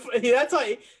so funny. That's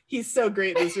why he's so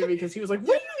great in this movie, because he was like,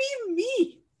 what do you even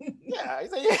mean? Yeah,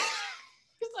 he's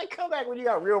like, come back when you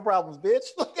got real problems, bitch.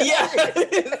 Yeah.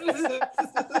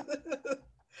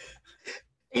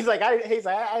 He's like,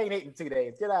 I ain't ate in 2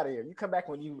 days. Get out of here. You come back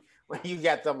when you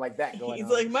got something like that going on. He's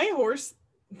like, my horse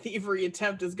thievery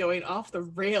attempt is going off the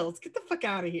rails. Get the fuck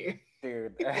out of here.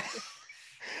 Dude.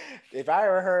 If I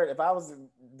was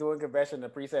doing confession and the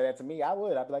priest said that to me, I'd be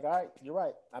like, all right, you're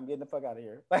right. I'm getting the fuck out of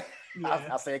here.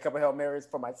 I'll say a couple Hail Marys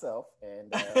for myself.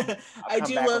 And I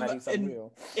do love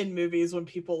in movies when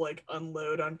people like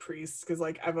unload on priests, because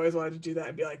like I've always wanted to do that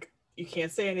and be like, you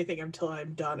can't say anything until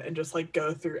I'm done, and just like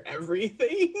go through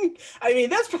everything. I mean,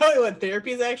 that's probably what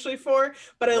therapy is actually for,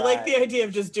 but I like the idea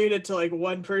of just doing it to like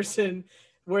one person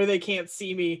where they can't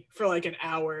see me for like an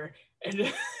hour.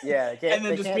 And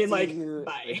then just being like,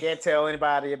 bye. You can't tell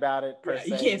anybody about it per se.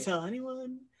 You can't tell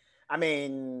anyone. I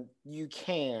mean, you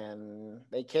can.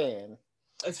 They can.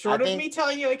 It's short of me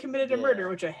telling you I committed a murder,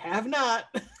 which I have not.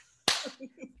 But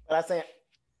I'm saying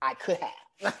I could have.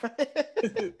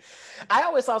 I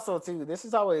always also too, this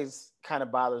is always kind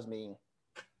of bothers me.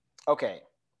 Okay.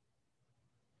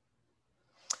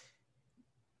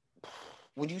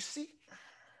 When you see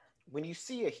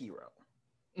a hero,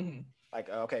 like,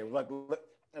 okay, look,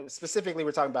 specifically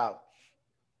we're talking about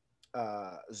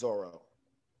Zoro.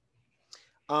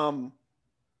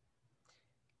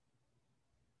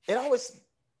 It always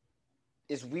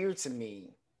is weird to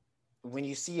me when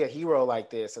you see a hero like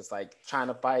this. It's like trying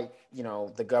to fight,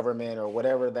 the government or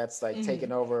whatever that's like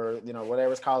taking over,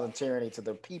 whatever's causing tyranny to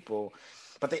the people.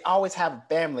 But they always have a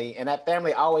family, and that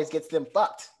family always gets them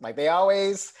fucked. Like they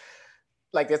always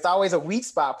like it's always a weak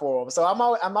spot for them. So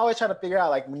I'm always trying to figure out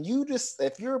like when you just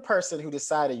if you're a person who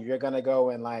decided you're gonna go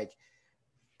and like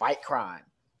fight crime,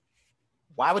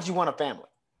 why would you want a family?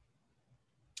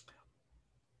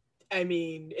 I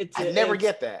mean, I never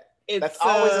get that. That's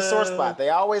always a sore spot. They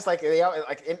always 9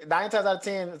 times out of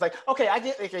 10. It's like, okay, I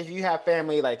get like, if you have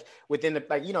family like within the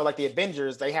like like the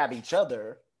Avengers, they have each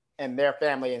other and their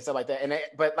family and stuff like that.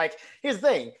 But like, here's the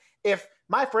thing: if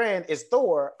my friend is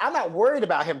Thor, I'm not worried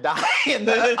about him dying and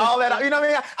all that. You know what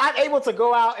I mean? I'm able to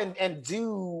go out and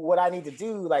do what I need to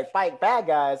do, like fight bad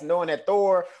guys, knowing that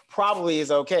Thor probably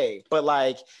is okay. But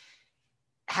like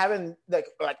having like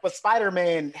with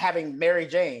Spider-Man having Mary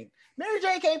Jane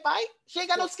can't fight. She ain't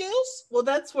got no skills. Well,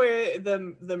 that's where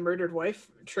the murdered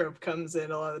wife trope comes in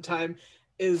a lot of the time.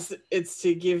 It's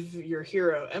to give your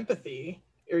hero empathy,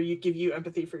 or you give you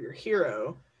empathy for your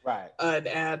hero, right? And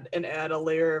add a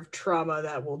layer of trauma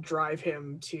that will drive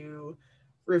him to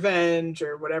revenge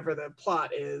or whatever the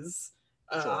plot is.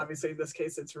 Sure. Obviously, in this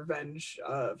case, it's revenge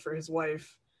for his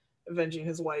wife, avenging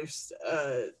his wife's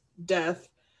death.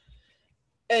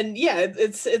 And yeah,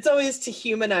 it's always to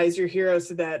humanize your hero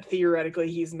so that theoretically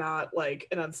he's not like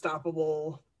an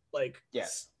unstoppable, like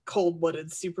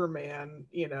cold-blooded Superman,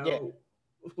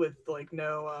 with like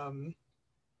no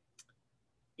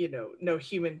no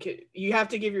human. You have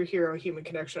to give your hero a human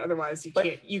connection, otherwise you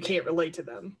can't relate to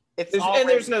them.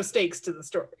 There's no stakes to the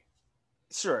story.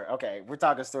 Sure, okay, we're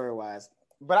talking story-wise,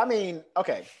 but I mean,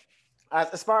 okay.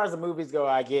 As far as the movies go,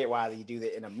 I get why you do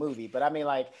that in a movie, but I mean,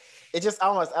 like, it just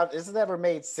it's never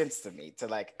made sense to me to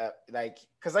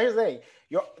because here's the thing,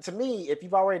 to me, if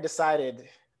you've already decided,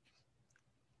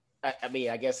 I mean,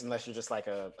 I guess unless you're just like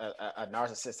a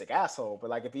narcissistic asshole, but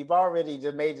like if you've already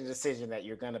made the decision that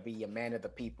you're gonna be a man of the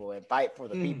people and fight for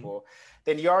the people,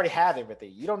 then you already have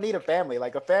everything. You don't need a family.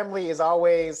 Like a family is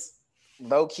always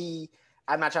low key.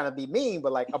 I'm not trying to be mean,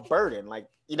 but like a burden, like,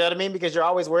 you know what I mean? Because you're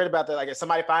always worried about that. Like if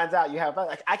somebody finds out you have,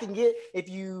 like, I can get, if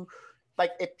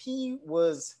he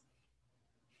was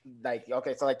like,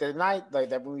 okay, so like the night, like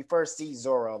that when we first see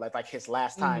Zorro, like his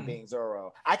last time being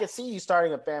Zorro, I could see you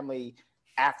starting a family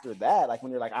after that. Like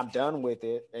when you're like, I'm done with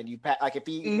it. And you like if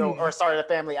he, or started a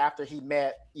family after he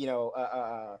met,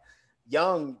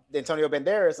 young Antonio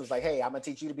Banderas, was like, hey, I'm gonna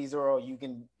teach you to be Zorro. You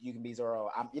can be Zorro.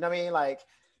 You know what I mean? Like,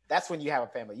 that's when you have a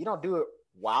family. You don't do it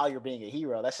while you're being a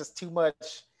hero. That's just too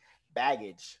much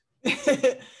baggage. You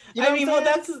know I mean, well,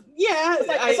 that's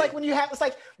it's like when you have. It's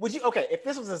like, would you? Okay, if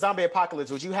this was a zombie apocalypse,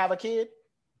 would you have a kid?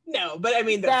 No, but I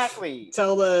mean, exactly.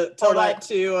 Tell that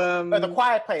to or The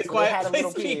Quiet Place. The Quiet Place. A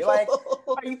little kid. Like,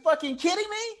 are you fucking kidding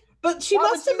me? But she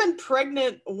must have been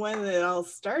pregnant when it all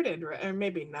started, right? Or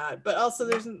maybe not. But also,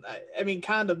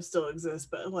 condoms still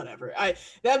exist, but whatever.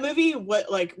 That movie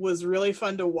was really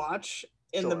fun to watch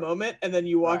in the moment, and then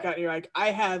you walk out and you're like,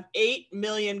 I have 8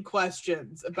 million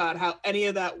questions about how any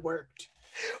of that worked.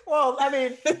 Well, I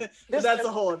mean, that's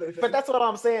a whole other thing. But that's what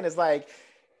I'm saying is like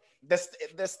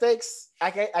the stakes.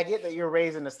 I get that you're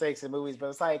raising the stakes in movies, but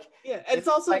it's like, it's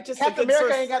also like just Captain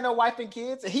America ain't got no wife and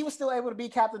kids, and he was still able to be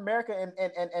Captain America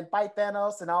and fight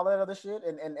Thanos and all that other shit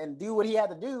and do what he had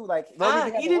to do. Like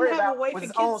he didn't have a wife with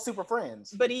and his own super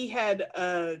friends, but he had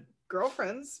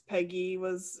girlfriends. Peggy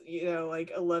was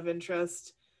like a love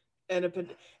interest, and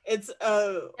here's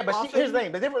the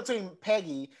thing: the difference between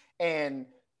Peggy and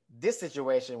this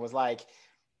situation was like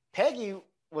Peggy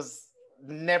was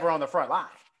never on the front line.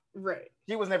 Right.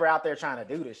 She was never out there trying to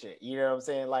do this shit. You know what I'm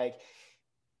saying? Like,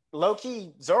 low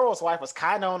key, Zorro's wife was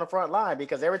kind of on the front line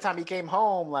because every time he came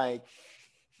home, like,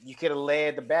 you could have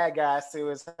led the bad guys to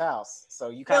his house. So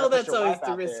you kind of that's always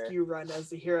the risk you run as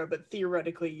the hero, but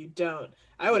theoretically you don't.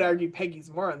 I would argue Peggy's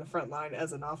more on the front line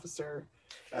as an officer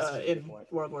in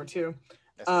World War II.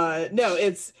 No,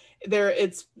 it's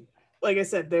like I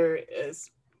said, there is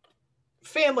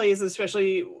families,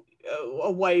 especially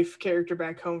a wife character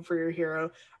back home for your hero,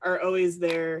 are always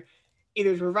there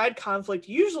either to provide conflict.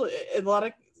 Usually in a lot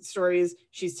of stories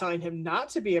she's telling him not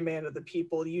to be a man of the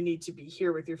people, you need to be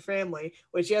here with your family,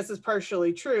 which yes is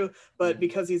partially true, but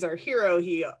because he's our hero,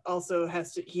 he also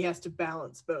has to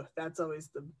balance both. That's always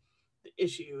the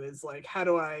issue, is like, how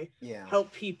do I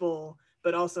help people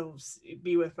but also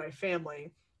be with my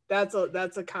family? That's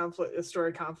a conflict, a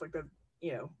story conflict that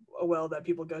a well that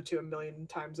people go to a million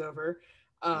times over.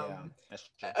 Like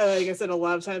I said, a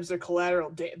lot of times they're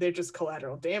just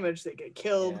collateral damage. They get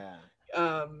killed.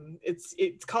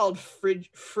 It's called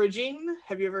fridging.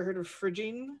 Have you ever heard of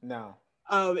fridging? No.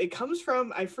 It comes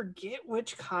from, I forget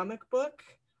which comic book.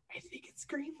 I think it's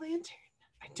Green Lantern.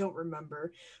 I don't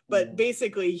remember. But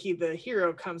basically the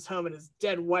hero comes home and his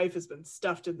dead wife has been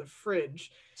stuffed in the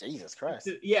fridge. Jesus Christ.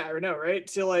 Yeah, I know, right?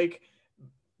 To like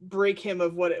break him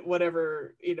of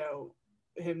whatever, you know,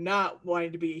 him not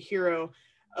wanting to be a hero,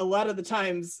 a lot of the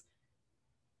times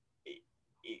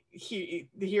the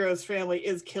hero's family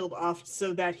is killed off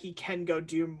so that he can go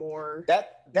do more.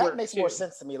 That makes more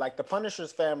sense to me. Like the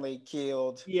Punisher's family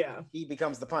killed, he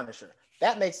becomes the Punisher.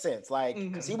 That makes sense. Like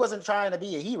because he wasn't trying to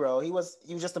be a hero. He was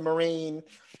just a Marine,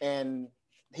 and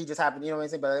he just happened, you know what I'm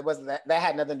saying? But it wasn't that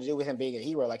had nothing to do with him being a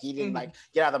hero. Like he didn't like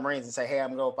get out of the Marines and say, "Hey, I'm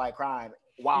gonna go fight crime,"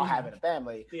 while having a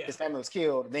family. His family was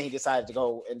killed, and then he decided to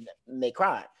go and make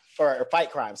crime or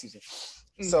fight crime. Excuse me.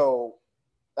 So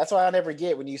that's why I never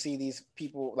get when you see these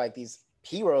people like these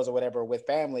heroes or whatever with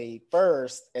family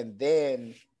first, and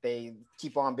then they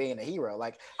keep on being a hero.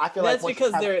 Like I feel that's like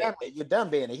because you're done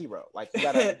being a hero. Like you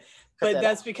gotta. But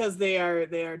that's because they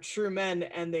are true men,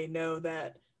 and they know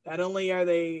that not only are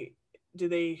they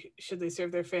should they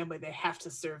serve their family, they have to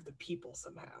serve the people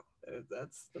somehow.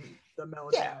 That's the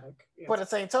melodramatic. Yeah. But at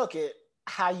the same token,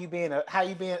 how you being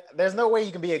there's no way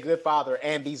you can be a good father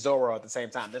and be Zorro at the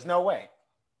same time. There's no way.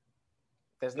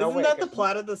 There's no way. Isn't that the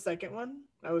plot of the second one?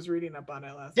 I was reading up on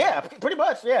it last night. Pretty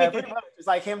much. Yeah, pretty much. It's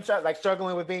like him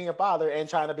struggling with being a father and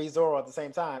trying to be Zorro at the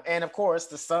same time. And of course,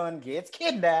 the son gets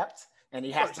kidnapped, and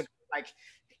he has to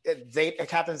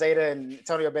Captain Zeta and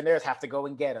Antonio Banderas have to go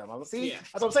and get him. That's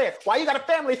what I'm saying. Why you got a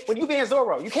family when you being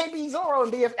Zorro? You can't be Zorro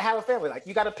and have a family. Like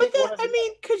you got to pick. I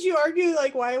mean, could you argue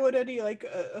like why would any like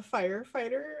a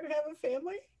firefighter have a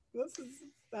family? This is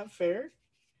not fair.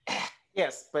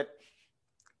 Yes, but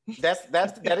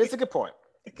that is a good point.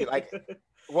 Like,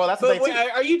 well, that's. But wait,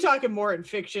 are you talking more in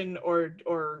fiction or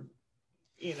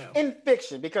you know? In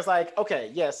fiction, because like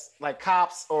yes, like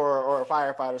cops or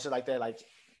firefighters shit like that, like.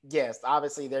 Yes,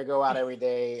 obviously they go out every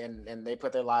day and they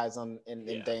put their lives in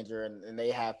danger and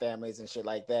they have families and shit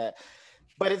like that.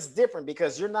 But it's different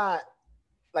because you're not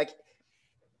like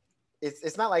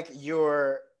it's not like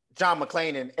you're John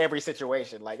McClane in every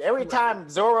situation. Like every time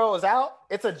Zorro is out,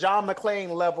 it's a John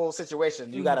McClane level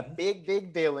situation. You got a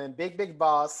big villain, big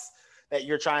boss that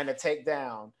you're trying to take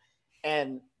down.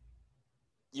 And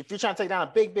if you're trying to take down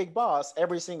a big boss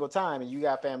every single time and you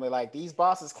got family, like these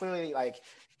bosses clearly like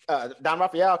Don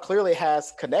Raphael clearly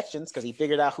has connections because he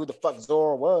figured out who the fuck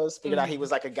Zorro was, figured out he was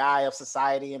like a guy of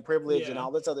society and privilege and all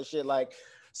this other shit. Like,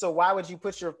 so why would you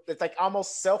it's like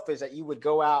almost selfish that you would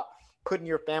go out putting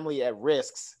your family at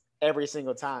risks every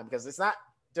single time, because it's not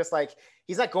just like,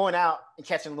 he's not going out and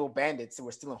catching little bandits who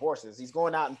are stealing horses. He's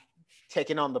going out and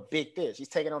taking on the big fish. He's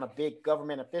taking on a big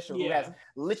government official who has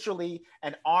literally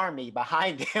an army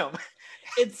behind him.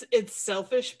 It's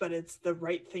selfish, but it's the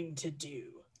right thing to do.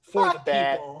 For Not the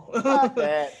that. people. Not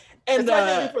that. And it's the right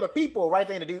thing to do for the people, right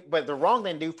thing to do, but the wrong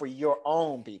thing to do for your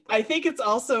own people. I think it's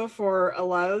also for a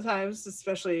lot of the times,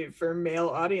 especially for male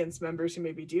audience members who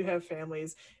maybe do have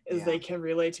families, is they can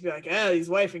relate to be like, these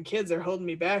wife and kids are holding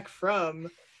me back from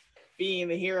being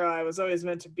the hero I was always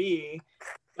meant to be.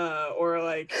 Or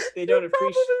like they don't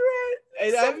appreciate.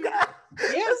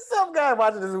 Some guy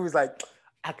watching this movie's like,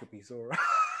 I could be Zorro.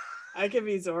 I could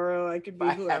be Zorro. I could be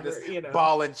whoever, you know.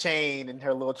 Ball and chain and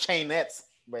her little chainettes.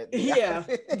 But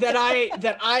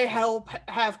that I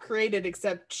have created,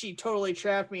 except she totally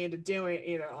trapped me into doing,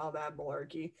 you know, all that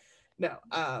malarkey. No,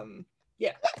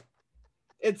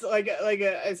 it's like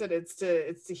I said, it's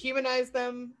to humanize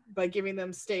them by giving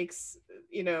them stakes,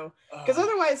 you know, because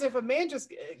otherwise, if a man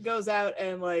just goes out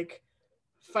and like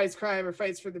fights crime or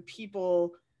fights for the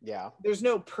people, there's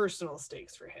no personal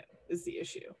stakes for him. Is the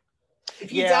issue. If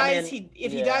he dies,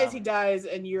 he dies,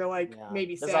 and you're like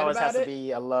maybe sad about it. There always has to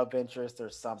be a love interest or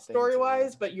something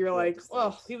story-wise, but you're like,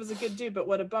 well, he was a good dude, but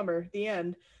what a bummer. The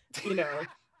end, you know.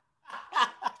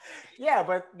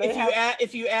 But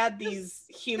if you add these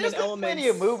human elements, plenty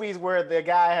of movies where the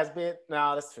guy has been.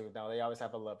 No, that's true. No, they always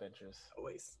have a love interest.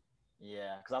 Always.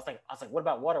 Yeah, because I was like, what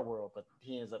about Waterworld? But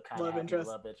he ends up kind of having a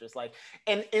love interest. Like,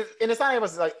 and it's not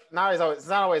always like it's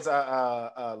not always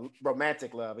a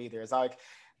romantic love either. It's like.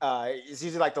 It's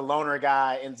usually like the loner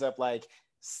guy ends up like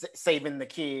saving the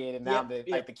kid, and now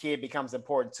like the kid becomes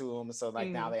important to him. So like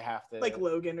now they have to like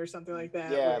Logan or something like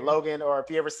that. Yeah, Logan. Or if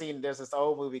you ever seen, there's this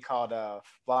old movie called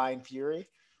Blind Fury.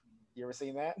 You ever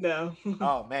seen that? No.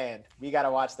 Oh man, we gotta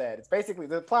watch that. It's basically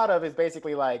the plot of it is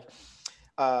basically like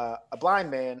a blind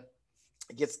man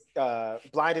gets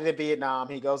blinded in Vietnam.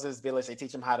 He goes to his village. They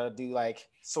teach him how to do like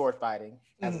sword fighting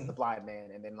as the blind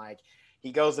man, and then like.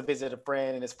 He goes to visit a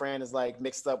friend, and his friend is like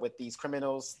mixed up with these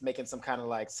criminals making some kind of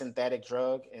like synthetic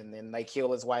drug, and then they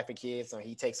kill his wife and kids. So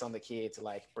he takes on the kid to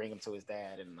like bring him to his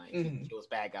dad, and like he kills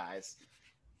bad guys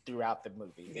throughout the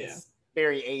movie. It's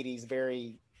very 80s,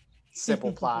 very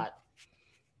simple plot.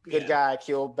 Good guy,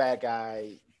 killed bad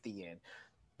guy, the end.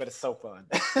 But it's so fun.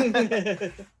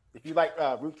 If you like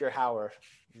Rutger Hauer,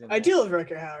 I do love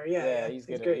Rutger Hauer. Yeah, he's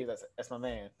good. Great. That's my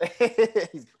man.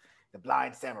 He's the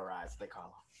blind samurai, as they call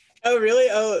him. Oh, really?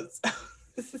 Oh,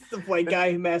 this is the white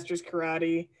guy who masters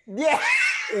karate. Yeah,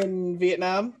 in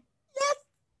Vietnam.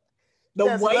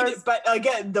 Yes. But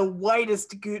again, the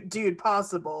whitest dude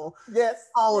possible. Yes.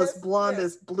 Tallest,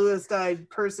 blondest, bluest-eyed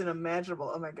person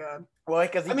imaginable. Oh my god. Well,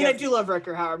 because I do love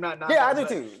Rutger Hauer. I'm not. Yeah, I do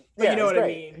too. But you know what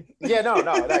great. I mean. Yeah, no.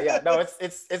 But you know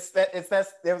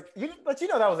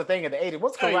that was the thing in the 80s.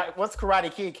 Once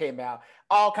Karate Kid came out,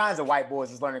 all kinds of white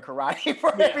boys was learning karate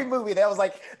for every movie. That was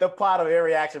like the plot of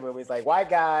every action movie. It's like white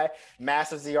guy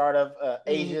masters the art of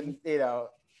Asian,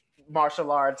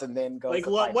 martial arts, and then goes like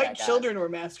to white children were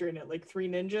mastering it, like Three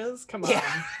Ninjas. Come on,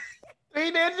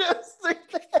 Three Ninjas.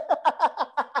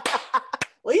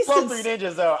 At least Three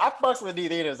Ninjas though. I fucks with these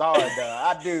ninjas hard though.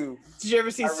 I do. Did you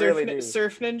ever see Surf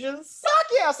Ninjas? Fuck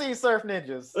yeah, I see Surf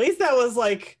Ninjas. At least that was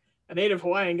like a native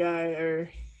Hawaiian guy,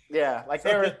 or like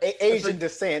they were Asian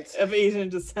descent. Of Asian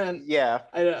descent. Yeah.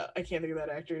 I can't think of that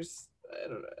actor's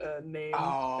name,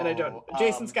 and I don't.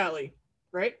 Jason Scott Lee,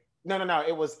 right? No.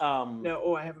 It was No.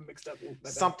 Oh, I have him mixed up.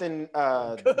 Something.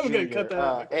 I'm gonna cut that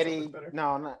out. Eddie.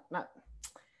 No, not.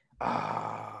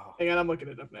 Oh. Hang on, I'm looking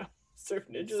it up now. Surf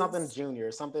Ninjas. Something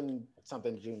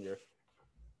Junior.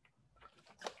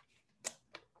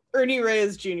 Ernie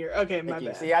Reyes Jr. Okay, my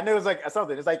bad. See, I knew it was like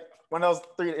something. It's like one of those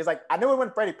three. It's like I knew it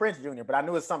wasn't Freddie Prinze Jr., but I knew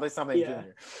it was something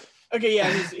Junior. Okay,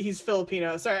 yeah, he's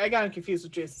Filipino. Sorry, I got him confused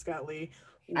with Jason Scott Lee.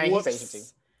 He's Asian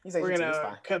too. We're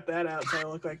gonna cut that out so I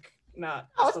look like not.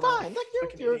 Oh, it's fine. Look,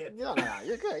 you're good.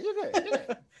 You're good.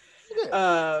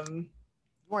 You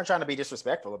weren't trying to be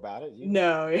disrespectful about it.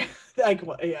 No, yeah. I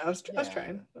was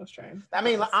trying. I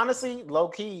mean, honestly, low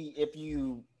key, if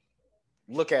you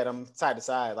look at them side to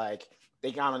side, like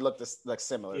they kind of look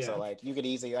similar. Yeah. So like you could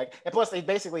easily and plus they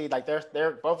basically like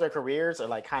they're both their careers are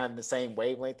like kind of the same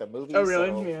wavelength of movies. Oh really?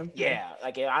 So, yeah.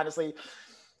 Like honestly,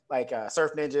 like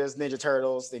Surf Ninjas, Ninja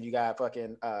Turtles. Then you got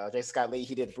fucking Jason Scott Lee.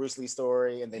 He did Bruce Lee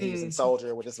story, and then he was in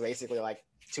Soldier, which is basically like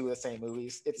two of the same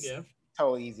movies. It's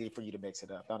totally easy for you to mix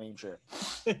it up. Don't even trip.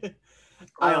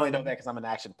 I only know that because I'm an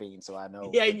action fiend, so I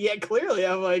know. Yeah. Clearly,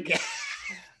 I'm like,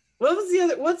 what was the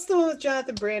other? What's the one with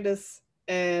Jonathan Brandis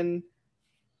and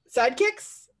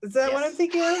Sidekicks? Is that what I'm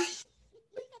thinking of?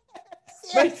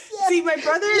 See, my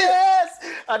brother. Yes,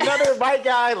 another white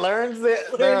guy learns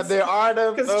the art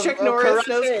of because Chuck Norris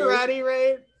knows karate,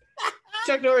 right?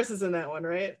 Chuck Norris is in that one,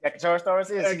 right? Yeah, Chuck Norris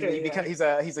is. Okay, he's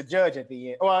a judge at the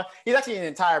end. Well, he's actually in an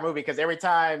entire movie because every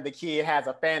time the kid has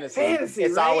a fantasy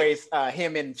it's always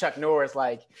him and Chuck Norris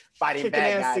like fighting kicking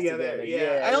bad ass guys together.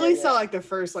 Yeah, I only saw like the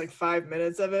first 5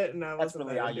 minutes of it, and I wasn't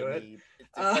really all you into it. Need.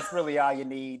 That's really all you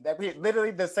need.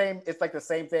 Literally the same. It's like the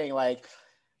same thing. Like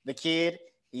the kid,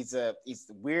 he's a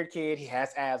weird kid. He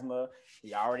has asthma.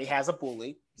 He already has a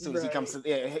bully. As soon as he comes to,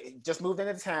 just moved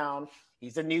into town.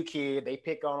 He's a new kid. They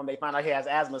pick on him. They find out he has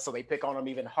asthma, so they pick on him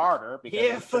even harder because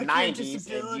it's the 90s.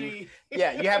 And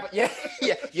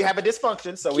you have a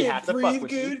dysfunction, so we have to fuck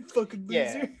with you. Fucking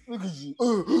loser.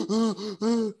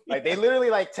 Like they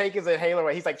literally like take his inhaler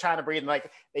away. He's like trying to breathe, and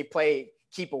like they play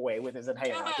keep away with his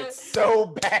inhaler. Like, it's so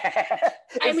bad.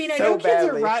 I mean, I know kids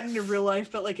are rotten in real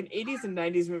life, but like in 80s and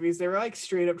 90s movies, they were like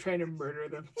straight up trying to murder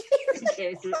them.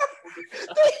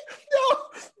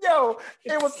 No,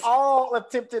 it was all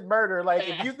attempted murder. Like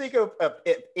if you think of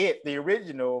it, the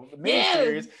original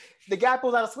miniseries, the guy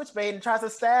pulls out a switchblade and tries to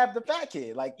stab the fat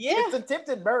kid. Like it's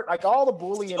attempted murder. Like all the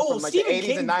bullying from like the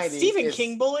 80s and 90s. Stephen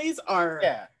King bullies are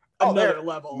another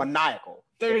level. Maniacal.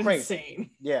 They're insane.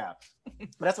 Yeah. But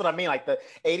that's what I mean. Like the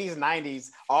 80s and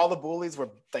 90s, all the bullies were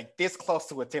like this close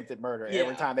to attempted murder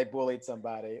every time they bullied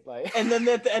somebody. Like, and then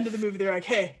at the end of the movie, they're like,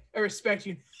 "Hey, I respect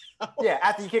you." Yeah,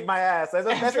 after you kick my ass. That's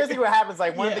basically what happens.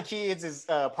 Like one of the kids is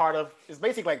it's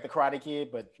basically like the Karate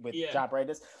Kid, but with John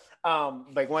Brandis.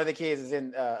 Like one of the kids is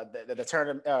in the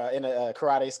tournament in a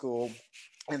karate school.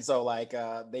 And so like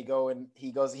they go and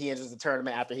he enters the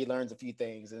tournament after he learns a few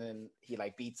things, and then he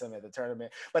like beats them at the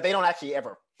tournament. But they don't actually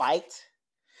ever fight.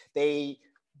 The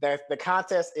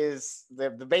contest is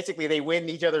basically they win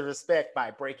each other's respect by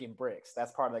breaking bricks.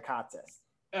 That's part of the contest.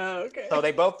 Oh, okay. So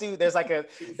they both do. There's like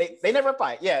they never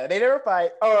fight. Yeah, they never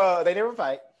fight. Oh, they never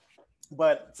fight.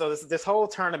 But so this whole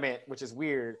tournament, which is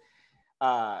weird.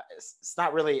 It's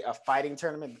not really a fighting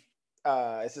tournament.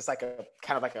 It's just like a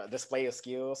kind of like a display of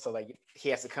skills. So like he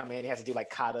has to come in, he has to do like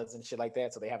katas and shit like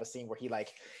that. So they have a scene where he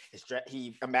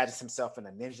imagines himself in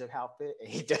a ninja outfit and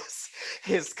he does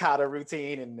his kata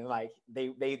routine, and then like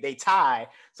they tie.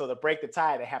 So to break the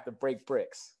tie, they have to break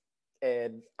bricks.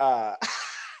 And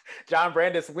John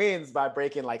Brandis wins by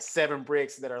breaking like 7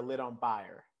 bricks that are lit on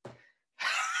fire.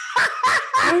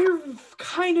 I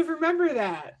kind of remember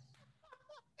that.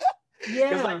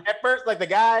 Yeah. Like at first, like the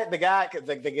guy, cause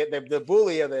like the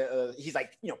bully of the, he's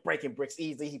like, breaking bricks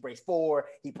easily. He breaks 4,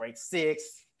 he breaks 6,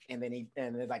 and then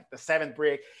like the 7th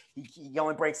brick, he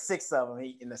only breaks 6 of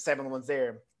them. And the 7th one's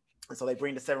there. And so they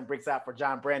bring the 7 bricks out for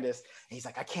John Brandis. And he's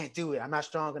like, I can't do it. I'm not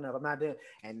strong enough. I'm not doing it.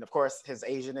 And of course, his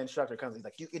Asian instructor comes. He's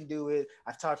like, you can do it.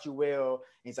 I've taught you well.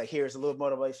 And he's like, here's a little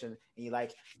motivation. And he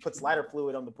like puts lighter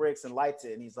fluid on the bricks and lights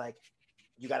it. And he's like,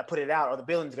 you got to put it out or the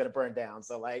building's going to burn down.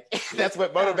 So like, that's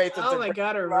what motivates him. Oh my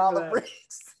God, I remember that.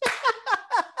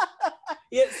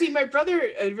 Yeah, see, my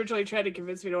brother originally tried to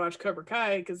convince me to watch Cobra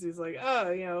Kai because he's like,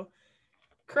 oh,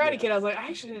 Karate Kid. I was like, I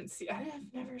have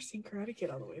never seen Karate Kid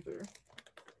all the way through.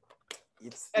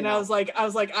 I was like,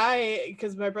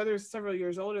 because my brother's several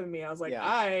years older than me. I was like,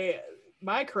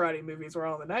 my karate movies were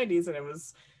all in the 90s, and it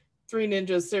was Three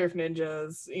Ninjas, Surf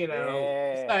Ninjas,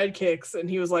 Sidekicks, and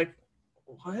he was like,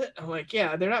 what? I'm like,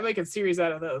 yeah, they're not making series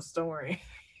out of those. Don't worry.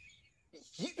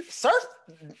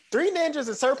 Three Ninjas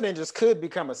and Surf Ninjas could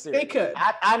become a series. They could.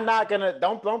 I'm not gonna.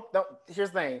 Don't. Here's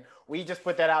the thing. We just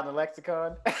put that out in the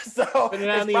lexicon, so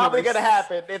it's probably gonna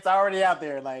happen. It's already out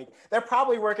there. Like they're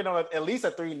probably working on at least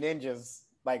a Three Ninjas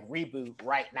like reboot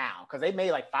right now because they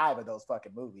made like 5 of those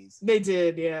fucking movies. They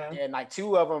did, yeah. And like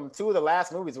 2 of the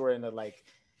last movies were in the like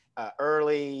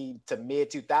early to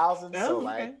mid 2000s. So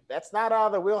like that's not out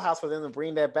of the wheelhouse for them to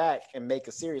bring that back and make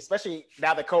a series, especially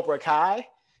now that Cobra Kai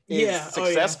is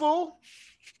successful.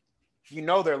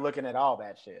 They're looking at all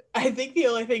that shit. I think the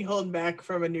only thing holding back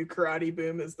from a new karate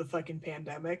boom is the fucking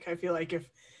pandemic. I feel like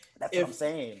what I'm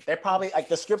saying. They're probably like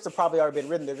the scripts have probably already been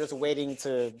written. They're just waiting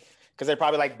to, because they're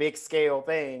probably like big scale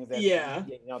things that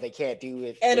they can't do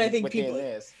it. And I think people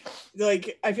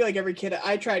like, I feel like every kid,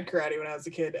 I tried karate when I was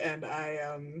a kid, and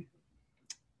I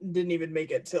didn't even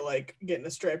make it to like getting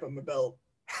a stripe on my belt.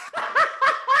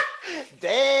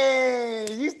 Dang,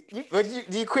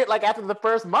 you quit like after the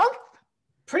first month?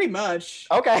 Pretty much.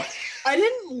 Okay.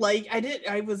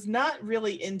 I was not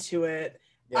really into it.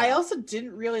 Yeah. I also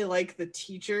didn't really like the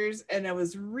teachers, and I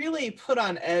was really put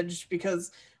on edge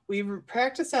because we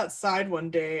practiced outside one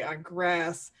day on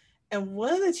grass, and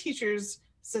one of the teachers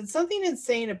said something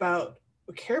insane about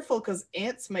careful because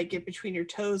ants might get between your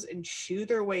toes and chew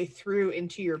their way through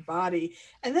into your body.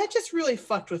 And that just really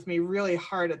fucked with me really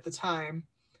hard at the time.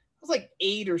 I was like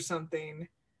 8 or something.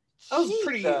 I was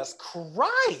Jesus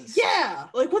Christ. Yeah.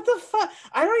 Like, what the fuck?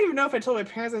 I don't even know if I told my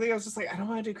parents. I think I was just like, I don't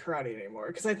want to do karate anymore.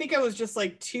 Because I think I was just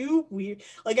like too weird.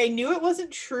 Like, I knew it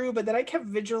wasn't true, but then I kept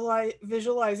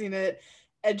visualizing it.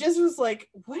 And just was like,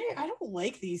 what? I don't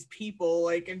like these people.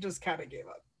 Like, and just kind of gave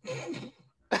up.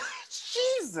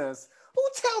 Jesus. Who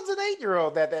tells an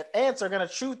 8-year-old that ants are gonna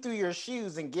chew through your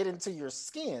shoes and get into your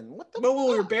skin? What the? But we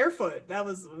were barefoot. That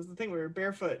was the thing. We were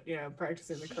barefoot,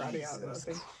 practicing the karate out.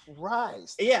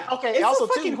 Christ. Yeah. Okay. It's also, a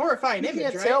fucking horrifying image. You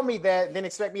can't right? tell me that, then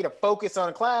expect me to focus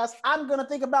on class. I'm gonna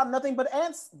think about nothing but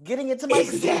ants getting into my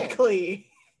skin.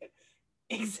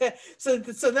 Exactly.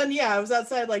 So then I was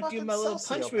outside like doing my little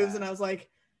punch moves, and I was like,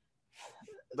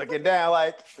 looking down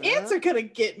like ants are gonna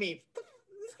get me.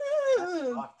 That's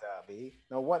fucked up, B.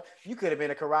 No, what? You could have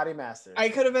been a karate master. I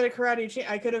could have been a karate.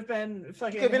 I could have been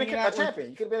fucking. You could have been a champion.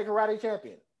 You could have been a karate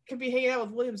champion. Could be hanging out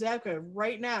with William Zabka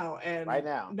right now, and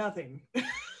nothing.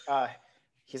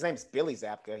 His name's Billy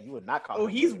Zabka. You would not call him. Oh,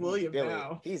 he's William Billy.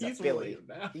 now. He's a Billy.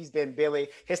 He's been Billy.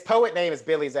 His poet name is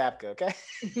Billy Zabka. Okay.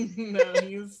 No,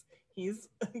 he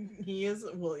is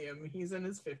William. He's in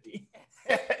his 50s.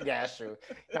 Yeah, that's true.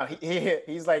 No,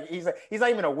 he's not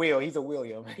even a Will. He's a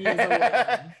William. He's a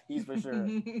William. He's for sure.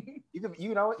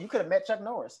 You could have met Chuck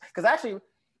Norris. Because actually,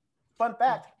 fun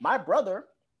fact, my brother,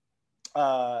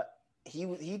 he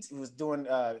was doing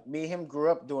me and him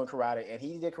grew up doing karate, and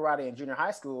he did karate in junior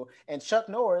high school. And Chuck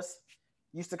Norris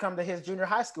used to come to his junior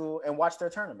high school and watch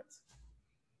their tournaments.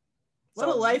 What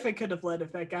a life I could have led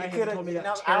if that guy had told me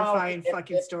that terrifying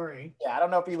fucking story. Yeah, I don't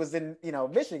know if he was in,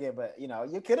 Michigan, but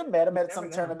you could have met him at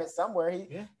some tournament somewhere.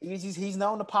 He's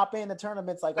known to pop in the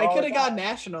tournaments like. I could have gone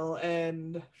national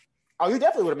and. Oh, you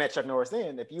definitely would have met Chuck Norris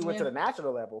then if you went to the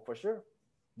national level for sure.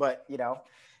 But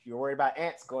you're worried about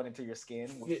ants going into your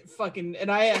skin. And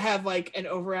I have like an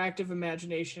overactive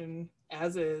imagination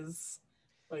as is.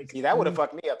 Like, see, that would have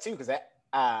fucked me up too because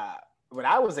when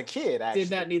I was a kid, I did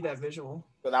not need that visual.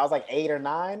 When I was like 8 or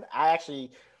 9, I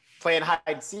actually playing hide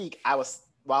and seek. While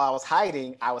I was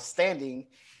hiding, I was standing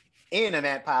in an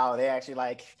ant pile. They actually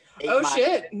like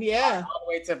ate yeah, all the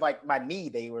way to like my knee.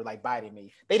 They were like biting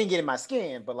me. They didn't get in my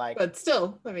skin, but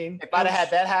still, I mean, if I'd have had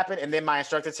that happen and then my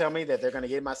instructor tell me that they're gonna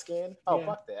get in my skin,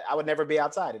 fuck that. I would never be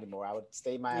outside anymore. I would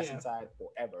stay my ass inside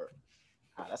forever.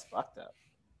 That's fucked up.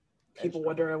 People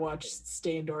wonder I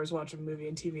stay indoors, watch a movie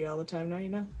and TV all the time now, you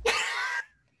know?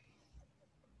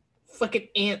 Fucking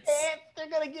ants. They're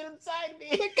gonna get inside me.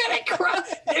 They're gonna crawl.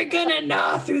 They're gonna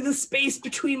gnaw through the space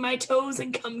between my toes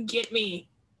and come get me.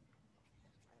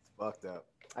 It's fucked up.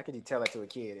 How could you tell that to a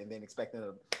kid and then expect them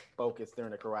to focus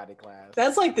during a karate class?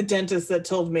 That's like the dentist that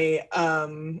told me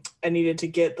I needed to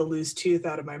get the loose tooth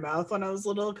out of my mouth when I was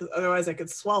little, because otherwise I could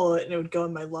swallow it and it would go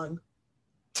in my lung.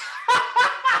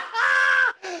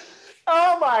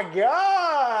 Oh my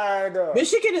god!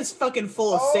 Michigan is fucking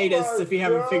full of sadists if you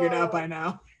haven't figured out by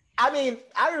now. I mean,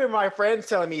 I remember my friends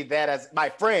telling me that, as my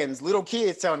friends, little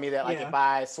kids telling me that, like, if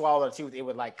I swallowed a tooth, it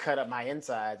would like cut up my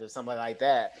insides or something like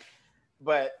that.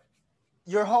 But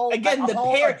your whole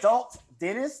adult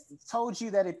dentist told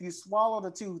you that if you swallowed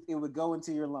a tooth, it would go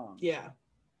into your lungs. Yeah.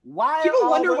 Why? People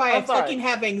wonder why I fucking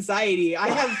have anxiety. I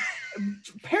have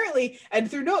apparently, and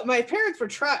through my parents were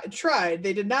tried.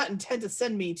 They did not intend to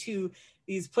send me to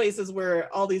these places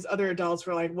where all these other adults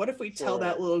were like, what if we tell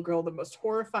that little girl the most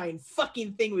horrifying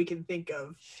fucking thing we can think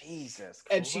of? Jesus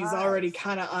And Christ. she's already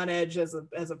kind of on edge as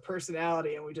a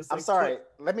personality, and we just I'm sorry,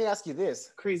 let me ask you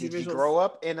this. Crazy did visuals. You grow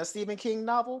up in a Stephen King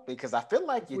novel? Because I feel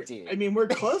like you did. I mean, we're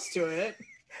close to it.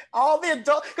 All the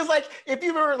adults, because like if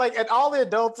you remember, like, and all the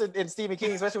adults in Stephen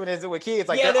King, especially when it's with kids,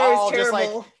 like they're all terrible. Just like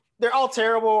they're all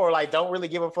terrible, or like don't really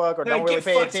give a fuck, or don't really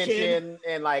pay attention,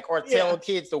 and like, or tell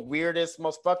kids the weirdest,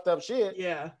 most fucked up shit.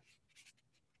 Yeah.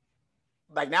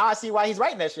 Like, now I see why he's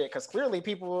writing that shit, because clearly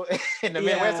people in the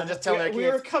Midwest are just telling their kids. We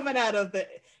were coming out of the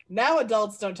now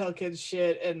adults don't tell kids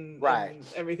shit and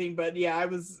everything, but yeah, I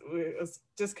was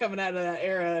just coming out of that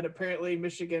era, and apparently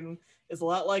Michigan is a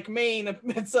lot like Maine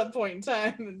at some point in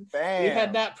time. And we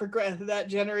had not progressed that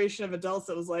generation of adults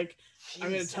that was like, Jesus.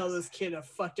 I'm going to tell this kid a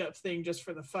fucked up thing just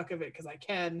for the fuck of it because I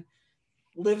can.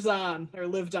 Lived on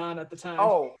at the time.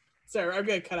 Oh. Sorry, I'm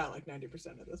going to cut out like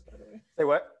 90% of this, by the way. Say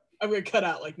what? I'm going to cut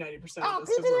out like 90% of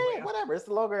this. Whatever. It's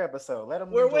the longer episode. Let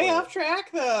them. We're way off track,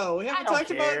 though. We haven't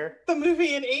talked about the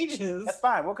movie in ages. That's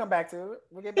fine. We'll come back to it.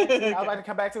 We'll get back to it. I'd like to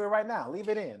come back to it right now. Leave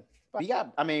it in. We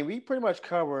pretty much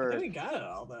covered. I think we got it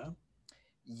all, though.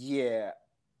 Yeah.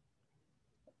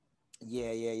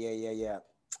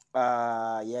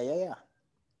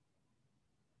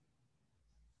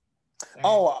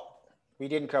 Oh, we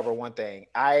didn't cover one thing.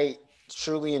 I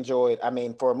truly enjoyed. I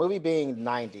mean, for a movie being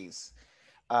 90s,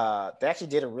 they actually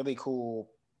did a really cool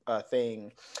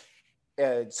thing.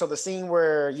 So the scene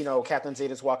where, Captain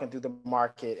Zeta's walking through the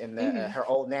market and her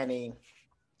old nanny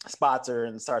spots her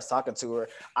and starts talking to her.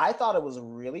 I thought it was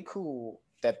really cool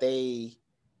that they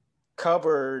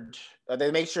covered.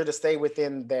 They made sure to stay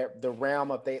within the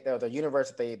realm of the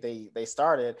universe that they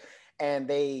started. And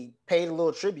they paid a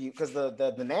little tribute because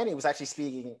the nanny was actually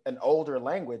speaking an older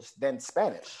language than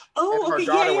Spanish. Oh, okay,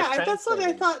 yeah. That's what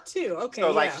I thought too. Okay,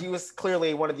 so like he was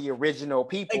clearly one of the original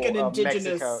people, like an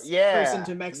indigenous person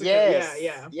to Mexico.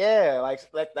 Yeah. Like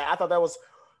I thought that was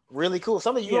really cool.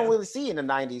 Something you don't really see in a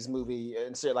 '90s movie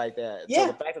and shit like that. Yeah.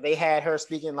 So the fact that they had her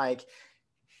speaking like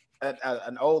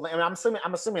an old, I mean, I'm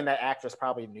assuming that actress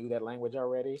probably knew that language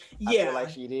already. I feel like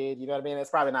she did. You know what I mean?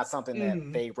 It's probably not something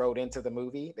that they wrote into the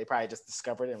movie. They probably just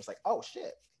discovered it and was like, "Oh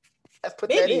shit, let's put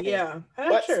that in." Yeah,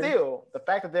 but still, the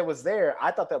fact that was there,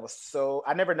 I thought that was so.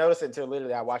 I never noticed it until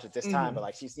literally I watched it this time. But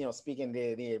like she's speaking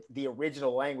the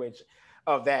original language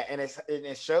of that, and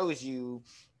it shows you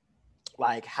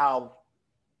like how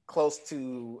close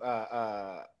to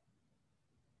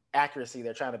accuracy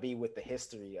they're trying to be with the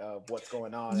history of what's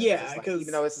going on. Yeah, because like,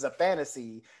 even though this is a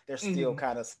fantasy, there's still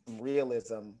kind of some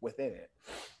realism within it.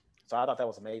 So I thought that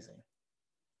was amazing,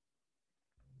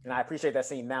 and I appreciate that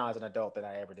scene now as an adult than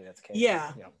I ever did as a kid.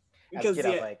 Yeah, because I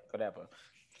was like, whatever.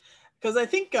 Because I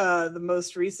think the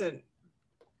most recent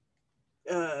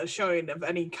showing of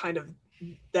any kind of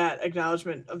that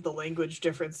acknowledgement of the language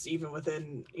difference, even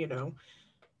within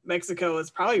Mexico, is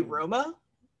probably Roma.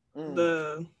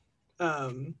 The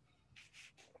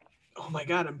oh my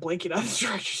god, I'm blanking on the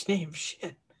director's name.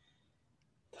 Shit.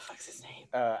 The fuck's his name?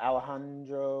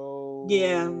 Alejandro.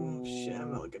 Yeah. Shit,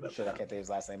 I'm not looking up. Shit, I can't think of his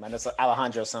last name. I know it's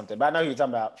Alejandro something, but I know who you're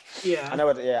talking about. Yeah. I know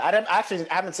it. Yeah. I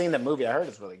haven't seen the movie. I heard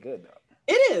it's really good though.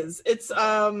 It is. It's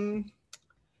Alfonso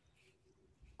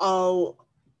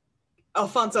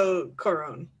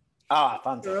Cuarón. Oh,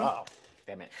 Alfonso. Oh,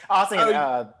 damn it. Oh, I was thinking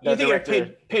the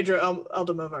director. Pedro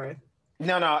Almodovar.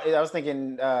 No, I was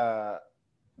thinking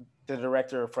the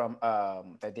director from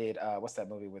that did what's that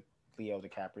movie with Leo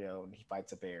DiCaprio and he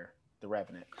fights a bear, The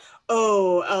Revenant.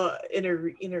 Oh,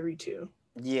 Inarritu.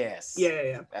 Yes.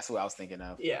 Yeah. That's what I was thinking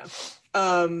of. Yeah.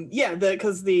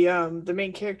 Because the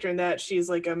main character in that, she's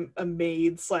like a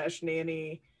maid /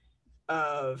 nanny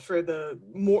for the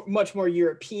much more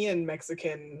European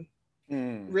Mexican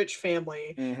rich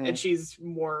family, and she's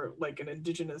more like an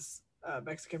indigenous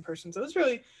Mexican person. So it's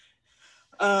really,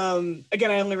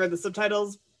 again, I only read the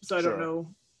subtitles, so I don't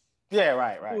know. Yeah,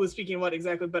 right. Who was speaking what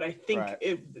exactly, but I think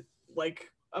it like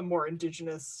a more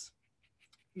indigenous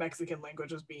Mexican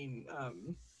language was being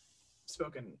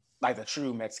spoken. Like the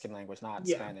true Mexican language, not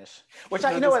Spanish. Which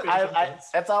you know what, I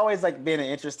that's always like been an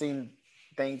interesting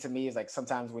thing to me, is like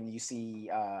sometimes when you see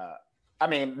I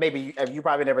mean, maybe you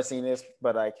probably never seen this,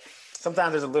 but like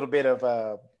sometimes there's a little bit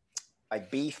of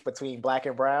like beef between black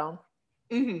and brown.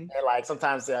 And like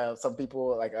sometimes some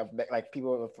people like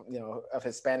people of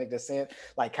Hispanic descent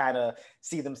like kind of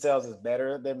see themselves as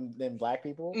better than black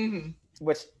people,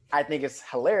 which I think is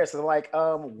hilarious. And like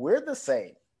we're the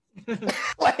same.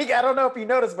 Like I don't know if you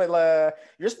noticed, but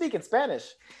you're speaking Spanish.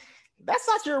 That's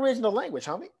not your original language,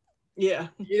 homie. Yeah.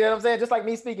 You know what I'm saying? Just like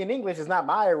me speaking English is not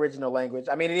my original language.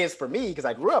 I mean, it is for me because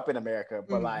I grew up in America,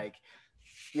 but like,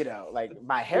 you know, like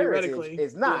my heritage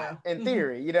is not in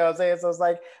theory, you know what I'm saying? So it's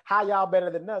like, how y'all better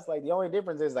than us? Like the only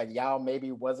difference is like y'all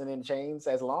maybe wasn't in chains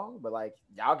as long, but like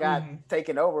y'all got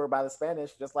taken over by the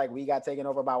Spanish, just like we got taken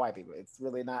over by white people. It's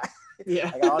really not.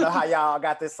 Like, I don't know how y'all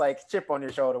got this like chip on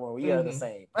your shoulder when we are the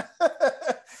same.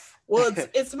 Well,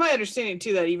 it's my understanding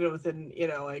too that even within, you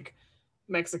know, like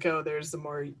Mexico, there's the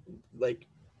more like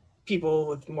people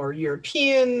with more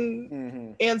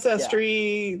European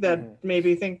ancestry that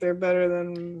maybe think they're better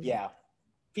than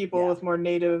people with more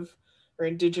native or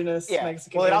indigenous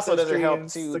Mexican well, it also ancestry. doesn't help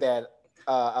too that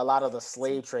a lot of the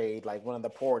slave trade, like one of the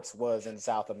ports was in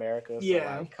South America, so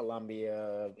like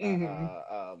Colombia,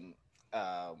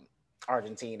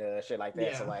 Argentina, shit like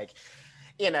that. So like,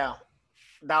 you know,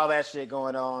 all that shit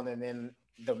going on, and then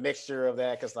the mixture of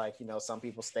that, because like, you know, some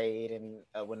people stayed and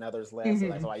when others left, so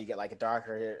that's why you get like a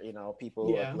darker, you know,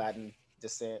 people of Latin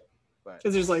descent. But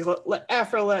because there's like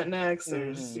Afro Latinx,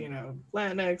 there's you know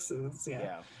Latinx,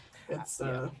 it's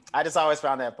I just always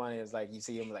found that funny. It's like you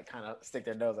see them like kind of stick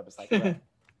their nose up. It's like, bro,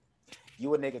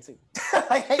 you a nigga too.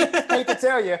 I hate to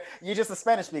tell you, you're just a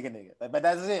Spanish speaking nigga, but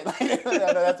that's it.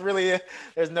 That's really it.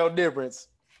 There's no difference.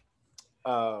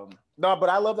 No, but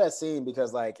I love that scene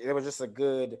because like it was just a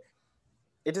good.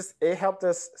 It helped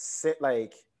us sit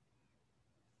like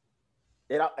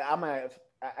it. I'm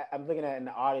looking at it in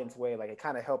the audience way, like it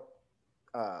kind of helped.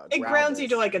 It grounds you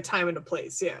to like a time and a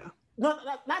place, No,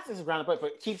 not just ground place,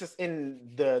 but keeps us in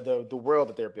the world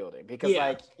that they're building. Because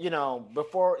like, you know,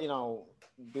 before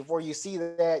you see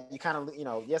that, you kind of, you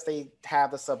know, yes, they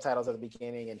have the subtitles at the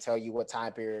beginning and tell you what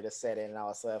time period is set in and all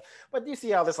that stuff, but you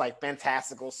see all this like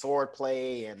fantastical sword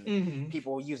play and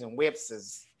people using whips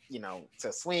as, you know,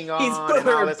 to swing on and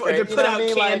all this to put out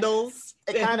candles.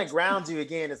 Like, it kind of grounds you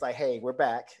again. It's like, hey, we're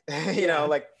back. You know,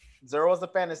 like Zorro's the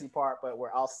fantasy part, but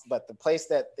the place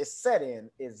that it's set in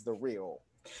is the real.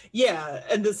 Yeah,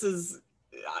 and this is,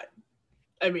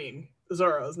 I mean,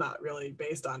 Zorro is not really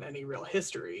based on any real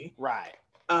history, right?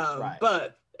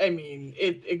 But I mean,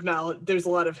 there's a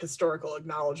lot of historical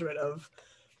acknowledgement of,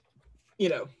 you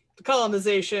know, the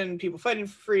colonization, people fighting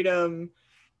for freedom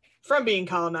from being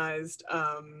colonized.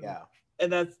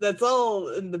 And that's all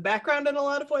in the background in a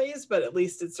lot of ways, but at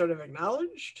least it's sort of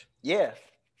acknowledged. Yeah.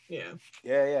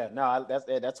 No,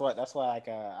 that's why like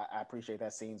I appreciate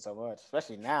that scene so much,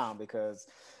 especially now because,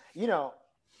 you know,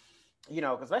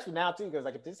 especially now too, because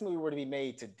like if this movie were to be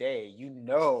made today, you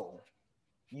know,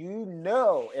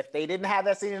 if they didn't have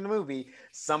that scene in the movie,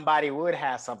 somebody would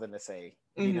have something to say.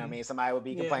 You know what I mean? Somebody would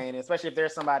be complaining, especially if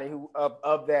there's somebody who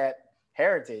of that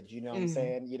heritage, you know what I'm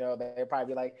saying? You know, they'd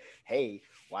probably be like, hey,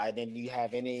 why didn't you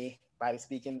have anybody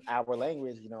speaking our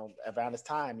language, you know, around this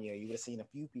time? You know, you would have seen a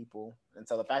few people. And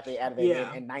so the fact they added it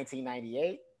in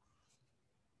 1998,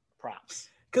 props.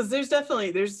 Because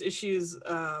there's issues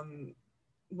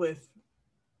with,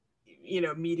 you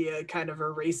know, media kind of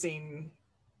erasing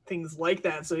things like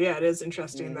that. So yeah, it is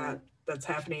interesting that that's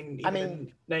happening even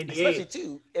in 98. Especially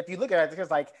too, if you look at it, because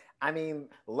like, I mean,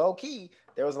 low key,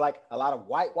 there was like a lot of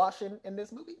whitewashing in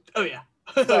this movie. Oh yeah.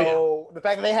 So the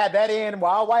fact that they had that in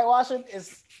while whitewashing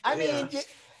is, I mean,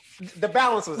 the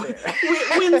balance was there.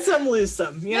 Win some, lose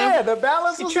some. You know? Yeah, the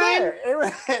balance was there.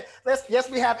 Yes,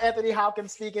 we have Anthony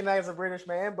Hopkins speaking as a British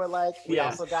man, but like we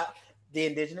also got the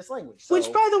indigenous language. So.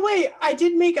 Which, by the way, I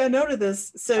did make a note of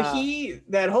this. So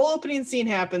that whole opening scene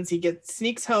happens. He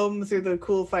sneaks home through the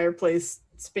cool fireplace,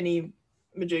 spinny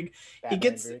majig.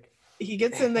 He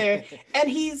gets in there and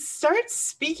he starts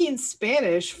speaking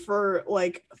Spanish for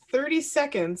like 30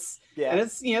 seconds. Yeah. And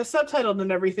it's, you know, subtitled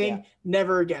and everything. Yeah.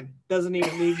 Never again.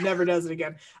 He never does it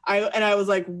again. I was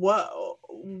like, whoa,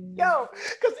 Yo,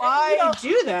 because why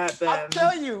do that then? I'll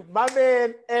tell you, my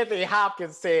man Anthony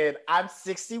Hopkins said, "I'm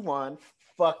 61.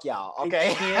 Fuck y'all."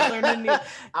 Okay, I can't learn a new.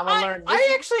 I'm gonna learn.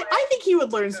 I think he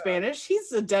would learn Spanish.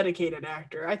 He's a dedicated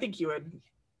actor. I think he would.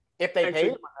 If they paid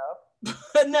him enough.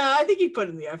 No, I think he put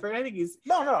in the effort. I think he's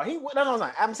he would.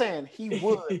 No. I'm saying he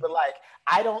would, but like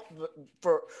I don't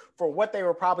for what they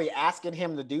were probably asking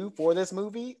him to do for this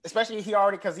movie, especially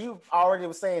because he already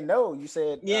was saying no. You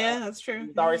said that's true. He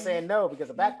was already saying no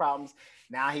because of back problems.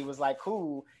 Now he was like,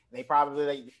 cool. They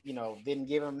probably didn't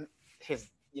give him his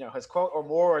his quote or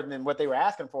more than what they were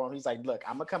asking for him. He's like, look,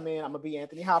 I'm gonna come in, I'm gonna be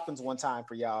Anthony Hopkins one time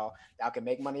for y'all. Y'all can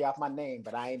make money off my name,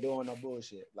 but I ain't doing no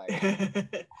bullshit. Like,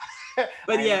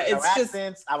 but yeah, it's just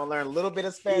accents. I'm gonna learn a little bit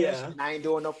of Spanish, and I ain't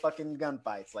doing no fucking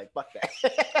gunfights. Like, fuck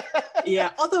that.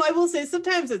 Yeah, although I will say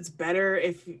sometimes it's better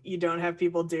if you don't have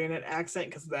people doing an accent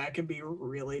because that can be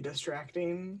really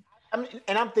distracting. I'm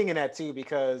thinking that too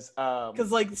because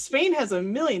like Spain has a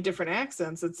million different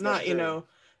accents. It's not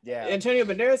Yeah, Antonio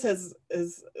Banderas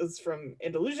is from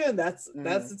Andalusia, and that's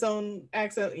its own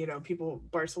accent. People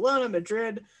Barcelona,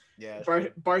 Madrid,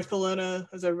 Barcelona,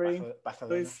 as everybody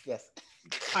Barcelona, yes,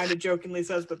 kind of jokingly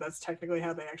says, but that's technically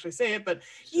how they actually say it. But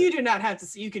you do not have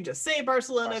to. You can just say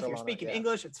Barcelona if you're speaking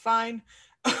English. It's fine.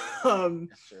 That's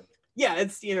true. Yeah,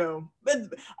 it's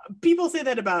but people say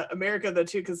that about America though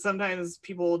too, because sometimes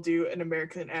people will do an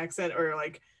American accent or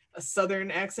like a Southern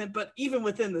accent, but even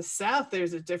within the South,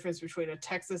 there's a difference between a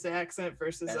Texas accent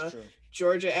versus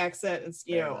Georgia accent,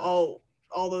 and all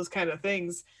those kind of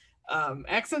things.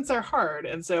 Accents are hard,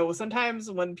 and so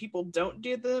sometimes when people don't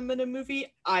do them in a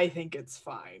movie, I think it's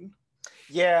fine.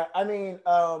 Yeah, I mean,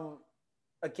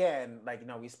 again, like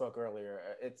we spoke earlier,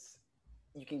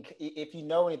 you can, if you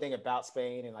know anything about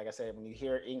Spain, and like I said, when you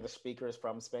hear English speakers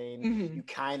from Spain, you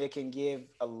kind of can give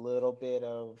a little bit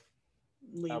of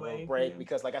leeway, a break,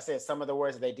 because like I said, some of the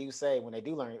words that they do say when they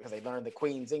do learn, because they learn the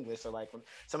Queen's English, so like when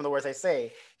some of the words they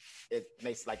say, it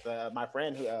makes like my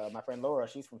friend Laura,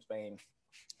 she's from Spain.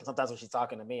 Sometimes when she's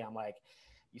talking to me, I'm like,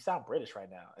 you sound British right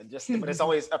now, and but it's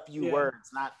always a few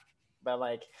words, but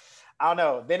like I don't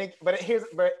know. But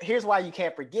here's why you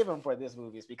can't forgive him for this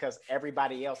movie, is because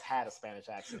everybody else had a Spanish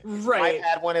accent. Right. Wife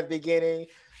had one at the beginning.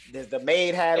 The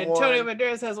maid had Antonio one.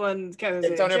 Banderas has one.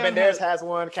 Antonio Banderas has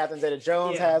one. Catherine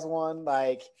Zeta-Jones has one.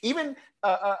 Like even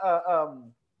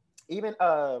Don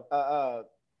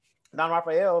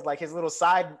Raphael's, like his little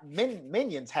side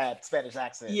minions had Spanish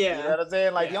accents. Yeah. You know what I'm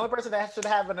saying? Like the only person that should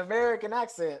have an American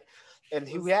accent and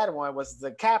who had one was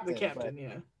the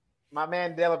captain. My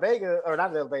man De La Vega, or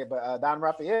not De La Vega, but Don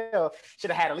Raphael should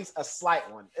have had at least a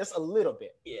slight one. It's a little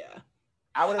bit. Yeah.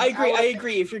 I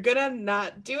agree. If you're gonna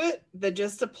not do it, then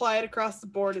just apply it across the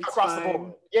board. It's across the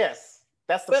board. Yes,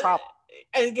 that's the problem.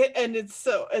 And it's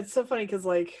so funny because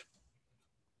like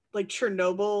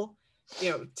Chernobyl,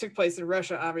 took place in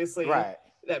Russia, obviously. Right.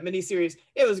 That miniseries,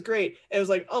 it was great. It was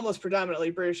like almost predominantly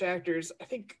British actors. I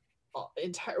think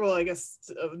I guess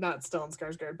not Stellan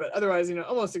Skarsgård, but otherwise,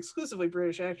 almost exclusively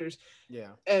British actors.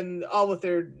 Yeah. And all with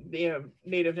their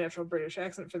native natural British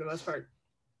accent for the most part.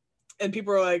 And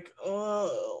people are like,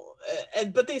 oh,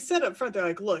 but they said up front, they're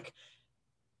like, look,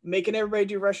 making everybody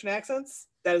do Russian accents,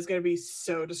 that is going to be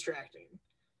so distracting.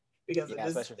 Because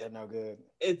especially if they're no good.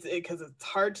 Because it's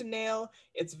hard to nail.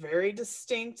 It's very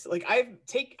distinct. Like I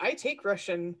take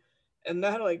Russian and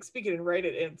know how to like speak it and write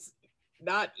it. And it's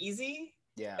not easy.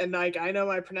 Yeah. And like I know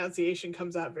my pronunciation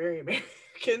comes out very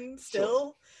American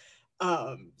still.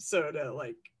 Sure. So to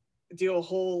like do a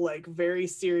whole like very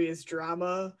serious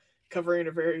drama covering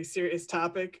a very serious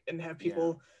topic and have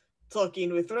people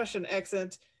talking with Russian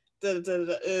accent, just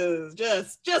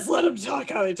let them talk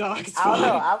how they talk. It's I don't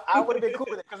know. I would have been cool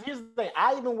with it, because here's the thing.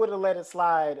 I even would have let it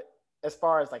slide as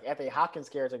far as like Anthony Hopkins'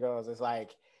 character goes. It's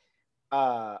like,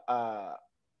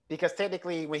 because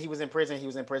technically when he was in prison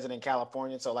in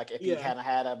California. So like if he kind of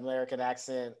had an American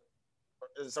accent,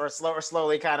 or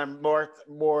slowly kind of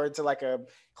more into like a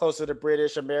closer to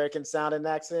British American sounding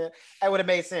accent, that would have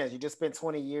made sense. You just spent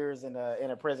 20 years in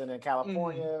a prison in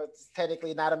California. It's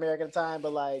technically not American time,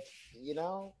 but like,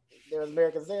 there was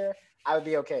Americans there, I would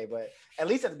be okay. But at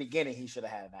least at the beginning, he should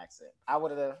have had an accent. I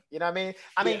would have, you know what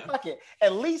I mean? Fuck it.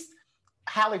 At least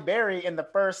Halle Berry in the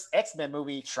first X-Men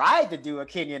movie tried to do a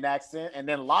Kenyan accent and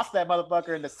then lost that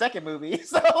motherfucker in the second movie.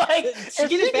 So like, she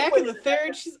get it back in the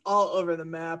third, she's all over the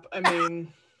map. I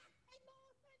mean,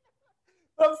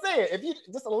 what I'm saying, if you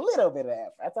just a little bit of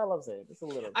effort, that's all I'm saying. Just a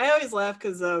little bit. I always laugh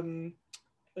because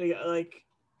like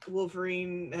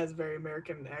Wolverine has a very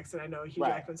American accent. I know Hugh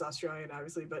Jackman's Australian,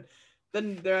 obviously, but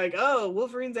then they're like, oh,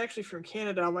 Wolverine's actually from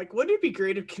Canada. I'm like, wouldn't it be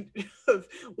great if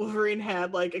Wolverine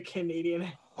had like a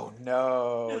Canadian Oh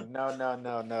no.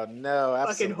 fucking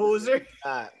Absolutely hoser?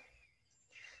 not.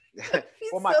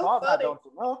 He's Well, my so father, funny. don't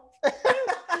you know?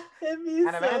 It'd be so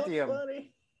Adamantium.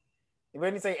 funny.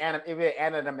 When you say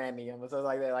adamantium, so it's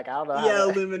like that. Like I don't know how. Yeah,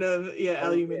 aluminum. Yeah,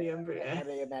 aluminium.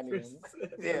 Adamantium.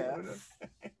 Yeah.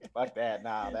 Fuck that.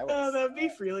 Nah, that Oh, was. that'd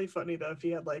be really funny though if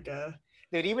he had like a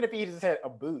Dude, even if he just had a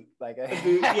boot, like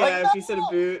boot. Yeah, like, if he said a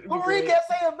boot, it'd be Wolverine great. can't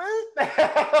say a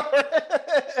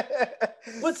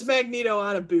boot. What's Magneto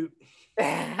on a boot?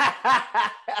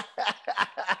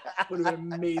 Would have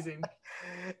been amazing.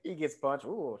 He gets punched.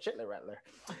 Ooh, Chitlin Rattler.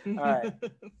 All right.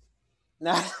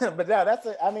 No, but no, that's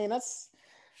it. I think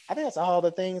that's all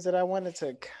the things that I wanted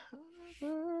to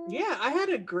cover. Yeah, I had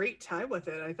a great time with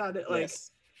it. I thought it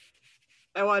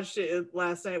I watched it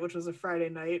last night, which was a Friday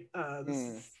night. This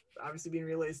is obviously being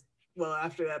released well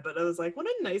after that, but I was like, what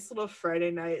a nice little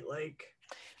Friday night, like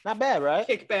not bad, right?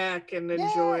 Kick back and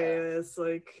enjoy this,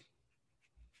 like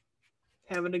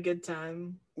having a good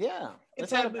time. Yeah.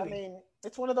 It's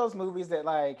one of those movies that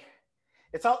like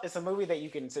it's a movie that you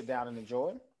can sit down and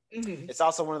enjoy. Mm-hmm. It's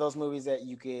also one of those movies that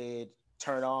you could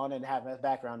turn on and have as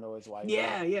background noise while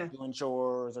you're doing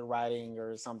chores or writing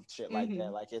or some shit like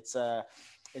that. Like it's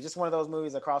just one of those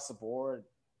movies across the board.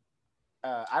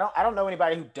 I don't know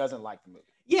anybody who doesn't like the movie.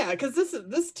 Yeah, because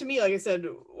this to me, like I said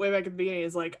way back at the beginning,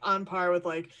 is like on par with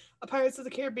like a Pirates of the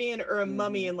Caribbean or a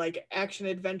Mummy and like action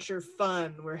adventure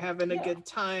fun. We're having a good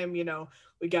time, you know.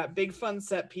 We got big fun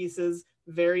set pieces,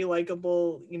 very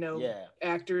likable, you know,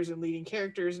 actors and leading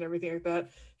characters and everything like that.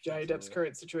 Johnny Depp's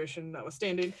current situation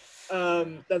notwithstanding,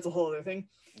 that's a whole other thing.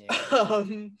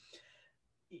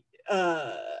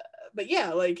 But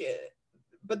yeah, like,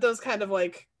 but those kind of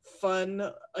like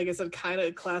fun, like I said, kind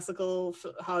of classical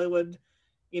Hollywood,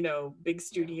 you know, big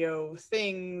studio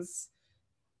things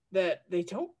that they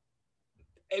don't.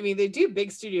 I mean, they do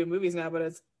big studio movies now, but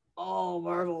it's all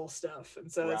Marvel stuff,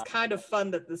 and so it's kind of fun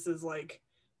that this is like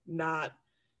not,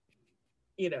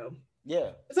 you know.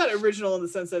 Yeah, it's not original in the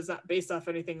sense that it's not based off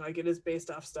anything. Like it is based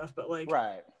off stuff, but like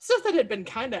stuff that had been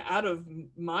kind of out of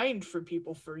mind for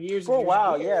people for years. For a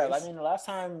while, yeah. I mean, the last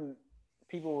time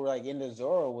people were like into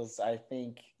Zorro was, I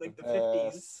think, like the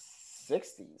 50s,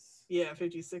 60s. Yeah,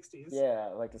 50s, 60s. Yeah,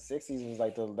 like the 60s was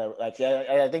like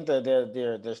I think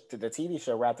the TV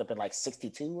show wrapped up in like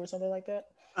 62 or something like that.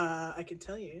 I can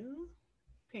tell you.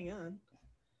 Hang on.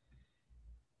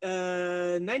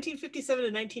 1957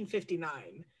 to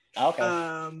 1959. Okay.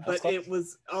 But it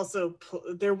was also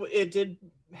it did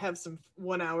have some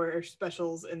 1 hour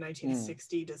specials in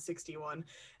 1960 to 61.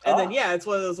 And then it's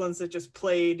one of those ones that just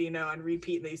played, you know, on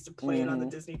repeat, and they used to play it on the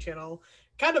Disney Channel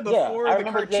kind of before the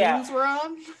cartoons were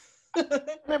on.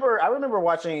 I remember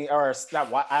watching, or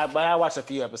not, I watched a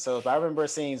few episodes, but I remember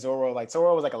seeing Zorro. Like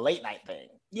Zorro was like a late night thing.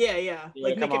 Yeah.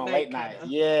 Like come on late night.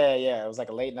 Yeah. It was like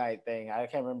a late night thing. I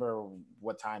can't remember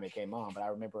what time it came on, but I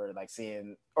remember like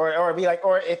seeing, or be like,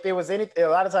 or if it was anything. A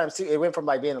lot of times too, it went from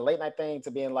like being a late night thing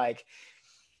to being like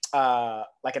an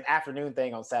afternoon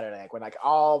thing on Saturday, like when like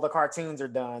all the cartoons are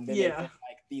done. Then like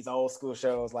these old school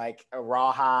shows like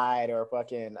Rawhide or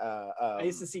fucking. I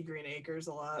used to see Green Acres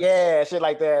a lot. Yeah, shit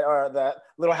like that, or the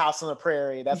Little House on the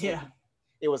Prairie. That's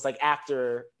it was like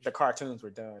after the cartoons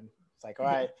were done. It's like, all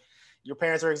right, your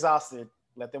parents are exhausted.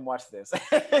 Let them watch this.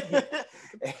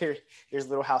 Here's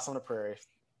Little House on the Prairie,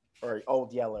 or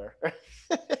Old Yeller.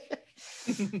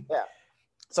 Yeah.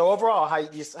 So overall, how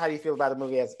do you feel about the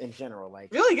movie as in general?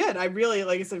 Like really good. I really,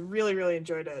 like I said, really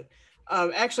enjoyed it.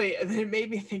 Actually, it made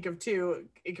me think of too,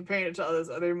 comparing it to all those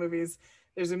other movies.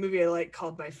 There's a movie I like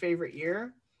called My Favorite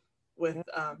Year with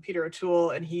Peter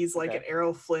O'Toole, and he's like an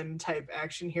Errol Flynn type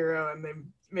action hero, and they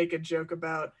make a joke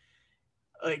about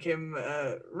like him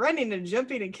running and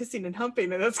jumping and kissing and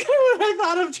humping, and that's kind of what I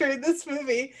thought of during this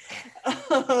movie,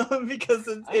 because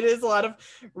it is a lot of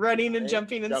running and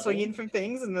jumping and swinging from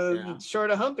things, and short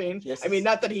of humping. I mean,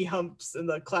 not that he humps in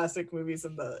the classic movies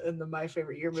in the My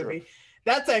Favorite Year movie.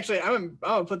 That's actually, I'm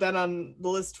gonna put that on the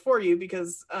list for you,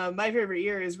 because My Favorite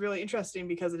Year is really interesting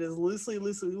because it is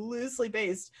loosely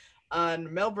based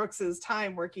on Mel Brooks's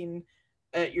time working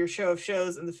at your show of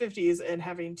shows in the 50s and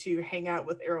having to hang out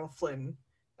with Errol Flynn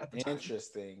at the time.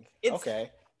 Interesting. It's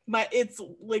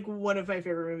like one of my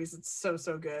favorite movies. It's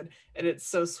so good, and it's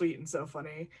so sweet and so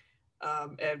funny.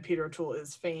 And Peter O'Toole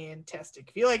is fantastic.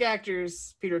 If you like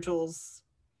actors, Peter O'Toole's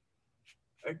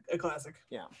a classic.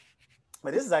 Yeah.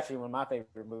 But this is actually one of my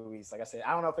favorite movies. Like I said,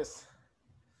 I don't know if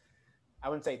I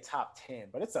wouldn't say top 10,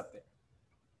 but it's up there.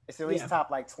 It's at least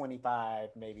top like 25,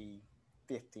 maybe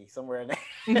 50, somewhere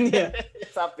in there.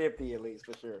 Top 50 at least,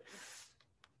 for sure.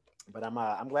 But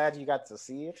I'm glad you got to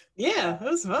see it. Yeah, that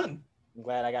was fun. I'm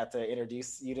glad I got to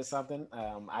introduce you to something.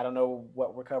 I don't know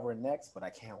what we're covering next, but I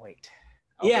can't wait.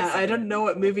 Yeah, I don't know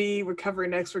what movie we're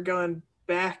covering next. We're going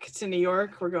back to New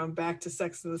York. We're going back to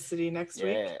Sex and the City next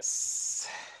week. Yes.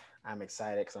 I'm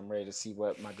excited because I'm ready to see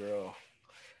what my girl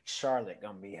Charlotte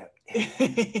gonna be.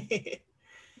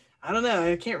 I don't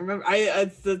know. I can't remember.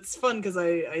 It's fun because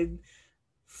I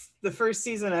the first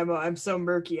season I'm so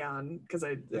murky on because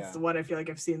it's the one I feel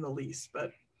like I've seen the least,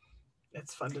 but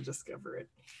it's fun to discover it.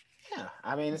 Yeah,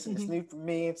 I mean it's new for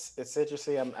me. It's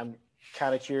interesting. I'm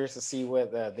kind of curious to see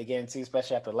what they get into,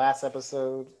 especially after the last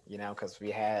episode. You know, because we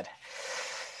had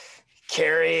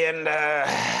Carrie and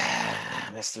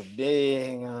Mr.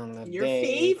 Big on the your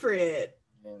favorite.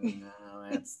 And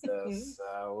that stuff.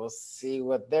 So we'll see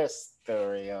what their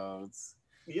story holds.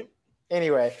 Yep.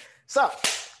 Anyway, so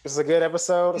this is a good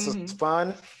episode. This was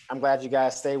fun. I'm glad you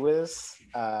guys stay with us.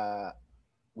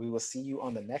 We will see you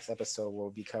on the next episode. We'll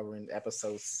be covering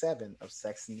episode 7 of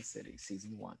Sex and the City,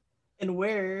 season 1. And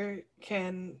where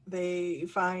can they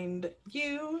find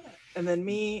you, and then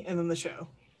me, and then the show?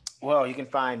 Well, you can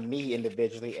find me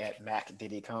individually at Mac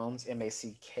Diddy Combs,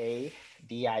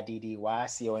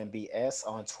 MacDiddyCombs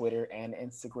on Twitter and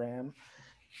Instagram.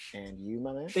 And you,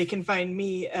 my man? They can find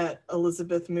me at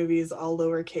Elizabeth Movies, all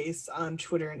lowercase, on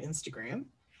Twitter and Instagram.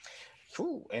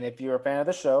 Cool. And if you're a fan of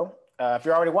the show, if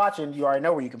you're already watching, you already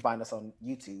know where you can find us on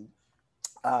YouTube.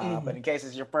 But in case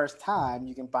it's your first time,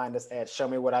 you can find us at Show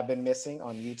Me What I've Been Missing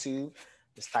on YouTube.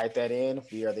 Just type that in.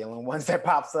 We are the only ones that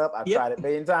pops up. I've tried it a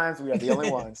million times. We are the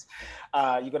only ones.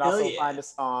 You can also find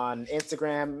us on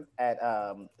Instagram at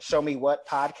Show Me What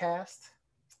Podcast.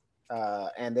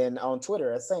 And then on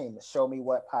Twitter, the same, Show Me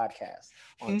What Podcast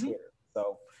on Twitter.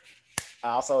 So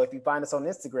also, if you find us on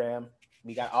Instagram,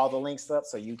 we got all the links up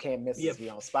so you can't miss us. We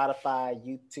on Spotify,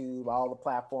 YouTube, all the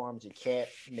platforms. You can't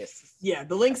miss us. Yeah,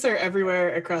 the links are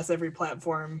everywhere across every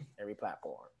platform. Every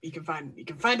platform. You can find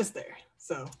us there.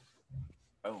 So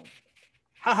boom.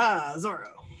 Haha,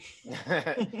 Zorro.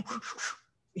 That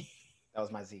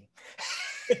was my Z.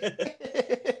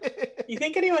 You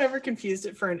think anyone ever confused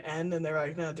it for an N and they're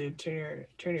like, no, dude, turn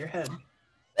your head.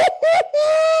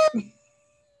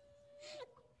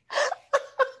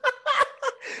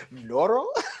 Noro?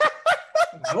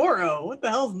 Noro? What the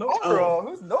hell's Noro? Noro?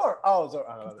 Who's Noro? Oh,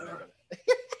 Zorro.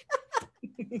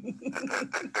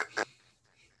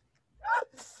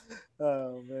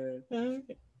 Oh, man.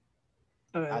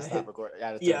 Okay. I stopped recording.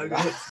 Yeah, okay.